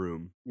same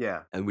room,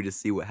 Yeah. and we just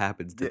see what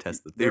happens to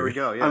test the theory. There we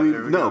go. Yeah. I there we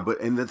mean, no, go. but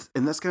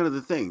that's kind of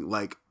the thing.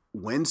 Like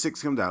when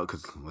 6 comes out,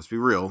 because let's be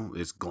real,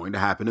 it's going to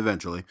happen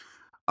eventually.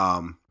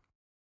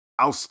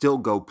 I'll still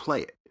go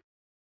play it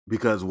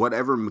because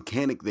whatever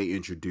mechanic they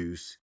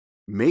introduce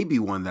may be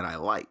one that I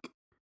like.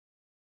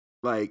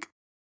 Like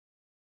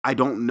I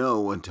don't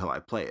know until I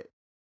play it.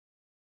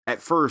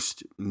 At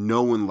first,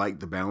 no one liked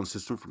the balance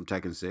system from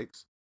Tekken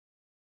 6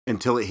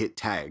 until it hit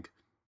Tag.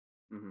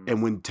 Mhm.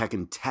 And when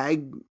Tekken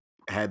Tag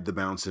had the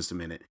balance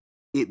system in it,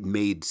 it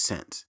made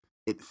sense.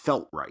 It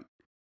felt right.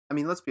 I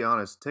mean, let's be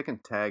honest.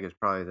 Tekken Tag is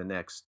probably the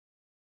next.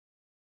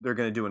 They're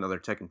gonna do another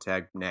Tekken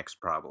Tag next,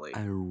 probably.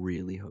 I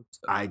really hope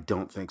so. I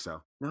don't think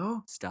so.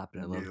 No. Stop it.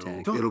 I love No,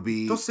 tag. It'll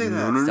be don't say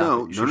that. No,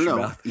 Stop it. Shut your no.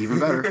 mouth. Even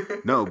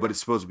better. No, but it's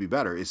supposed to be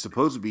better. It's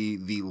supposed to be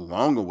the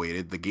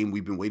long-awaited, the game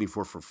we've been waiting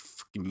for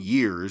fucking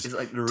years. It's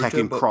like Naruto,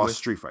 Tekken but Cross with-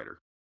 Street Fighter.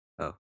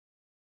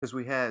 Because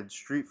we had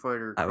Street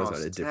Fighter. I was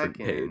cross on a different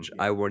Tekken. page.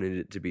 I wanted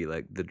it to be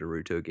like the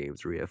Naruto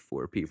games where you have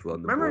 4 people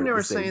on the Remember board. when they at were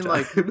the same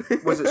saying time.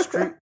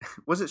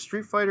 like, was it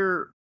Street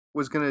Fighter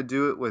was gonna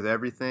do it with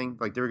everything?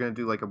 Like they were gonna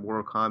do like a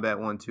Mortal Kombat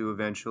 1-2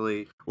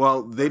 eventually.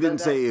 Well, they didn't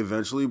that- say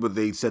eventually, but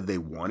they said they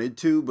wanted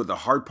to. But the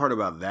hard part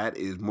about that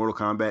is Mortal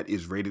Kombat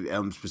is rated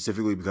M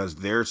specifically because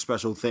their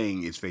special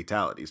thing is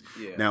fatalities.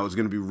 Yeah. Now, it's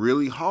going to be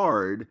really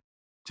hard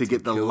to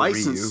get the kill Ryu.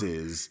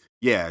 licenses,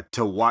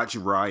 to watch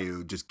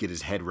Ryu just get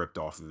his head ripped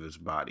off of his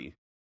body.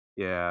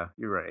 Yeah,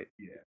 you're right.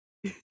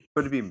 Yeah.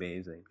 But it'd be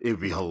amazing. It'd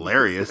be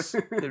hilarious.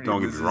 Then he Don't get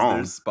me loses their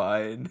wrong.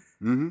 spine.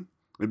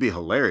 It'd be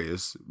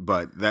hilarious,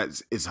 but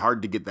it's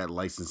hard to get that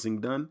licensing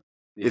done.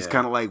 It's Yeah.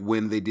 kind of like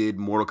when they did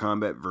Mortal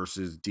Kombat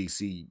versus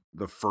DC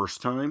the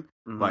first time,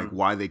 like Mhm.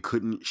 why they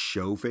couldn't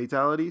show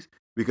fatalities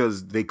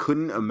because they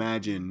couldn't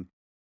imagine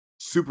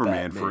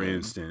Superman, for Batman.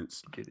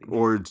 instance, Kidding.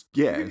 or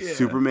Yeah.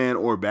 Superman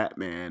or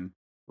Batman,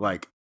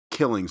 like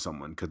killing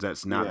someone because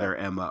that's not Yeah. their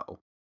MO.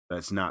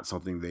 That's not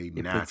something they It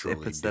naturally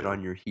puts do. that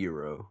on your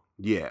hero.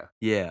 Yeah,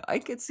 Yeah, I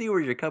can see where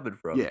you're coming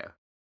from. yeah.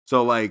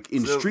 So like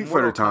in So Street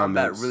Mortal Fighter time, Kombat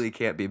that's- really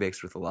can't be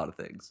mixed with a lot of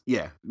things.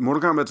 yeah,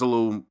 Mortal Kombat's a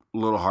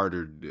little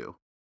harder to do.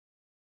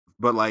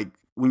 But like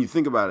when you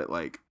think about it,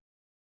 like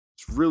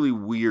it's really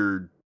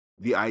weird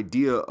the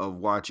idea of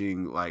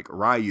watching like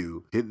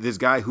Ryu, this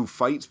guy who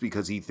fights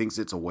because he thinks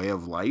it's a way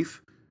of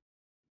life,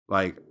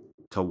 like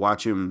to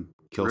watch him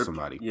kill Rip-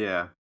 somebody.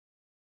 Yeah.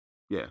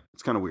 Yeah,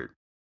 it's kind of weird.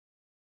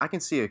 I can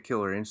see a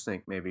Killer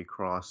Instinct maybe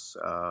cross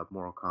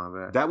Mortal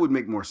Kombat. That would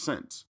make more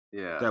sense.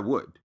 yeah. That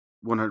would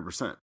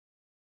 100%.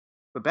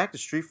 But back to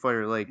Street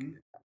Fighter, like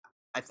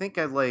I think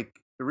the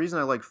reason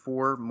I like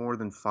 4 more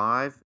than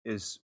 5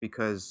 is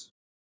because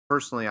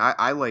personally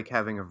I like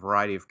having a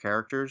variety of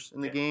characters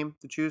in the game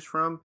to choose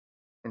from.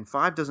 And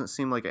 5 doesn't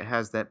seem like it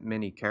has that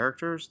many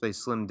characters. They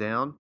slimmed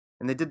down.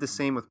 And they did the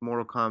same with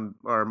Marvel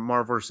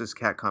vs.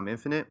 Capcom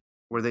Infinite,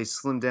 where they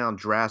slimmed down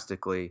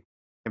drastically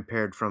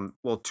compared from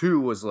 2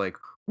 was like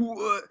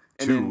what?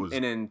 And 2 then, was-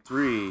 and then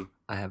 3,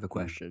 I have a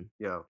question.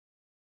 yo.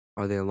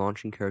 Are they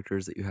launching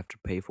characters that you have to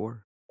pay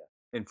for?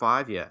 In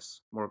 5,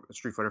 yes. More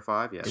Street Fighter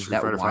 5, yes. Is Street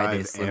that Fighter why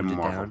they 5 slimmed and it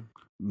Marvel. down?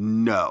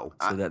 No.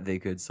 So that they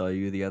could sell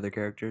you the other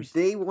characters?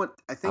 They want.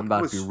 I think I'm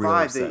about with to be real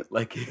 5, upset.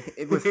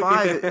 with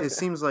 5, it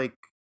seems like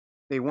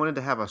they wanted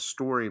to have a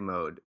story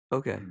mode.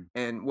 Okay.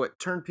 And what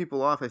turned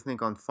people off, I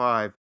think, on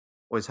 5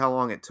 was how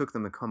long it took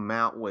them to come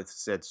out with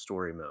said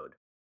story mode.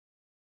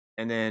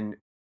 And then,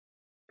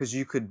 because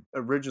you could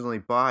originally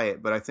buy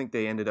it, but I think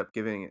they ended up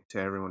giving it to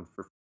everyone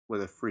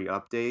with a free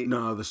update.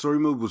 No, the story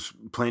mode was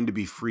planned to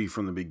be free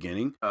from the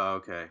beginning. Oh,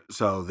 okay.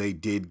 So they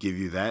did give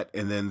you that.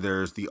 And then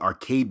there's the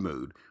arcade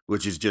mode,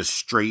 which is just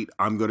straight,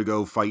 I'm going to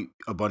go fight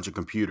a bunch of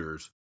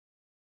computers.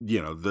 You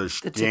know, the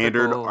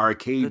standard typical-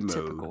 arcade the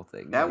mode. typical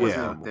thing. That yeah.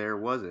 wasn't there,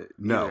 was it?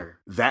 No, Either.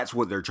 that's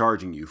what they're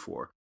charging you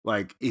for.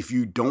 Like, if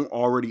you don't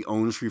already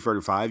own Street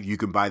Fighter V, you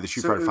can buy the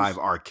Street So Fighter it was- V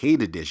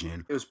Arcade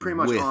Edition. It was pretty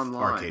much with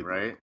online, arcade mode.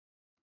 right?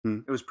 Hmm?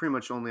 It was pretty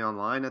much only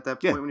online at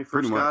that Yeah, point when you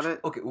pretty first got much. it.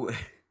 Okay.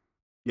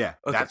 Yeah,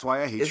 Okay, that's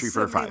why I hate If Street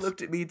Fighter somebody V.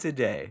 looked at me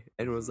today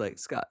and was like,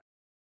 Scott,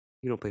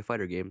 you don't play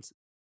fighter games.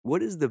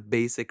 What is the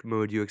basic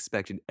mode you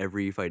expect in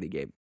every fighting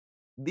game?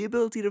 The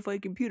ability to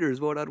fight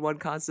computers one-on-one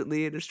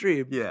constantly in a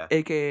stream, Yeah.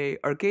 aka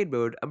arcade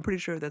mode. I'm pretty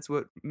sure that's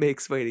what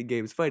makes fighting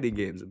games.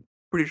 I'm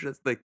pretty sure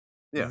that's like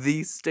Yeah.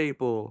 the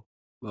staple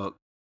Look,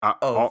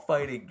 of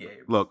fighting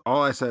games.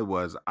 all I said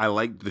was I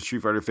liked the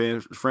Street Fighter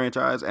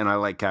franchise and I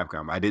like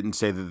Capcom. I didn't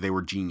say that they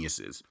were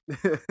geniuses.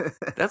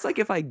 That's like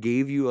if I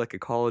gave you like a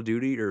Call of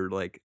Duty or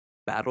like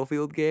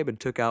Battlefield game and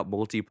took out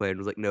multiplayer and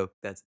was like, no,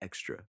 that's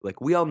extra.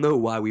 Like we all know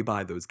why we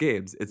buy those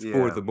games. It's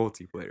for Yeah. the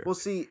multiplayer. Well,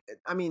 see,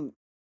 I mean,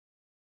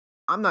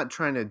 I'm not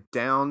trying to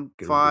down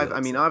Get 5. real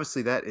I mean, upset.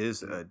 obviously that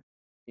is a,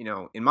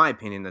 in my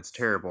opinion, that's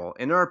terrible.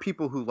 And there are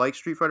people who like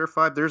Street Fighter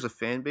 5. There's a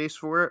fan base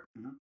for it.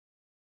 Mhm.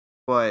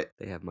 But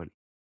They have money.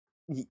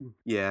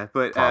 yeah,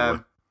 but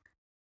Probably.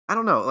 I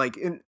don't know.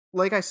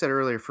 Like I said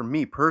earlier, for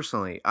me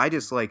personally, I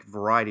just like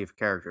variety of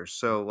characters.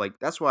 So like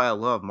that's why I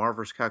love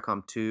Marvel vs.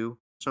 Capcom 2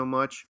 so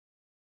much,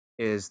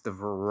 is the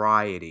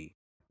variety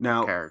of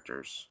Now,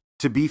 characters.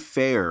 to be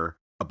fair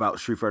about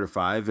Street Fighter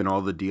V and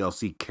all the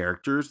DLC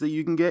characters that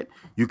you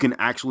can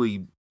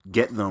actually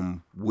get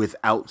them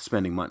without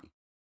spending money.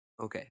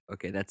 Okay,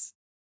 that's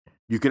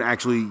You can I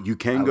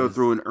go was-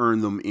 through and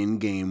earn them in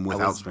game I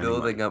without was spending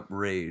building money. up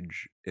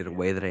rage in a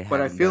way that I But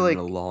I haven't feel done like, in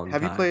a long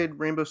have you time. played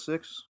Rainbow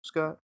Six,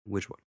 Scott?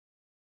 Which one?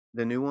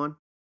 The new one?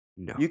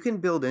 No. You can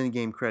build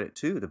in-game credit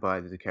too to buy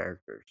the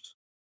characters,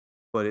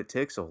 but it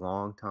takes a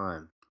long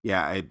time.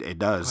 Yeah, it Why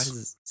does. does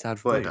this sound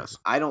But familiar? does.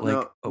 I don't Like,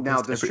 know. Now,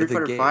 almost does every Street other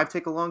Fighter game. 5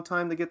 take a long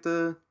time to get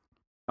a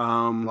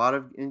lot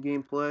of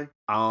in-game play?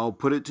 I'll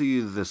put it to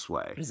you this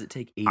way. Why does it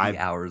take 80 I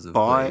hours of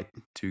bought-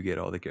 play to get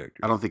all the characters?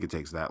 I don't think it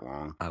takes that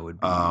long. I would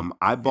be.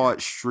 I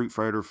bought Street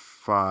Fighter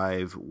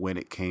V when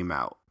it came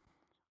out.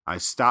 I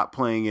stopped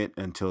playing it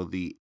until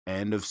the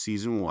end of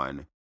season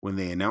 1. When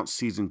they announced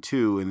season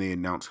 2 and they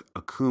announced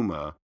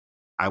Akuma,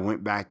 I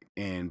went back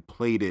and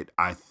played it,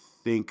 I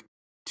think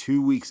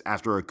 2 weeks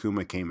after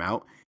Akuma came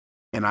out,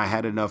 and I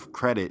had enough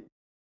credit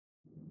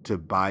to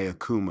buy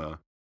Akuma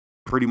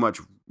pretty much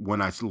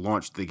when I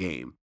launched the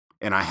game.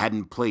 And I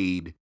hadn't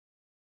played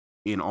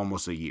in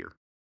almost a year.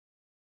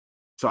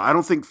 So I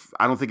don't think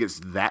it's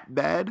that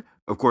bad.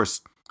 Of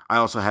course, I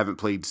also haven't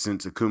played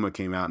since Akuma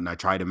came out, and I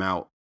tried him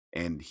out,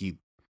 and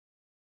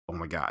oh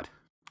my god,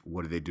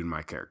 what did they do to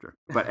my character?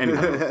 But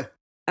anyway,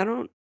 I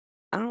don't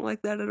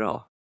like that at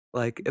all.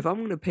 Like, if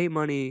I'm gonna pay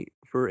money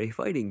for a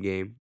fighting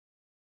game,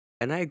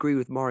 and I agree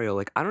with Mario,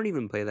 like I don't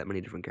even play that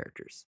many different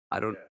characters. I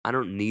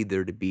don't need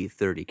there to be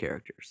 30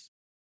 characters.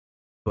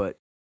 But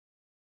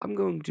I'm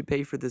going to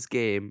pay for this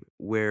game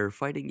where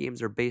fighting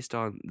games are based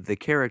on the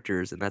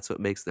characters, and that's what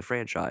makes the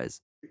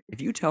franchise.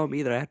 If you tell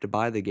me that I have to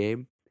buy the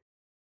game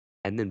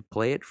and then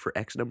play it for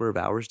X number of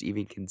hours to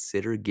even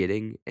consider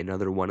getting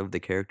another one of the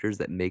characters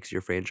that makes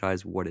your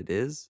franchise what it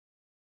is,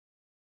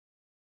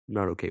 I'm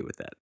not okay with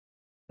that.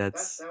 that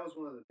was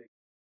one of the big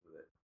things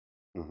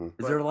with it.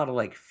 Is there a lot of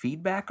like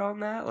feedback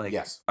on that? Like,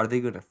 Yes. are they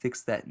going to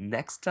fix that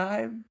next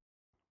time?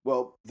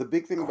 Well, the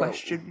big thing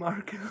Question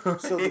mark.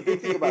 So the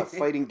big thing about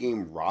fighting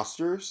game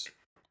rosters,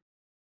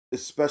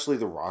 especially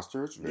the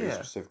rosters, very Yeah.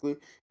 specifically,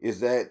 is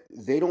that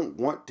they don't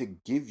want to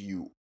give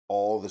you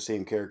all the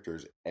same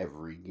characters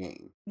every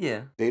game.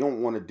 Yeah. They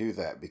don't want to do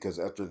that because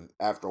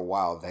after a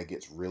while that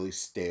gets really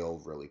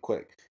stale really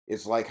quick.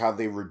 It's like how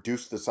they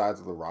reduced the size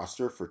of the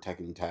roster for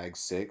Tekken Tag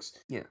 6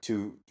 Yeah.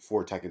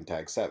 for Tekken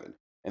Tag 7.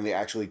 And they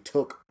actually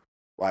took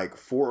like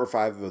 4 or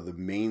 5 of the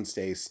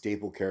mainstay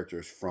staple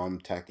characters from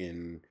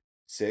Tekken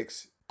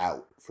 6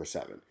 out for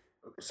 7.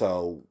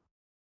 So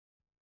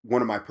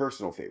one of my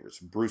personal favorites,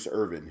 Bruce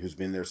Irvin, who's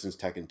been there since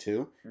Tekken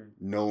 2,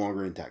 no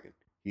longer in Tekken.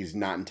 He's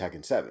not in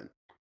Tekken 7.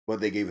 But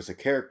they gave us a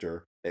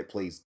character that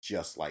plays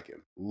just like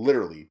him.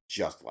 Literally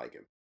just like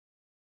him.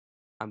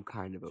 I'm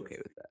kind of okay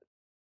with that.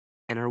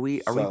 And are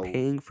we So-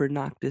 paying for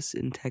Noctis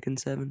in Tekken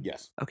 7?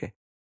 Yes. Okay.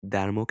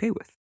 That I'm okay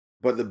with.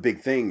 But the big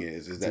thing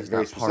is that He's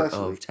very not part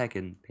specifically, of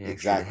Tekken. Pay extra to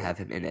Exactly. have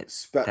him in it.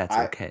 Spe- That's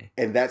I- okay.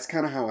 and that's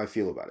kind of how I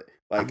feel about it.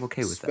 Like I'm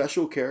okay with that.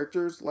 special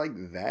characters like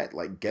that,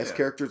 like guest Yeah.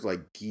 characters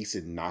like Geese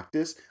and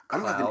Noctis, I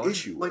don't have an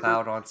issue with.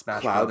 Cloud on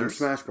Smash Cloud and Brothers.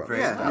 Smash Brothers.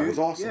 Very Yeah, that valid. was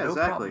awesome. Yeah, No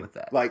exactly. problem with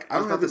that. Like I I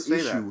don't was have about an to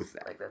say issue that. with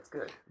that. Like, that's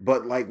good.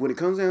 But like when it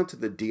comes down to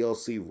the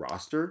DLC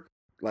roster,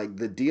 Like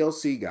the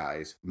DLC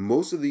guys,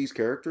 most of these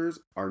characters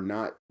are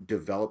not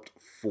developed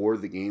for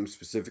the game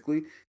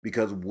specifically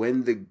because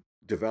when the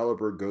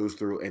developer goes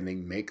through and they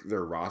make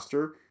their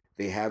roster,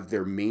 they have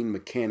their main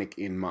mechanic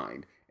in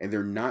mind and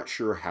they're not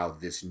sure how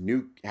this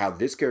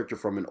character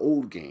from an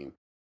old game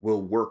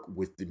will work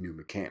with the new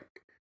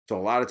mechanic. So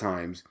a lot of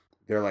times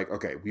they're like,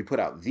 okay, we put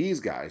out these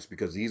guys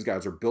because these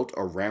guys are built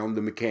around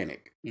the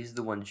mechanic. These are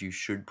the ones you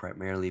should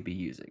primarily be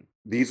using.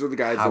 These are the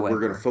guys that we're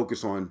going to However-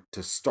 focus on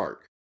to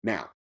start.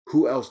 Now,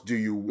 who else do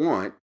you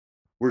want?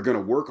 We're going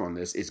to work on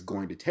this. It's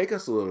going to take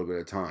us a little bit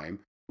of time,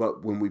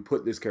 but when we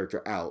put this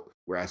character out,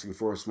 we're asking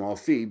for a small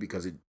fee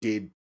because it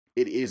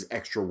is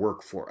extra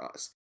work for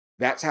us.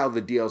 That's how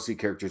the DLC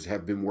characters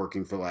have been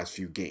working for the last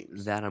few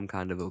games. That I'm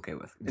kind of okay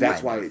with. That's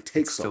Kind why of. it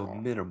takes It's so still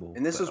long. minimal.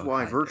 And this but is why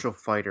kind of. Virtual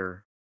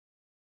Fighter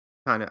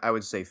kind of, I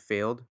would say,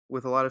 failed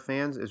with a lot of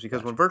fans, is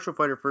because when Gotcha. Virtual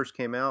Fighter first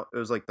came out, it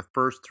was like the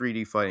first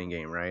 3D fighting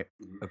game, right?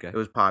 Okay. It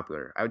was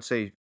popular. I would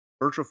say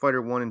Virtual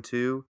Fighter 1 and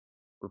 2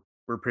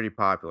 were pretty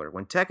popular.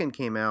 When Tekken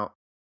came out,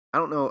 I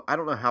don't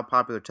know how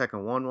popular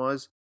Tekken 1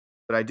 was,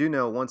 but I do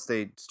know once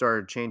they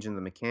started changing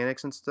the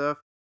mechanics and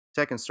stuff,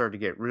 Tekken started to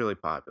get really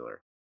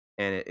popular.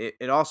 And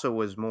it also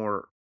was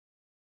more,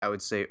 I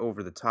would say,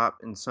 over the top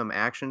in some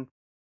action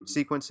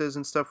sequences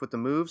and stuff with the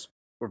moves,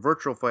 where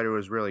Virtual Fighter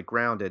was really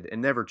grounded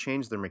and never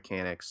changed their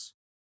mechanics.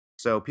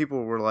 So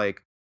people were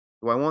like,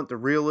 do I want the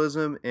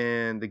realism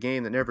and the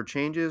game that never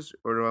changes,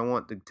 or do I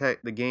want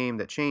the game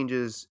that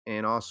changes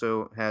and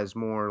also has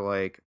more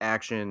like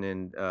action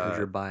and Because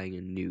you're buying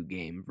a new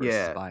game versus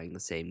yeah. buying the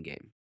same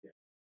game,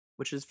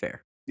 which is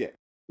fair.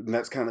 And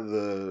that's kind of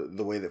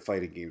the way that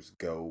fighting games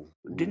go.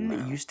 Didn't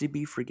now. it used to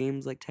be for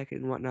games like Tekken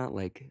and whatnot?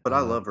 Like, But I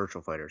love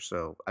Virtual Fighter,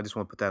 so I just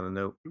want to put that on a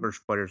note.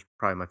 Virtual Fighter is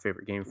probably my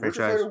favorite game Virtual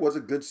franchise. Fighter was a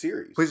good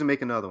series. Please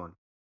make another one.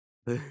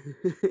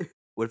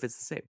 what if it's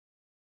the same?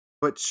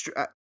 But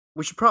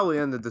we should probably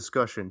end the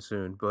discussion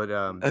soon. But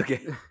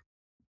Okay.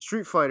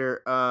 Street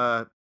Fighter.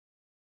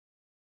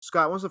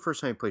 Scott, when was the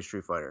first time you played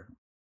Street Fighter?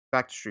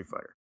 Back to Street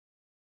Fighter.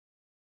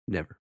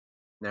 Never.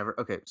 Never.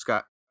 Okay,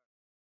 Scott.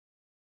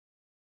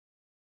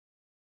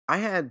 I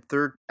had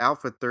third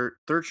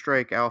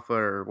strike alpha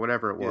or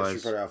whatever it Yeah, was.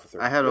 Street Fighter Alpha 3.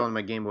 I had it Yep. on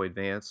my Game Boy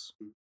Advance.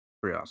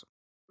 Pretty awesome.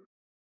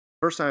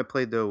 First time I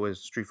played though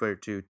was Street Fighter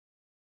 2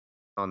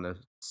 on the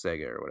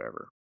Sega or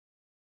whatever.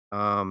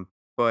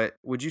 But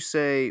would you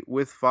say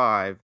with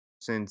 5,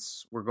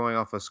 since we're going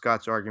off of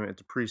Scott's argument,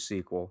 it's a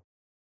pre-sequel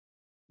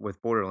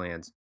with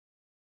Borderlands,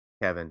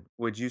 Kevin,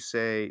 would you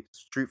say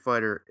Street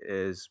Fighter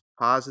is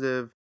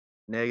positive,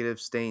 negative,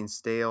 staying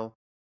stale?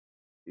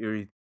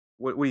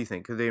 What do you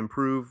think? Could they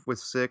improve with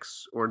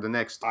 6 or the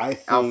next I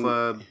think,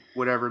 alpha,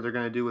 whatever they're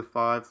going to do with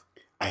 5?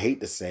 I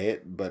hate to say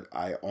it, but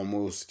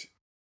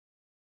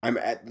I'm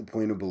at the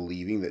point of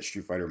believing that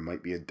Street Fighter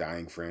might be a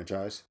dying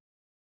franchise.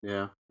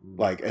 Yeah.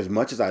 Like, as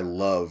much as I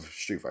love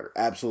Street Fighter,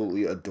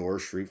 absolutely adore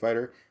Street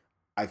Fighter,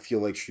 I feel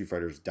like Street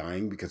Fighter is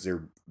dying because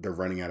they're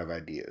running out of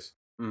ideas.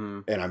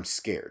 Mm-hmm. And I'm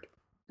scared.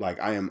 Like,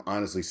 I am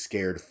honestly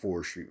scared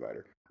for Street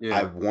Fighter. Yeah.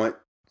 I want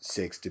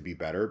 6 to be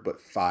better,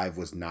 but 5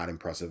 was not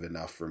impressive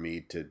enough for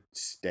me to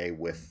stay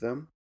with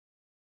them.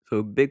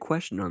 So big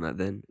question on that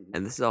then,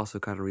 and this also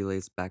kind of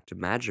relates back to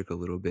Magic a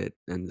little bit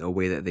and a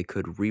way that they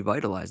could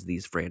revitalize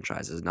these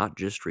franchises, not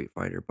just Street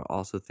Fighter, but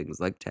also things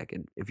like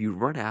Tekken. If you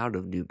run out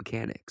of new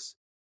mechanics,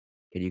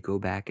 can you go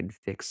back and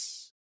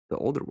fix the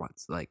older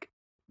ones? Like,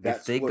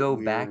 if they go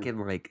back in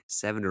like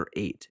 7 or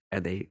 8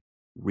 and they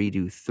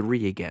redo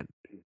 3 again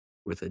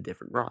with a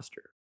different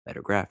roster,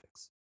 better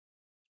graphics,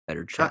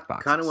 better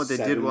checkboxes. Kind of what they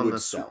did 7 on would the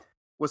sell.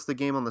 what's the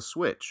game on the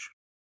Switch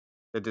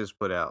that just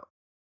put out?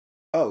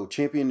 Oh,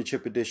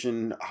 Championship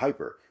Edition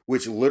Hyper,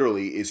 which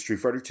literally is Street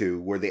Fighter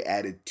 2, where they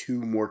added 2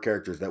 more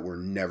characters that were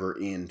never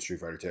in Street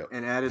Fighter 2.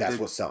 And added That's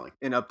what's selling.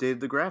 and updated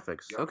the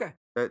graphics. Okay.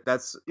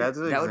 That's an That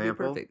would be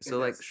example. perfect. So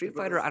like Street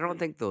Fighter, I don't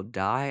think they'll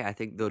die. I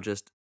think they'll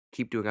just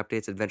keep doing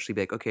updates and eventually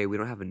be like, okay, we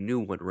don't have a new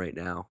one right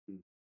now.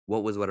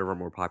 What was whatever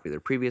more popular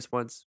previous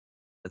ones?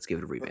 Let's give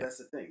it a But revamp. that's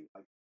the thing.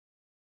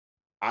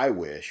 I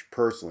wish,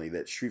 personally,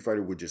 that Street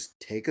Fighter would just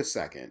take a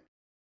second,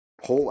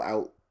 pull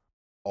out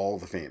all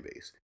the fan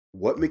base.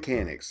 What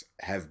mechanics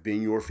have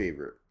been your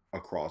favorite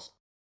across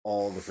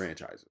all the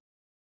franchises?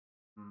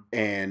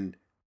 And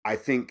I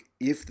think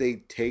if they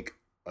take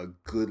a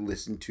good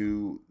listen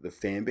to the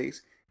fan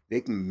base,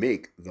 they can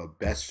make the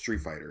best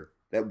Street Fighter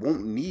that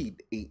won't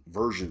need 8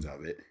 versions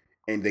of it.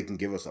 And they can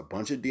give us a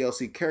bunch of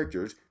DLC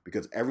characters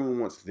because everyone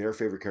wants their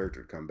favorite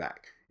character to come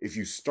back. If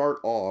you start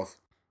off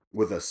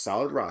with a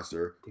solid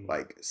roster,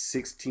 like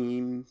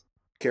 16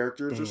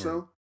 characters or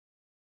so,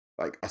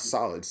 like a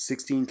solid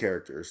 16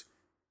 characters,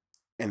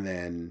 and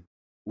then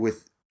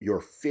with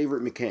your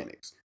favorite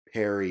mechanics,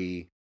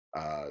 parry,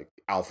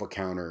 alpha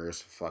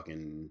counters,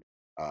 fucking,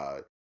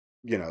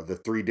 the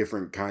 3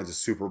 different kinds of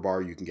super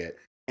bar you can get,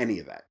 any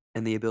of that.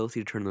 And the ability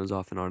to turn those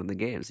off and on in the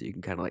game so you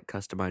can kind of like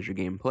customize your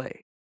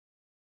gameplay.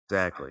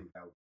 Exactly.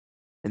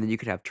 And then you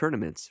could have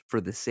tournaments for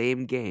the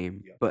same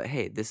game, but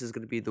hey, this is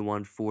going to be the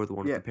one for the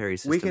one with the parry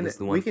system. This is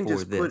the one we can for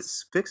just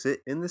this. fix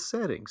it in the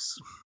settings.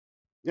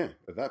 Yeah,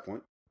 at that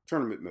point.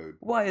 Tournament mode.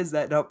 Why is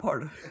that not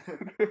part of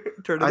I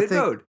tournament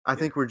think mode? I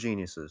think we're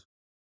geniuses.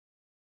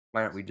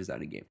 Why aren't we just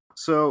out of game?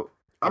 So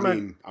I I'm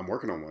mean, I'm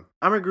working on one.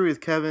 I'm agree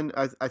with Kevin.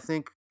 I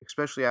think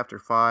especially after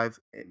 5,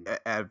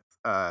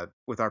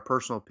 with our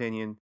personal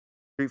opinion,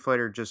 Street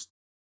Fighter just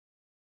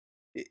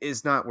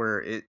is not where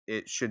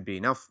it should be.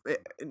 Now,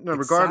 no,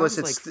 regardless,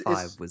 it sounds it's like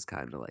 5 was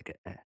kind of like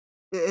a.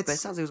 But it it's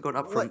sounds like it was going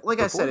up from like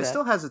I before said, it that.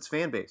 still has its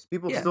fan base.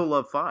 People Yeah. still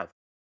love 5,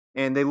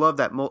 and they love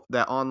that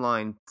that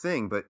online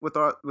thing. But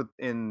I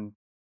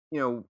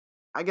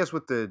guess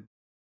with the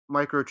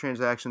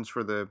microtransactions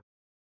for the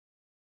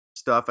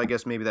stuff, I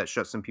guess maybe that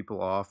shuts some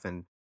people off,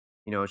 and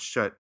it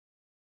shut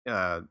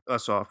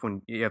us off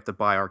when you have to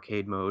buy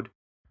arcade mode,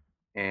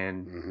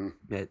 and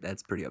Mm-hmm.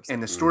 That's pretty upsetting.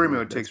 and the story Mhm.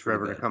 mode That's takes pretty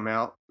forever to bad. come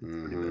out.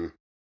 Mm-hmm.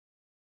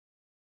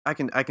 I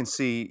can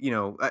see,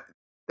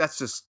 that's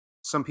just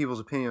some people's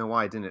opinion on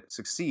why it didn't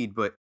succeed,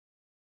 but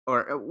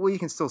well, you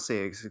can still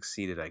say it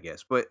succeeded, I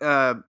guess. But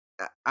I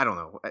don't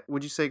know.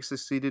 Would you say it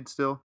succeeded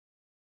still?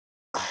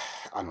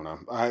 I don't know.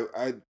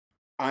 I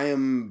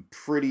am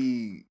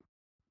pretty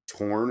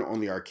torn on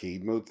the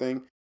arcade mode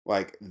thing.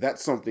 Like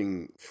that's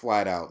something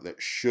flat out that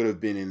should have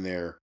been in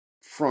there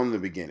from the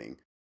beginning.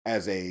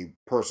 As a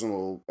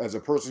person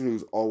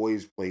who's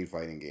always played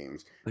fighting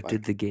games. But Like,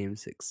 did the game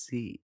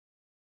succeed?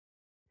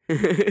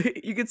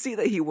 You can see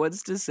that he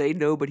wants to say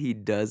no, but he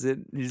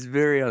doesn't. He's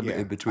very on the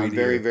in between. I'm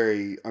very,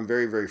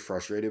 very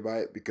frustrated by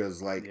it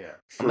because, like, Yeah.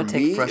 for I'm gonna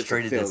take me,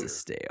 frustrated it's as a a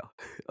failure.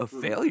 a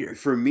failure.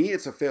 For me,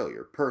 it's a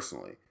failure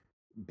personally,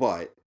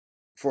 but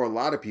for a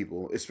lot of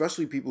people,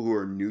 especially people who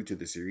are new to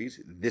the series,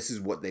 this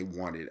is what they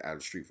wanted out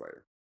of Street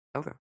Fighter.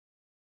 Okay,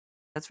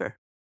 that's fair.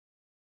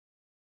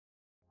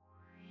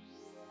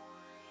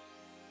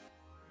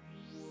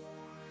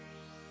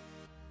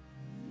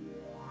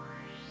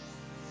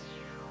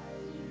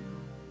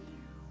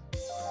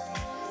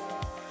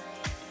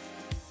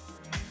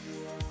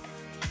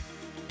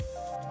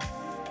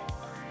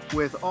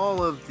 With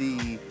all of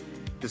the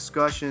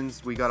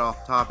discussions we got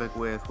off topic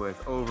with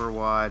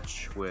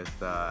Overwatch, with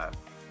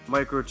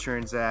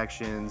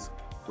microtransactions,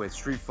 with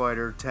Street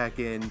Fighter,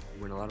 Tekken,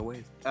 We're in a lot of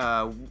ways.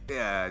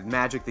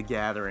 Magic the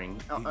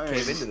Gathering, You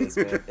came into this,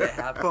 man. It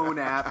happened. phone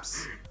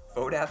apps,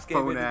 Phone apps came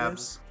phone into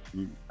apps.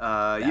 this.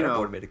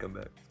 Matterport Made a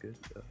comeback. It's good.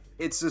 So.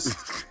 It's just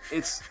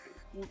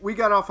we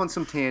got off on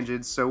some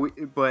tangents,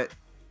 but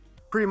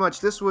pretty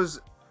much this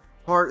was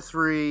part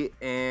 3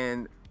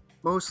 and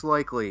most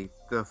likely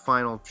the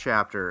final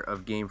chapter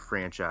of game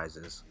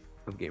franchises,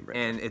 Of game break.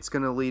 and it's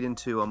going to lead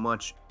into a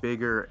much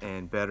bigger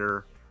and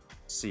better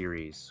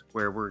series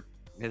where we're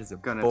It is a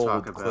gonna bold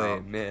talk about-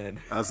 claim,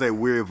 man. I'll say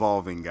we're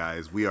evolving,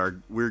 guys.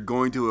 We're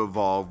going to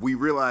evolve. We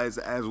realized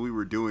as we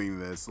were doing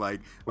this,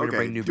 like, We're gonna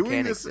bring new doing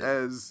mechanics this in.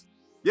 as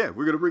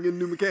we're gonna bring in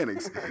new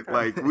mechanics.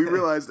 Like we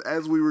realized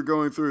as we were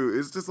going through,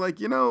 it's just like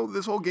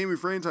this whole gaming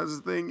franchises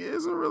thing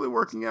isn't really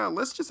working out.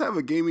 Let's just have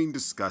a gaming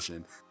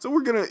discussion. So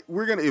we're gonna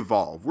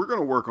evolve. We're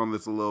gonna work on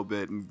this a little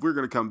bit, and we're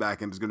gonna come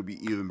back, and it's gonna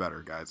be even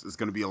better, guys. It's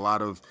gonna be a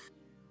lot of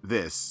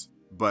this,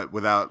 but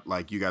without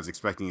like you guys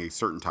expecting a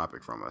certain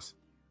topic from us.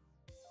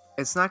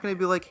 it's not going to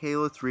be like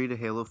Halo 3 to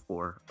Halo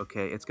 4,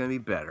 okay? It's going to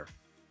be better.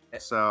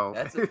 So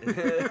That's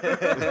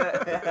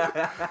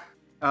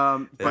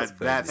But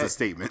that's funny. a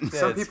statement.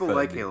 some That's people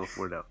like funny. Halo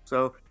 4 though.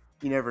 So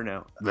you never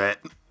know. That.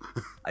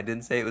 I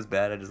didn't say it was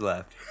bad. I just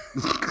laughed.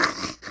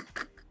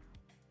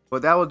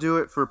 But that will do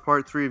it for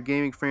part 3 of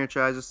gaming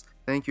franchises.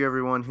 Thank you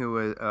everyone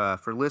who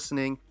for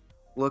listening.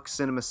 Look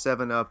Cinema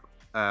 7 up.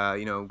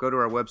 Go to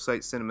our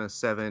website,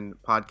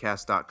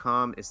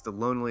 cinema7podcast.com. It's the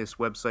loneliest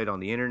website on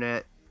the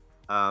internet.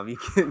 You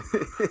can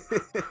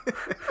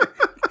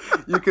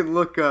you can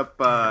look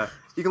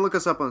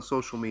us up on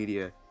social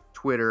media,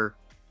 Twitter.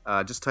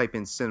 Just type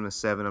in Cinema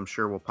 7. I'm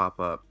sure we'll pop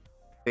up.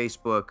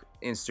 Facebook,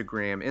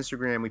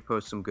 Instagram. We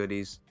post some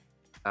goodies.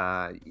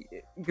 You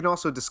can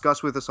also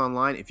discuss with us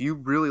online. If you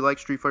really like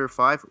Street Fighter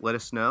V, let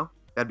us know.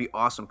 That'd be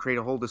awesome. Create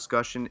a whole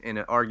discussion and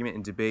an argument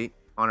and debate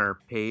on our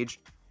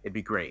page. It'd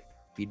be great.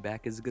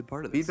 Feedback is a good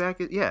part of this. Feedback,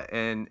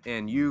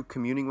 and you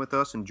communing with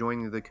us and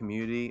joining the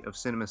community of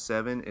Cinema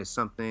 7 is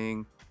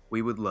something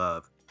we would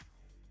love.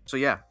 So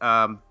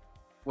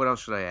what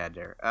else should I add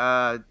there?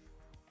 I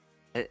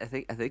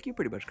think you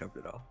pretty much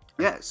covered it all.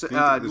 Yeah, so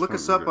think at this look point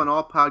us we're up good. on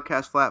all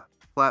podcast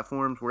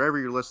platforms, wherever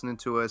you're listening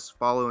to us.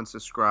 Follow and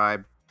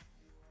subscribe.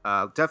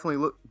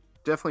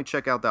 Definitely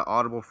check out that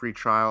Audible free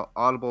trial,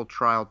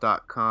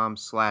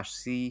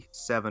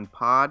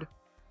 audibletrial.com/C7pod.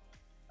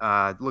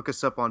 Look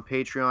us up on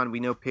Patreon. We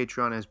know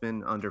Patreon has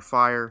been under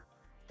fire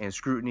and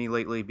scrutiny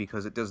lately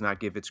because it does not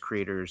give its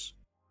creators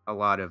a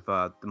lot of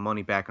the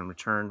money back in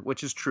return,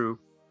 which is true.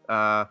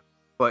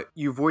 But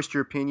you voiced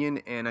your opinion,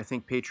 and I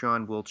think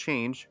Patreon will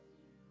change.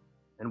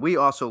 And we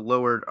also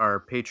lowered our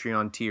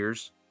Patreon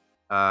tiers.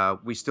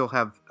 We still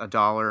have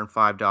 $1 and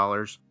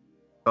 $5,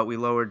 but we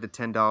lowered the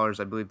 $10,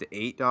 I believe, to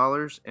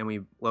 $8, and we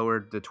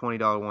lowered the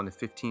 $20 one to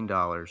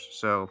 $15.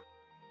 So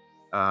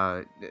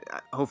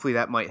hopefully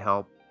that might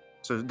help.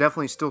 So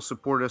definitely still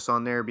support us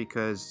on there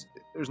because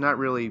there's not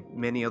really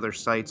many other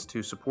sites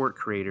to support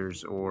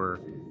creators or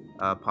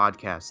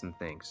podcasts and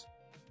things.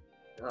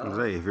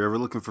 Hey, if you're ever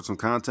looking for some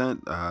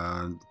content,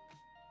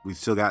 we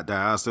still got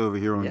Diasta over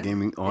here on Yeah.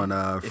 gaming on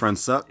If-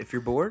 Friends Suck. If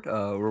you're bored,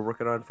 we're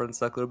working on Friends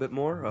Suck a little bit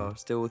more.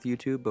 Still with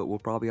YouTube, but we'll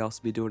probably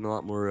also be doing a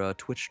lot more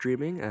Twitch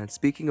streaming. And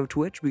speaking of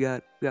Twitch, we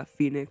got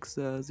Phoenix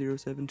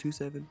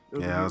 0727.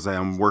 over Yeah, I here. was saying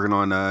I'm working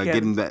on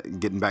Kevin.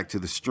 getting back to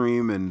the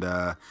stream, and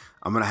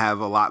I'm gonna have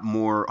a lot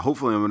more.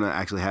 Hopefully, I'm gonna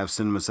actually have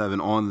Cinema 7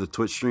 on the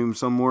Twitch stream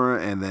somewhere,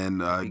 and then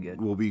That'd be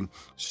good. we'll be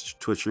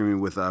Twitch streaming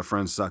with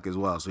Friends Suck as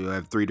well. So you'll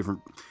have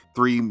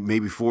three,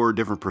 maybe 4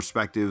 different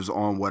perspectives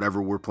on whatever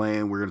we're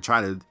playing. We're gonna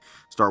try to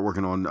start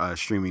working on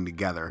streaming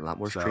together. A lot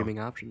more So, streaming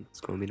options.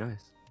 It's gonna be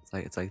nice.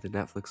 It's like the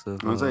Netflix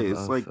of, I was saying,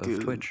 it's like, of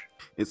Twitch.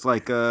 It's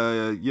like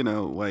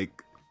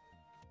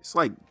it's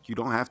like you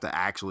don't have to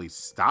actually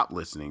stop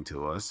listening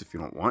to us if you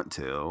don't want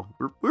to.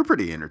 We're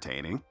pretty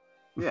entertaining.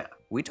 Yeah.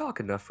 We talk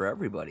enough for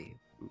everybody,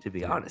 to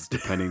be honest.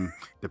 depending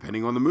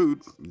on the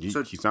mood.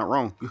 So- He's not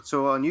wrong.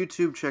 So on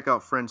YouTube, check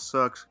out Friends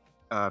Suck.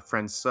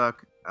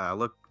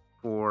 Look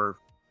for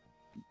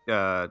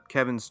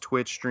Kevin's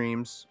Twitch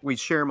streams. We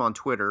share them on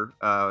Twitter.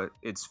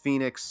 It's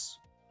Phoenix.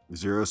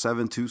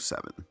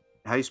 0727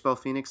 How you spell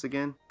Phoenix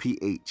again?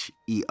 PHEONIX.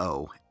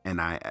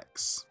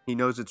 He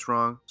knows it's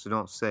wrong, so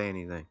don't say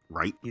anything.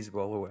 Right? He's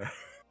well aware.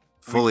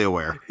 Fully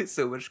aware.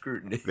 So much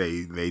scrutiny.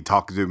 They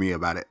talk to me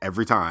about it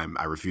every time.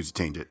 I refuse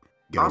to change it.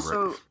 Get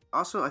over it.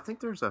 Also, I think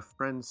there's a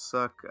Friends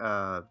Suck.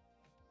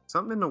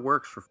 Something in the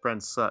works for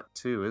Friends Suck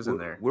too, isn't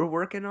there? We're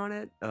working on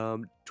it.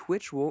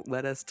 Twitch won't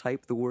let us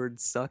type the word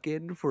 "suck"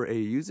 in for a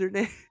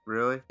username.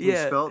 Really? Can you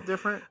Yeah. spell it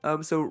different?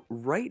 So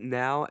right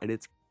now, and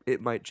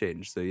it might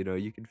change. So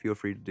you can feel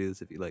free to do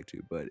this if you like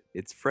to, but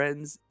it's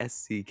Friends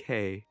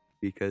SCK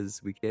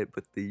because we can't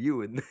put the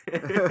U in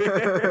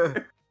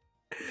there.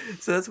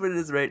 So that's what it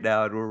is right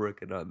now, and we're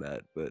working on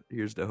that. But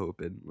here's the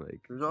hoping,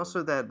 like. There's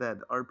also that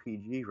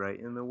RPG right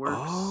in the works.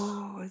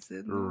 Oh, it's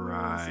in the works.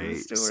 Right, We're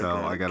still so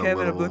working on I it. got a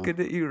Kevin, I'm little-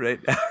 looking at you right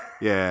now.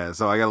 Yeah,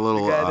 so I got a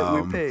little guy that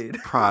we paid.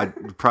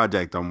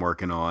 project I'm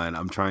working on.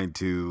 I'm trying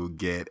to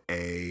get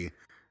a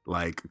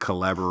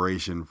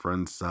collaboration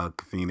Friends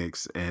Suck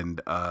Phoenix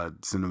and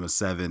Cinema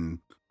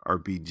 7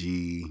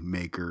 RPG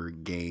maker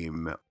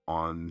game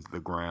on the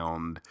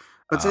ground.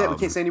 That's it. We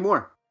can't say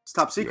anymore. It's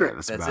top Yeah, secret.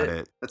 that's That's about it.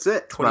 it. That's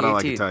it. That's about all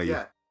I can 2018. tell you.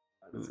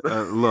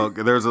 Yeah. Look,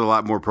 there's a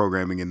lot more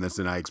programming in this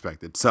than I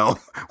expected, so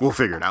we'll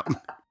figure it out.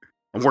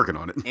 I'm working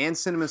on it. And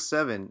Cinema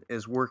 7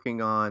 is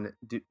working on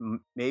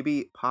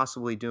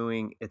possibly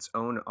doing its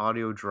own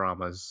audio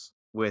dramas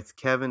with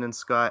Kevin and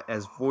Scott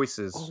as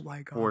voices Oh my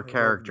god. I for love this.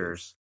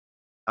 characters.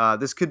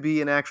 This could be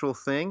an actual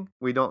thing.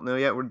 We don't know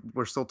yet.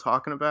 We're still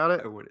talking about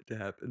it. I want it to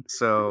happen.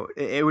 So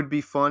it would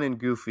be fun and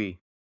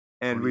goofy.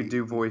 And we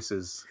do 20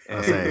 voices. I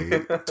And say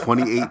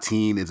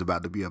 2018 is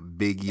about to be a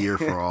big year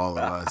for all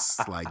of us.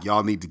 Like,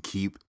 y'all need to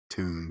keep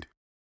tuned.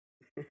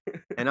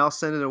 and I'll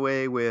send it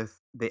away with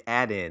the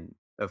add-in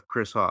of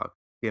Chris Hawk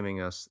giving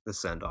us the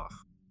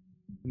send-off.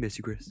 Miss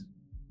you, Chris.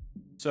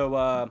 So,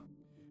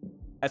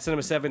 at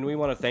Cinema 7, we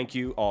want to thank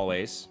you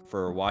always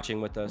for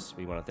watching with us.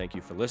 We want to thank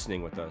you for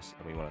listening with us.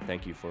 And we want to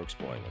thank you for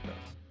exploring with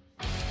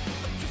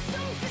us.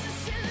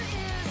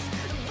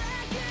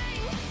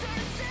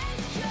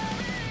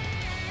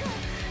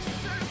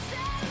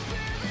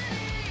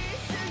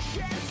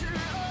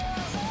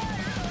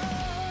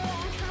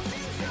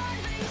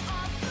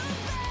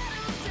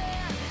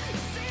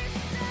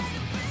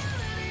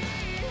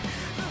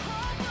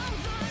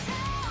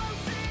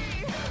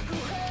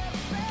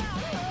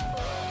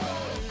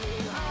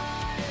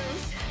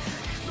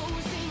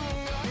 Closing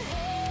your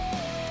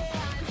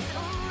hands,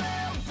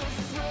 around the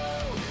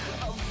throat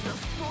of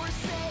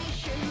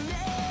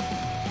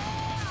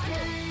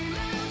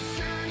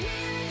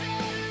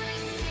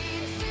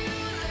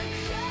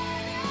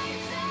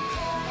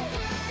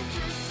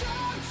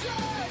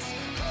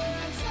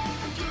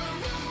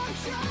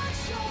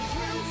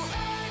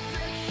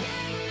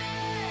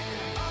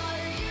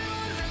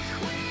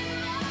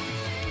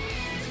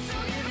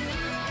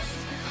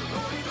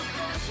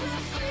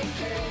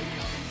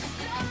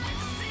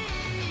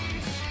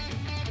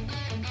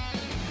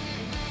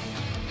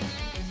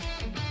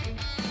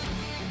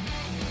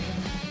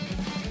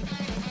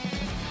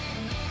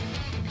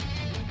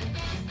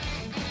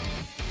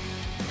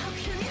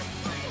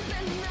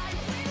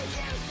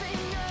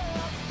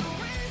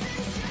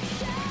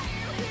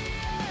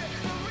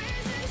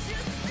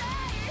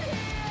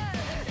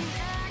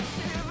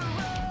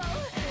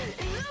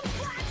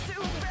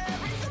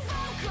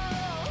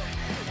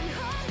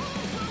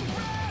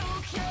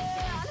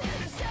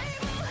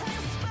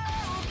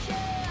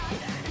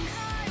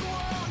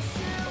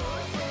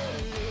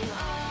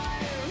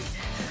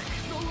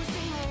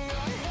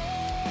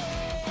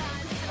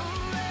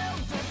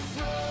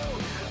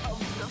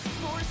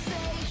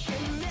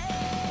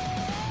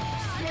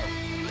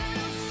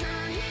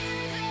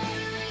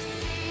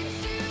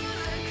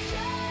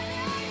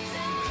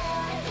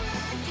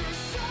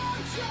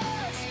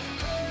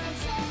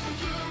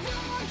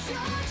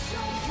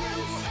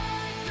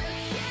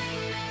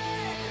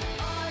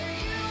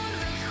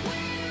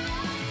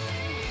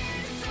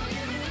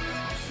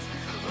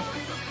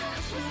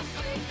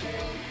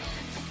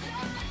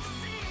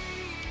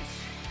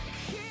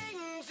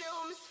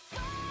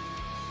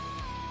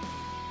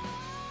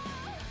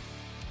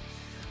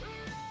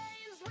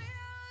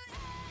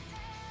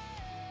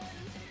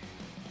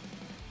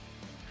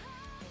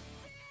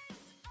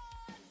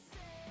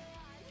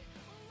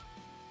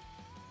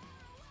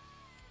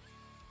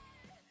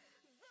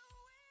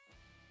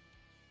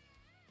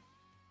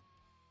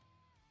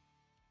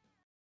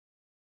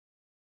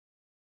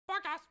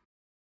Podcast.